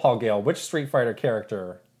 First of all, Paul Gale, which Street Fighter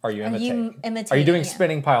character are you imitating? Are you doing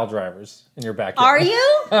spinning pile drivers in your backyard? Are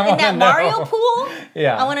you? In that Mario pool?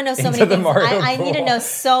 Yeah. I want to know so many things. I need to know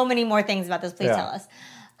so many more things about this. Please tell us.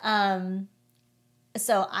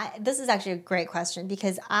 So this is actually a great question,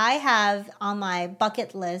 because I have on my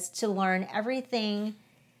bucket list to learn everything,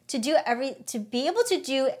 to be able to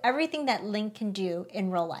do everything that Link can do in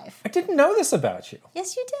real life. I didn't know this about you.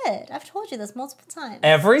 Yes, you did. I've told you this multiple times.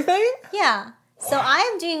 Everything? Yeah. So I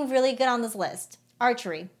am doing really good on this list.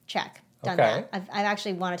 Archery, check. Done that. I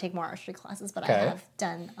actually want to take more archery classes, but I have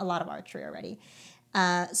done a lot of archery already.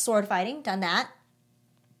 Sword fighting, done that.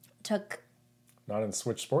 Not in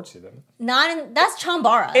Switch Sports, you didn't. That's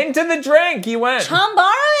Chambara. Into the drink, you went.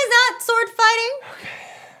 Chambara is not sword fighting. Okay.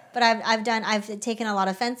 But I've taken a lot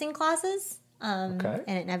of fencing classes.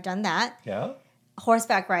 And I've done that. Yeah.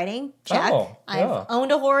 Horseback riding, check. I've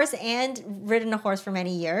owned a horse and ridden a horse for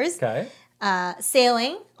many years. Okay.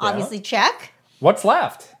 Sailing, obviously, check. What's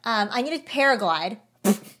left? I need a paraglide.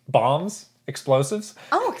 Bombs? Explosives?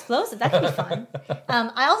 Oh, explosives. That could be fun.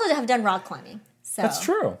 I also have done rock climbing. So, that's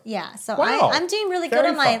true. Yeah, so I'm doing really good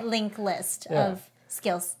on my Link list of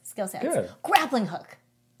skill sets. Good. Grappling hook.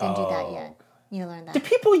 Didn't do that yet. You learn that. Do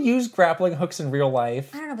people use grappling hooks in real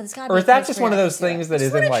life? I don't know, but it's got to be. Or is that just one of those things that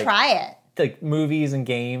is in like try it. Like movies and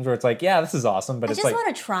games where it's like, yeah, this is awesome, but I it's just like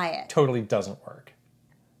want to try it. totally doesn't work.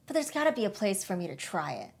 But there's got to be a place for me to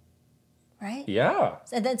try it, right? Yeah.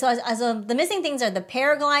 So the missing things are the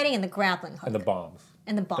paragliding and the grappling hook And the bombs.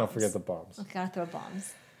 Don't forget the bombs. I gotta throw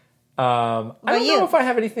bombs. I don't know if I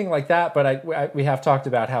have anything like that, but we have talked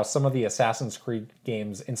about how some of the Assassin's Creed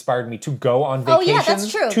games inspired me to go on vacation. Oh yeah, that's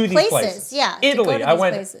true. To these places. Yeah, Italy. I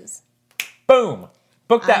went. Places. Boom.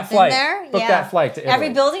 Book that flight. Book that flight to Italy. Every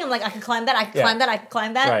building, I'm like, I could climb that. I could climb that. I could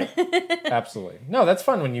climb that. Right. Absolutely. No, that's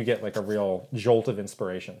fun when you get like a real jolt of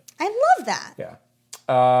inspiration. I love that. Yeah.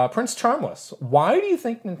 Prince Charmless. Why do you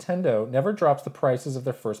think Nintendo never drops the prices of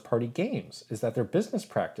their first-party games? Is that their business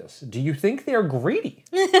practice? Do you think they are greedy?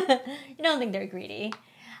 I don't think they're greedy.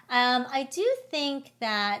 I do think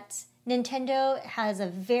that Nintendo has a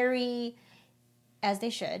very, as they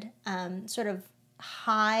should, sort of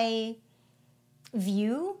high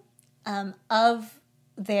view of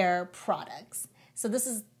their products. So this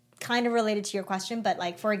is kind of related to your question, but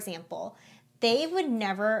like, for example, they would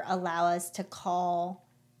never allow us to call,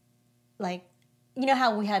 like, you know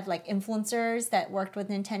how we had like influencers that worked with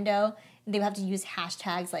Nintendo, and they would have to use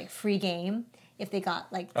hashtags like free game if they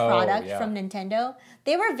got like product from Nintendo.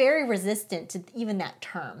 They were very resistant to even that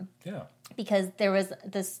term. Yeah. Because there was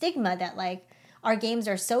the stigma that like our games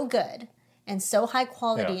are so good and so high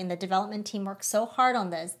quality and the development team worked so hard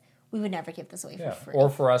on this, we would never give this away for free. Or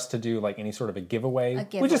for us to do like any sort of a giveaway.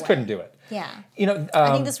 We just couldn't do it. Yeah. You know,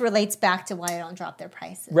 I think this relates back to why I don't drop their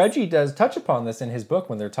prices. Reggie does touch upon this in his book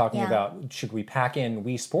when they're talking about should we pack in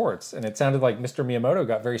Wii Sports, and it sounded like Mr. Miyamoto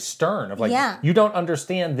got very stern of like, you don't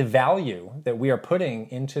understand the value that we are putting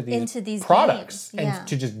into these products, and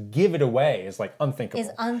to just give it away is like unthinkable. Is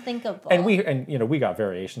unthinkable. And we got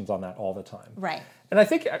variations on that all the time. Right. And I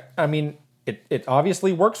think, I mean, it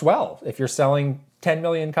obviously works well if you're selling 10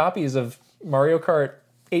 million copies of Mario Kart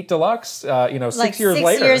 8 Deluxe, 6 years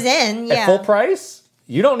later. 6 years in, at full price,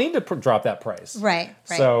 you don't need to drop that price. Right.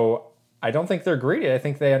 So I don't think they're greedy. I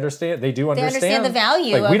think they understand. They do understand. They understand the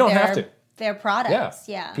value like, we don't have to. Their products.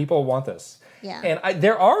 Yeah. People want this. Yeah. And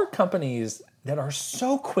there are companies that are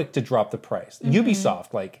so quick to drop the price. Mm-hmm.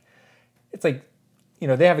 Ubisoft, like, it's like,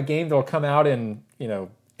 they have a game that'll come out in,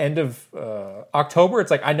 end of October. It's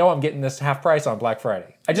like, I know I'm getting this half price on Black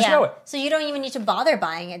Friday. I just know it. So you don't even need to bother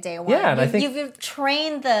buying it day one. Yeah, and I think you've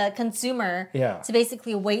trained the consumer to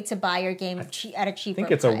basically wait to buy your game at a cheaper price. I think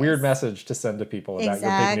it's a weird message to send to people about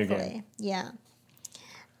your big new game. Yeah.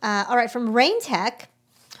 All right, from Rain Tech,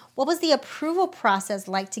 what was the approval process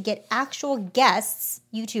like to get actual guests,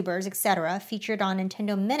 YouTubers, etc., featured on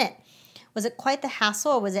Nintendo Minute? Was it quite the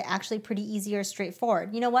hassle, or was it actually pretty easy or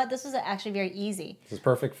straightforward? You know what? This was actually very easy. This is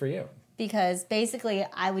perfect for you. Because basically,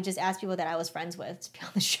 I would just ask people that I was friends with to be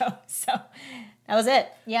on the show. So that was it.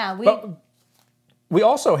 Yeah. We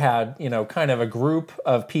also had, kind of a group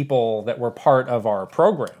of people that were part of our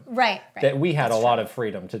program. Right. That we had a lot of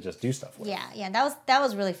freedom to just do stuff with. Yeah. That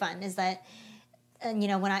was really fun. Is that,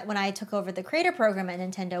 when I took over the creator program at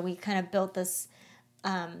Nintendo, we kind of built this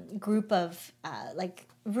group of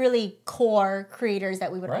really core creators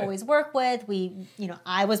that we would always work with.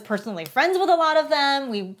 I was personally friends with a lot of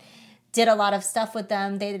them. We did a lot of stuff with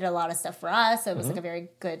them. They did a lot of stuff for us. So it was like a very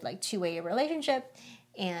good two-way relationship.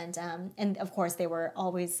 And of course they were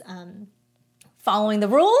always following the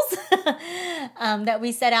rules that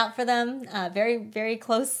we set out for them. Very, very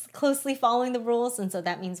closely following the rules. And so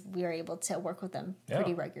that means we were able to work with them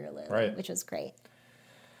pretty regularly, which was great.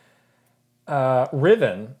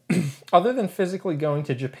 Riven, other than physically going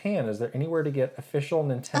to Japan, is there anywhere to get official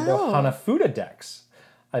Nintendo Hanafuda decks?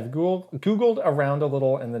 I've Googled around a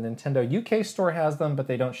little, and the Nintendo UK store has them, but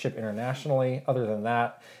they don't ship internationally. Other than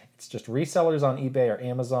that, it's just resellers on eBay or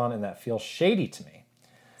Amazon, and that feels shady to me.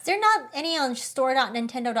 Is there not any on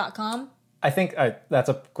store.nintendo.com? I think that's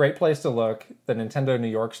a great place to look. The Nintendo New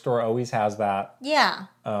York store always has that. Yeah.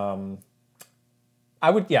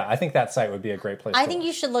 I think that site would be a great place to think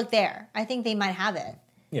you should look there. I think they might have it.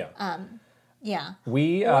 Yeah. Yeah. Or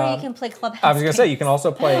you can play Clubhouse I was going to say, you can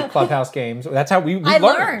also play Clubhouse games. That's how we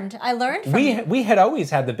learned. I learned from you. We had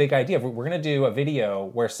always had the big idea of we're going to do a video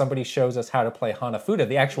where somebody shows us how to play Hanafuda,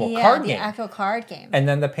 the actual card game. Yeah, the actual card game. And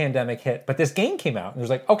then the pandemic hit. But this game came out, and it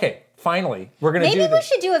was like, okay, finally, we're going to do this. Maybe we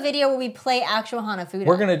should do a video where we play actual Hanafuda.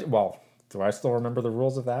 We're going to, do I still remember the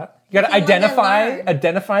rules of that? You got to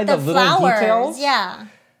identify the little flowers, details. Yeah.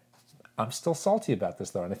 I'm still salty about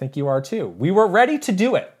this, though, and I think you are, too. We were ready to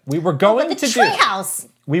do it. We were going to do Treehouse.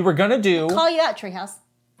 We were going to do... I'll call you out, Treehouse.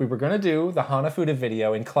 We were going to do the Hanafuda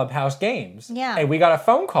video in Clubhouse Games. Yeah. And we got a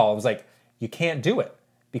phone call. It was like, you can't do it.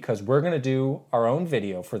 because we're going to do our own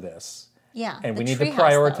video for this. Yeah. And the we need to Treehouse,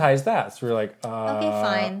 prioritize that. So we're like, Okay,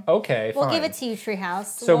 fine. Okay, We'll fine. give it to you, Treehouse.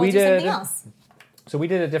 So we'll we do did- something else. So we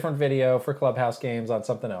did a different video for Clubhouse Games on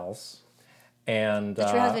something else. And The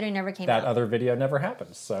Treehouse video never came that out. other video never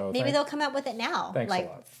happened. So Maybe they'll come out with it now. Thanks a like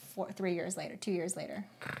lot. 3 years later, 2 years later.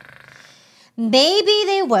 Maybe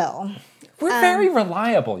they will. We're very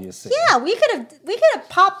reliable, you see. Yeah, we could have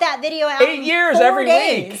popped that video out 8 in years 4 every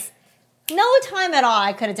days. week. No time at all.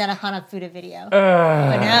 I could have done a Hanafuda video.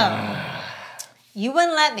 But no. You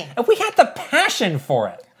wouldn't let me. And we had the passion for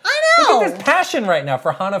it. I Look know. at this passion right now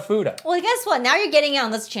for Hanafuda. Well, guess what? Now you're getting it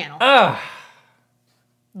on this channel. Ugh.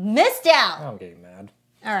 Missed out. I'm getting mad.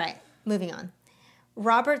 All right, moving on.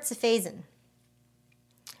 Robert Safazin.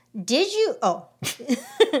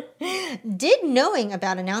 Did knowing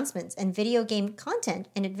about announcements and video game content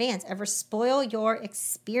in advance ever spoil your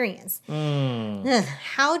experience? Ugh,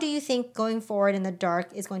 how do you think going forward in the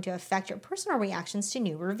dark is going to affect your personal reactions to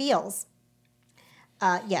new reveals?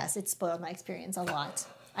 Yes, it spoiled my experience a lot.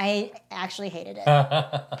 I actually hated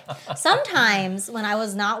it. Sometimes when I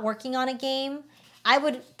was not working on a game, I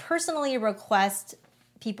would personally request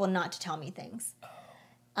people not to tell me things.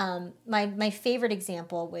 My favorite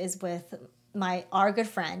example is with our good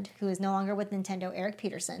friend, who is no longer with Nintendo, Eric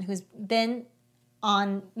Peterson, who's been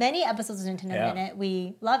on many episodes of Nintendo Minute.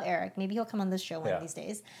 We love Eric. Maybe he'll come on this show one of these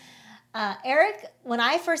days. Eric, when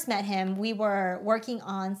I first met him, we were working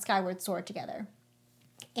on Skyward Sword together.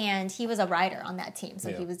 And he was a writer on that team, so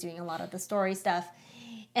he was doing a lot of the story stuff.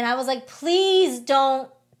 And I was like, please don't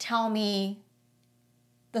tell me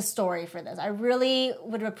the story for this. I really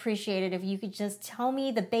would appreciate it if you could just tell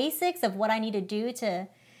me the basics of what I need to do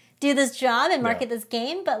this job and market this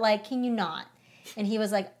game, but like, can you not? And he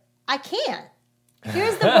was like, I can't.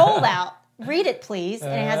 Here's the rollout. Read it, please.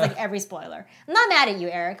 And it has like every spoiler. I'm not mad at you,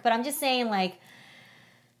 Eric, but I'm just saying like,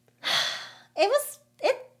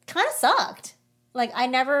 it kind of sucked. Like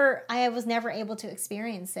I was never able to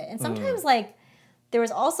experience it. And sometimes like, there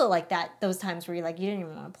was also like those times where you didn't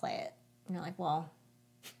even want to play it. And you're like, well,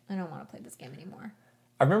 I don't want to play this game anymore.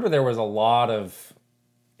 I remember there was a lot of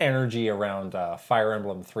energy around Fire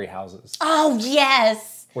Emblem Three Houses. Oh,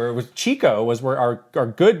 yes. Where it was Chico was where our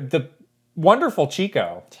the wonderful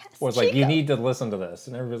Chico was like, Chico. you need to listen to this.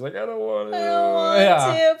 And everybody's like, I don't want to. I don't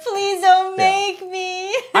want to. Please don't make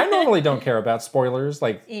me. I normally don't care about spoilers.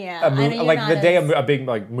 Like, Yeah, I know you're like not the day as- a big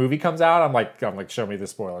like movie comes out, I'm like, show me the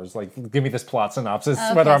spoilers. Like, give me this plot synopsis,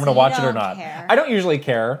 Okay, whether I'm going so to watch you it or don't not. care. I don't usually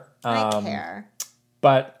care. I care.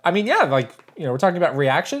 But I mean, yeah, like, we're talking about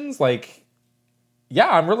reactions. Like, yeah,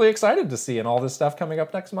 I'm really excited to see and all this stuff coming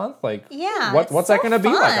up next month. Like, Yeah, what's it's that so going to be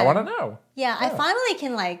like? I fun. want to know. Yeah, I finally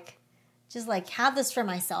can just have this for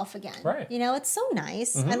myself again. Right. You know, it's so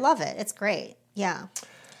nice. I love it. It's great. Yeah.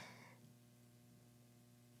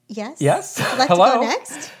 Yes? Yes. Would you like Hello. to go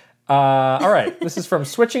next? All right. This is from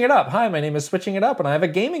Switching It Up. Hi, my name is Switching It Up, and I have a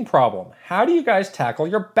gaming problem. How do you guys tackle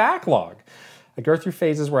your backlog? I go through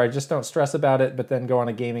phases where I just don't stress about it, but then go on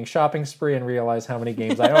a gaming shopping spree and realize how many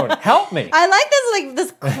games I own. Help me. I like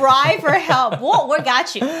this cry for help. Whoa, we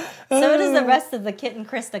got you. So does the rest of the Kit and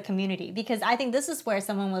Krista community, because I think this is where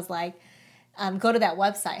someone was like, go to that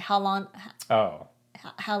website.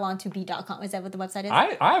 Howlong2beat.com. Is that what the website is?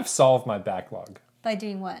 I've solved my backlog. By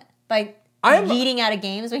doing what? By I'm- yeeting out of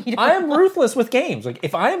games when you don't. I am ruthless with games. Like,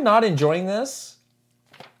 if I am not enjoying this,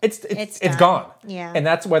 it's done. gone. Yeah. And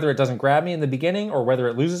that's whether it doesn't grab me in the beginning or whether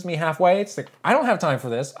it loses me halfway. It's like, I don't have time for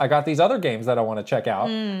this. I got these other games that I want to check out.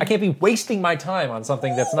 I can't be wasting my time on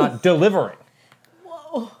something that's not delivering.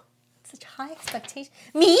 Whoa, such high expectation.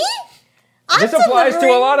 Me? This applies to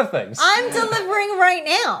a lot of things. I'm delivering right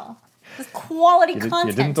now. This quality content.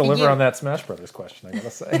 You didn't to deliver you. on that Smash Brothers question, I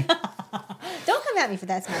gotta say. Don't come at me for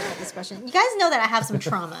that Smash Brothers question. You guys know that I have some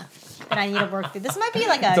trauma that I need to work through. This might be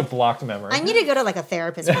like It's a blocked memory. I need to go to like a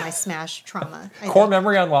therapist for my Smash trauma. I Core think.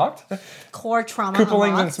 memory unlocked. Core trauma Koopalings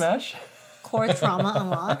unlocked. and Smash. Core trauma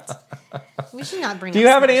unlocked. We should not bring. Do up you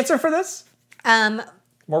have an Smash. answer for this? Um.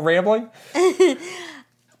 More rambling?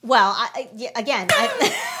 Well, again.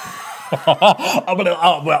 I'm gonna.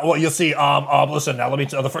 Well, you see. Listen. Now, let me.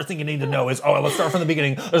 The first thing you need to know is. Let's start from the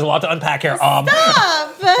beginning. There's a lot to unpack here. Stop!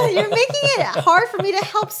 You're making it hard for me to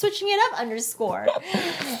help switching it up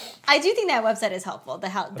 _. I do think that website is helpful. The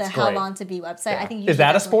How great. Long to Beat website. I think you Is should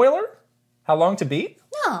that a definitely- spoiler? How long to beat?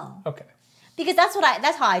 No, Okay. because that's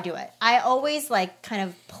how I do it. I always kind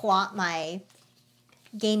of plot my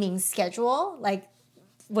gaming schedule. Like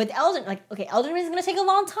with Elden, Elden Ring is going to take a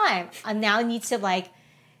long time. I now need to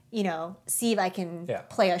see if I can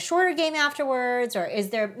play a shorter game afterwards, or is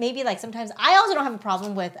there maybe sometimes I also don't have a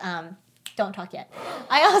problem with don't talk yet.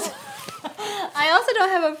 I also don't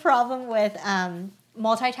have a problem with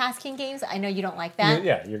multitasking games. I know you don't like that.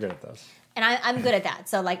 Yeah, you're good at those. And I'm good at that.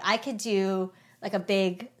 So like I could do like a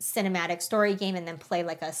big cinematic story game and then play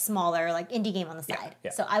like a smaller like indie game on the side.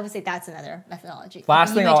 yeah. So I would say that's another methodology. Last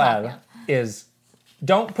You thing may I'll talk add now. is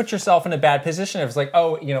don't put yourself in a bad position. If it's like,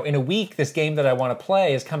 oh, in a week, this game that I want to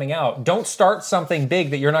play is coming out. Don't start something big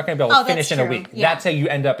that you're not going to be able to Oh, that's finish in a true. week. Yeah. That's how you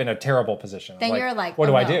end up in a terrible position. Then you're like, what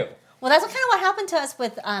oh, do I no. do? Well, that's kind of what happened to us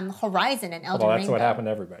with Horizon and Elden Well, Ring. that's what though. happened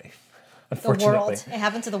to everybody. The Unfortunately. world. It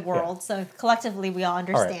happened to the world. So collectively, we all All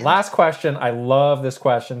understand. right, last question. I love this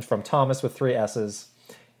question from Thomas with 3 S's.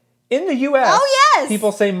 In the US, Oh, yes!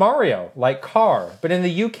 people say Mario, like car. But in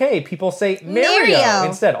the UK, people say Mario Mario.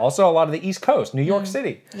 instead. Also, a lot of the East Coast, New York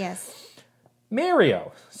City. Yes.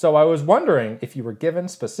 Mario. So I was wondering if you were given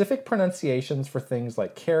specific pronunciations for things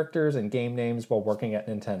like characters and game names while working at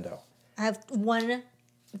Nintendo. I have one game.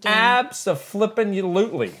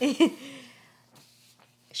 Abso-flippin'-lutely.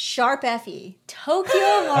 Sharp FE. Tokyo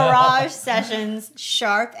Mirage Sessions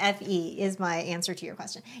Sharp FE is my answer to your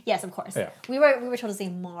question. Yes, of course. Yeah. We were told to say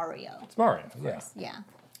Mario. It's Mario, yeah. Yeah.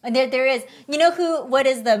 And there is, what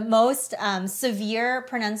is the most severe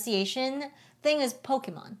pronunciation thing is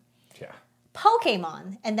Pokemon. Yeah.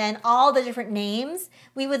 Pokemon. And then all the different names,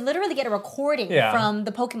 we would literally get a recording Yeah. from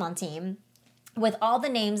the Pokemon team with all the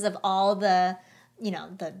names of all the, the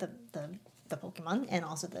Pokemon and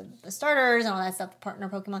also the starters and all that stuff, the partner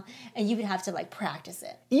Pokemon. And you would have to practice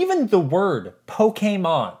it. Even the word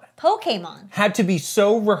Pokemon Pokemon. had to be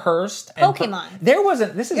so rehearsed. And Pokemon. There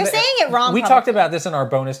wasn't. This is. You're saying it wrong, We probably. talked about this in our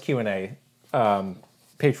bonus Q&A,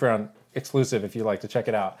 Patreon exclusive. If you'd like to check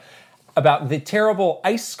it out, about the terrible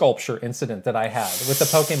ice sculpture incident that I had with the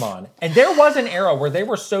Pokemon. And there was an era where they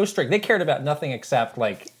were so strict. They cared about nothing except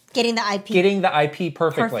Getting the IP. getting the IP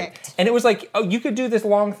perfectly. Perfect. And it was like, oh, you could do this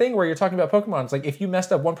long thing where you're talking about Pokemon. It's like if you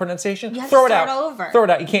messed up one pronunciation, You have to throw it start out. over. Throw it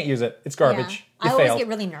out. You can't use it. It's Yeah. garbage. I You always failed. get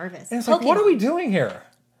really nervous. And it's like, what are Pokemon. we doing here?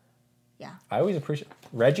 Yeah. I always appreciate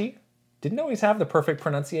Reggie didn't always have the perfect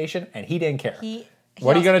pronunciation, and he didn't care. He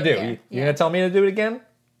What are you also gonna do? didn't You care. Yeah. gonna tell me to do it again?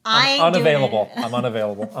 I ain't doing Unavailable. it. I'm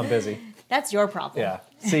unavailable. I'm busy. That's your problem. Yeah.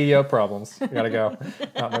 CEO problems. You gotta go.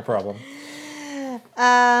 Not my problem.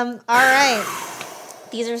 All right.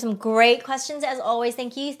 These are some great questions as always.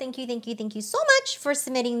 Thank you so much for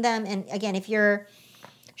submitting them. And again, if you're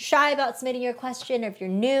shy about submitting your question, or if you're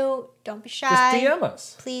new, don't be shy. Just DM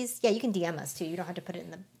us. Please, yeah, you can DM us too. You don't have to put it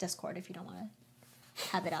in the Discord if you don't want to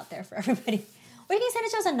have it out there for everybody. Or you can send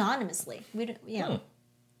it to us anonymously. We don't, we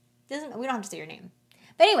don't have to say your name.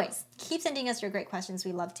 But anyways, keep sending us your great questions.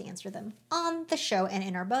 We love to answer them on the show and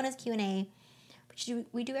in our bonus Q&A, which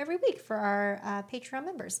we do every week for our Patreon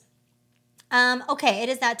members. Okay, it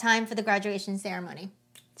is that time for the graduation ceremony.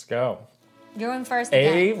 Let's go. You're going first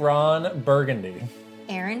again. Aaron Burgundy.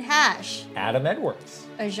 Aaron Hash, Adam Edwards.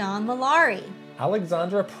 Ajan Malari,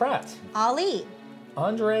 Alexandra Pratt. Ali,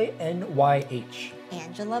 Andre NYH.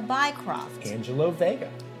 Angela Bycroft, Angelo Vega.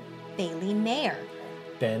 Bailey Mayer,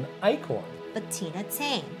 Ben Eichhorn. Bettina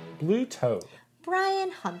Tang, Blue Toad.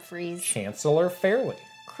 Brian Humphreys, Chancellor Fairley.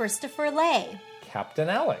 Christopher Lay, Captain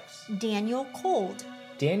Alex. Daniel Cold,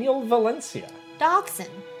 Daniel Valencia. Dachshund,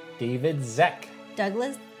 David Zeck.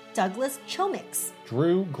 Douglas Chomix,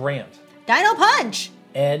 Drew Grant. Dino Punch,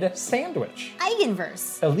 Ed Sandwich.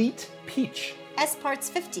 Eigenverse, Elite Peach. S Parts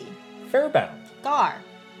 50, Fairbound. Gar,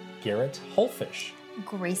 Garrett Hullfish.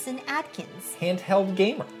 Grayson Atkins, Handheld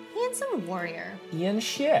Gamer. Handsome Warrior, Ian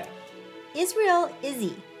Shea. Israel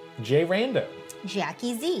Izzy, Jay Rando.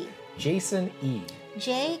 Jackie Z, Jason E.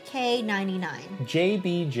 JK99,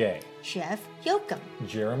 JBJ. Jeff Yoakum,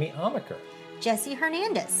 Jeremy Amaker. Jesse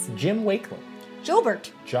Hernandez, Jim Wakeland. Jobert,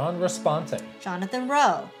 John Responte. Jonathan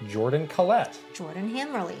Rowe, Jordan Collette. Jordan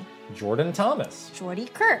Hammerly, Jordan Thomas. Jordy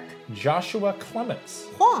Kirk, Joshua Clements.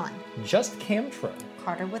 Juan, Just Camtro.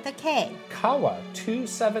 Carter with a K, Kawa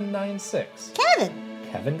 2796. Kevin,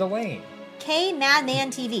 Kevin Delane. K Madman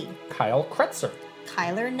TV, Kyle Kretzer.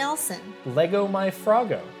 Kyler Nelson, Lego My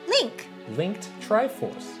Froggo. Link, Linked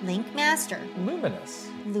Triforce. Link Master, Luminous.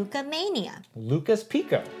 Luca Mania, Lucas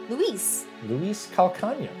Pico. Luis, Luis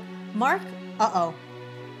Calcano. Mark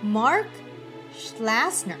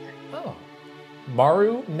Schlasner, Oh.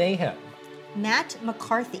 Maru Mayhem. Matt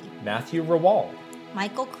McCarthy, Matthew Rawald.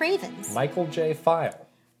 Michael Cravens, Michael J. File.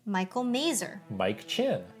 Michael Mazer, Mike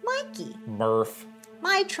Chin. Mikey, Murph.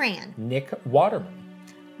 MyTran, Nick Waterman.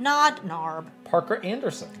 Nod Narb, Parker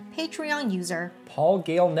Anderson. Patreon user, Paul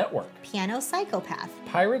Gale Network. Piano Psychopath,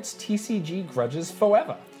 Pirates TCG Grudges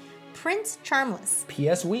Forever. Prince Charmless,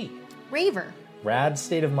 PS Wii. Raver, Rad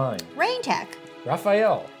State of Mind. Rain Tech,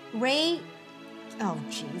 Raphael. Ray, oh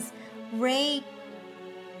jeez, Ray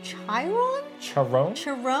Chiron? Charon?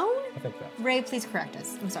 Chiron? I think that. Ray, please correct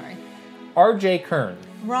us. I'm sorry. R.J. Kern.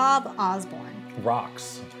 Rob Osborne.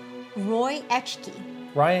 Rocks. Roy Etchke.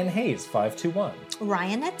 Ryan Hayes, 521.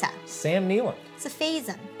 Ryanetta. Sam Nealon.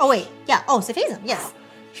 Cephazon. Oh, wait. Yeah. Oh, Cephazon. Yes.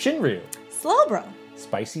 Shinryu. Slowbro.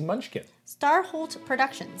 Spicy Munchkin. Starholt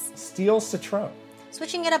Productions. Steel Citron.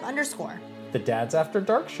 Switching it up _ The Dads After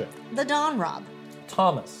Dark Show. The Don Rob.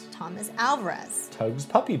 Thomas. Thomas Alvarez. Tugs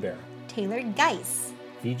Puppy Bear. Taylor Geis.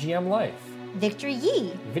 VGM Life. Victor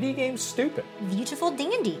Yee. Video Game Stupid. Beautiful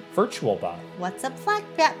Dandy. Virtual Bot. What's Up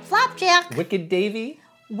Flapjack. Wicked Davy.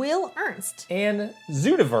 Will Ernst. And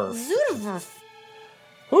Zoodiverse. Zoodiverse.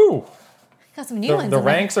 Whew. Got some new ones. The in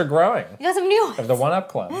there. ranks are growing You got some new ones. of the One Up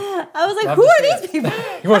Club. I was like, Love who to are see these it. people?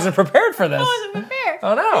 He wasn't prepared for this. I wasn't prepared.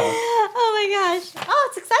 Oh no. Oh my gosh. Oh,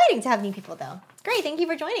 it's exciting to have new people though. Great. Thank you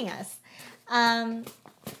for joining us.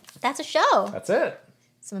 That's a show. That's it.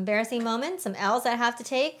 Some embarrassing moments, some L's that I have to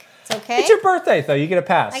take. It's okay. It's your birthday, though. You get a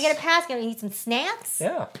pass. I get a pass. Gonna eat some snacks.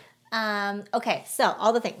 Yeah. Okay, so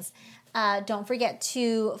all the things. Don't forget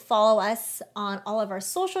to follow us on all of our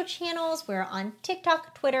social channels. We're on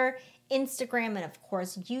TikTok, Twitter, Instagram, and of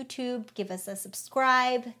course YouTube. Give us a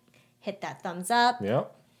subscribe. Hit that thumbs up.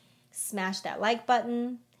 Yep. Smash that like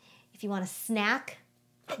button. If you want a snack,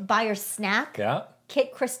 buy your snack. Yeah.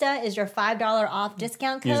 Kit Krista is your $5 off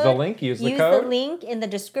discount code. Use the link. Use the Use code. the link in the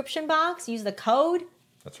description box. Use the code.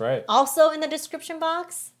 That's right. Also in the description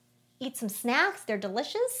box. Eat some snacks. They're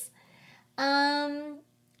delicious.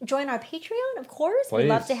 Join our Patreon, of course. Please. We'd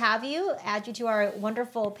love to have you. Add you to our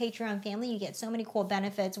wonderful Patreon family. You get so many cool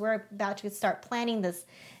benefits. We're about to start planning this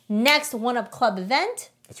next One Up Club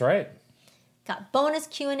event. That's right. Got bonus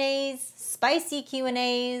Q&As, spicy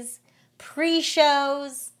Q&As,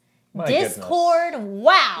 pre-shows, My Discord.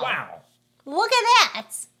 Wow. Wow. Look at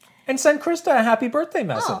that. And send Krista a happy birthday Oh,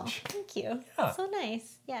 message. thank you. Yeah. So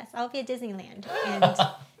nice. Yes, I'll be at Disneyland. And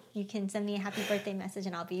you can send me a happy birthday message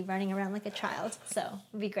and I'll be running around like a child. So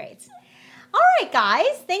it'll be great. All right,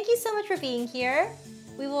 guys. Thank you so much for being here.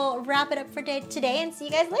 We will wrap it up for today and see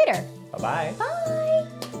you guys later. Bye-bye.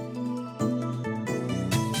 Bye.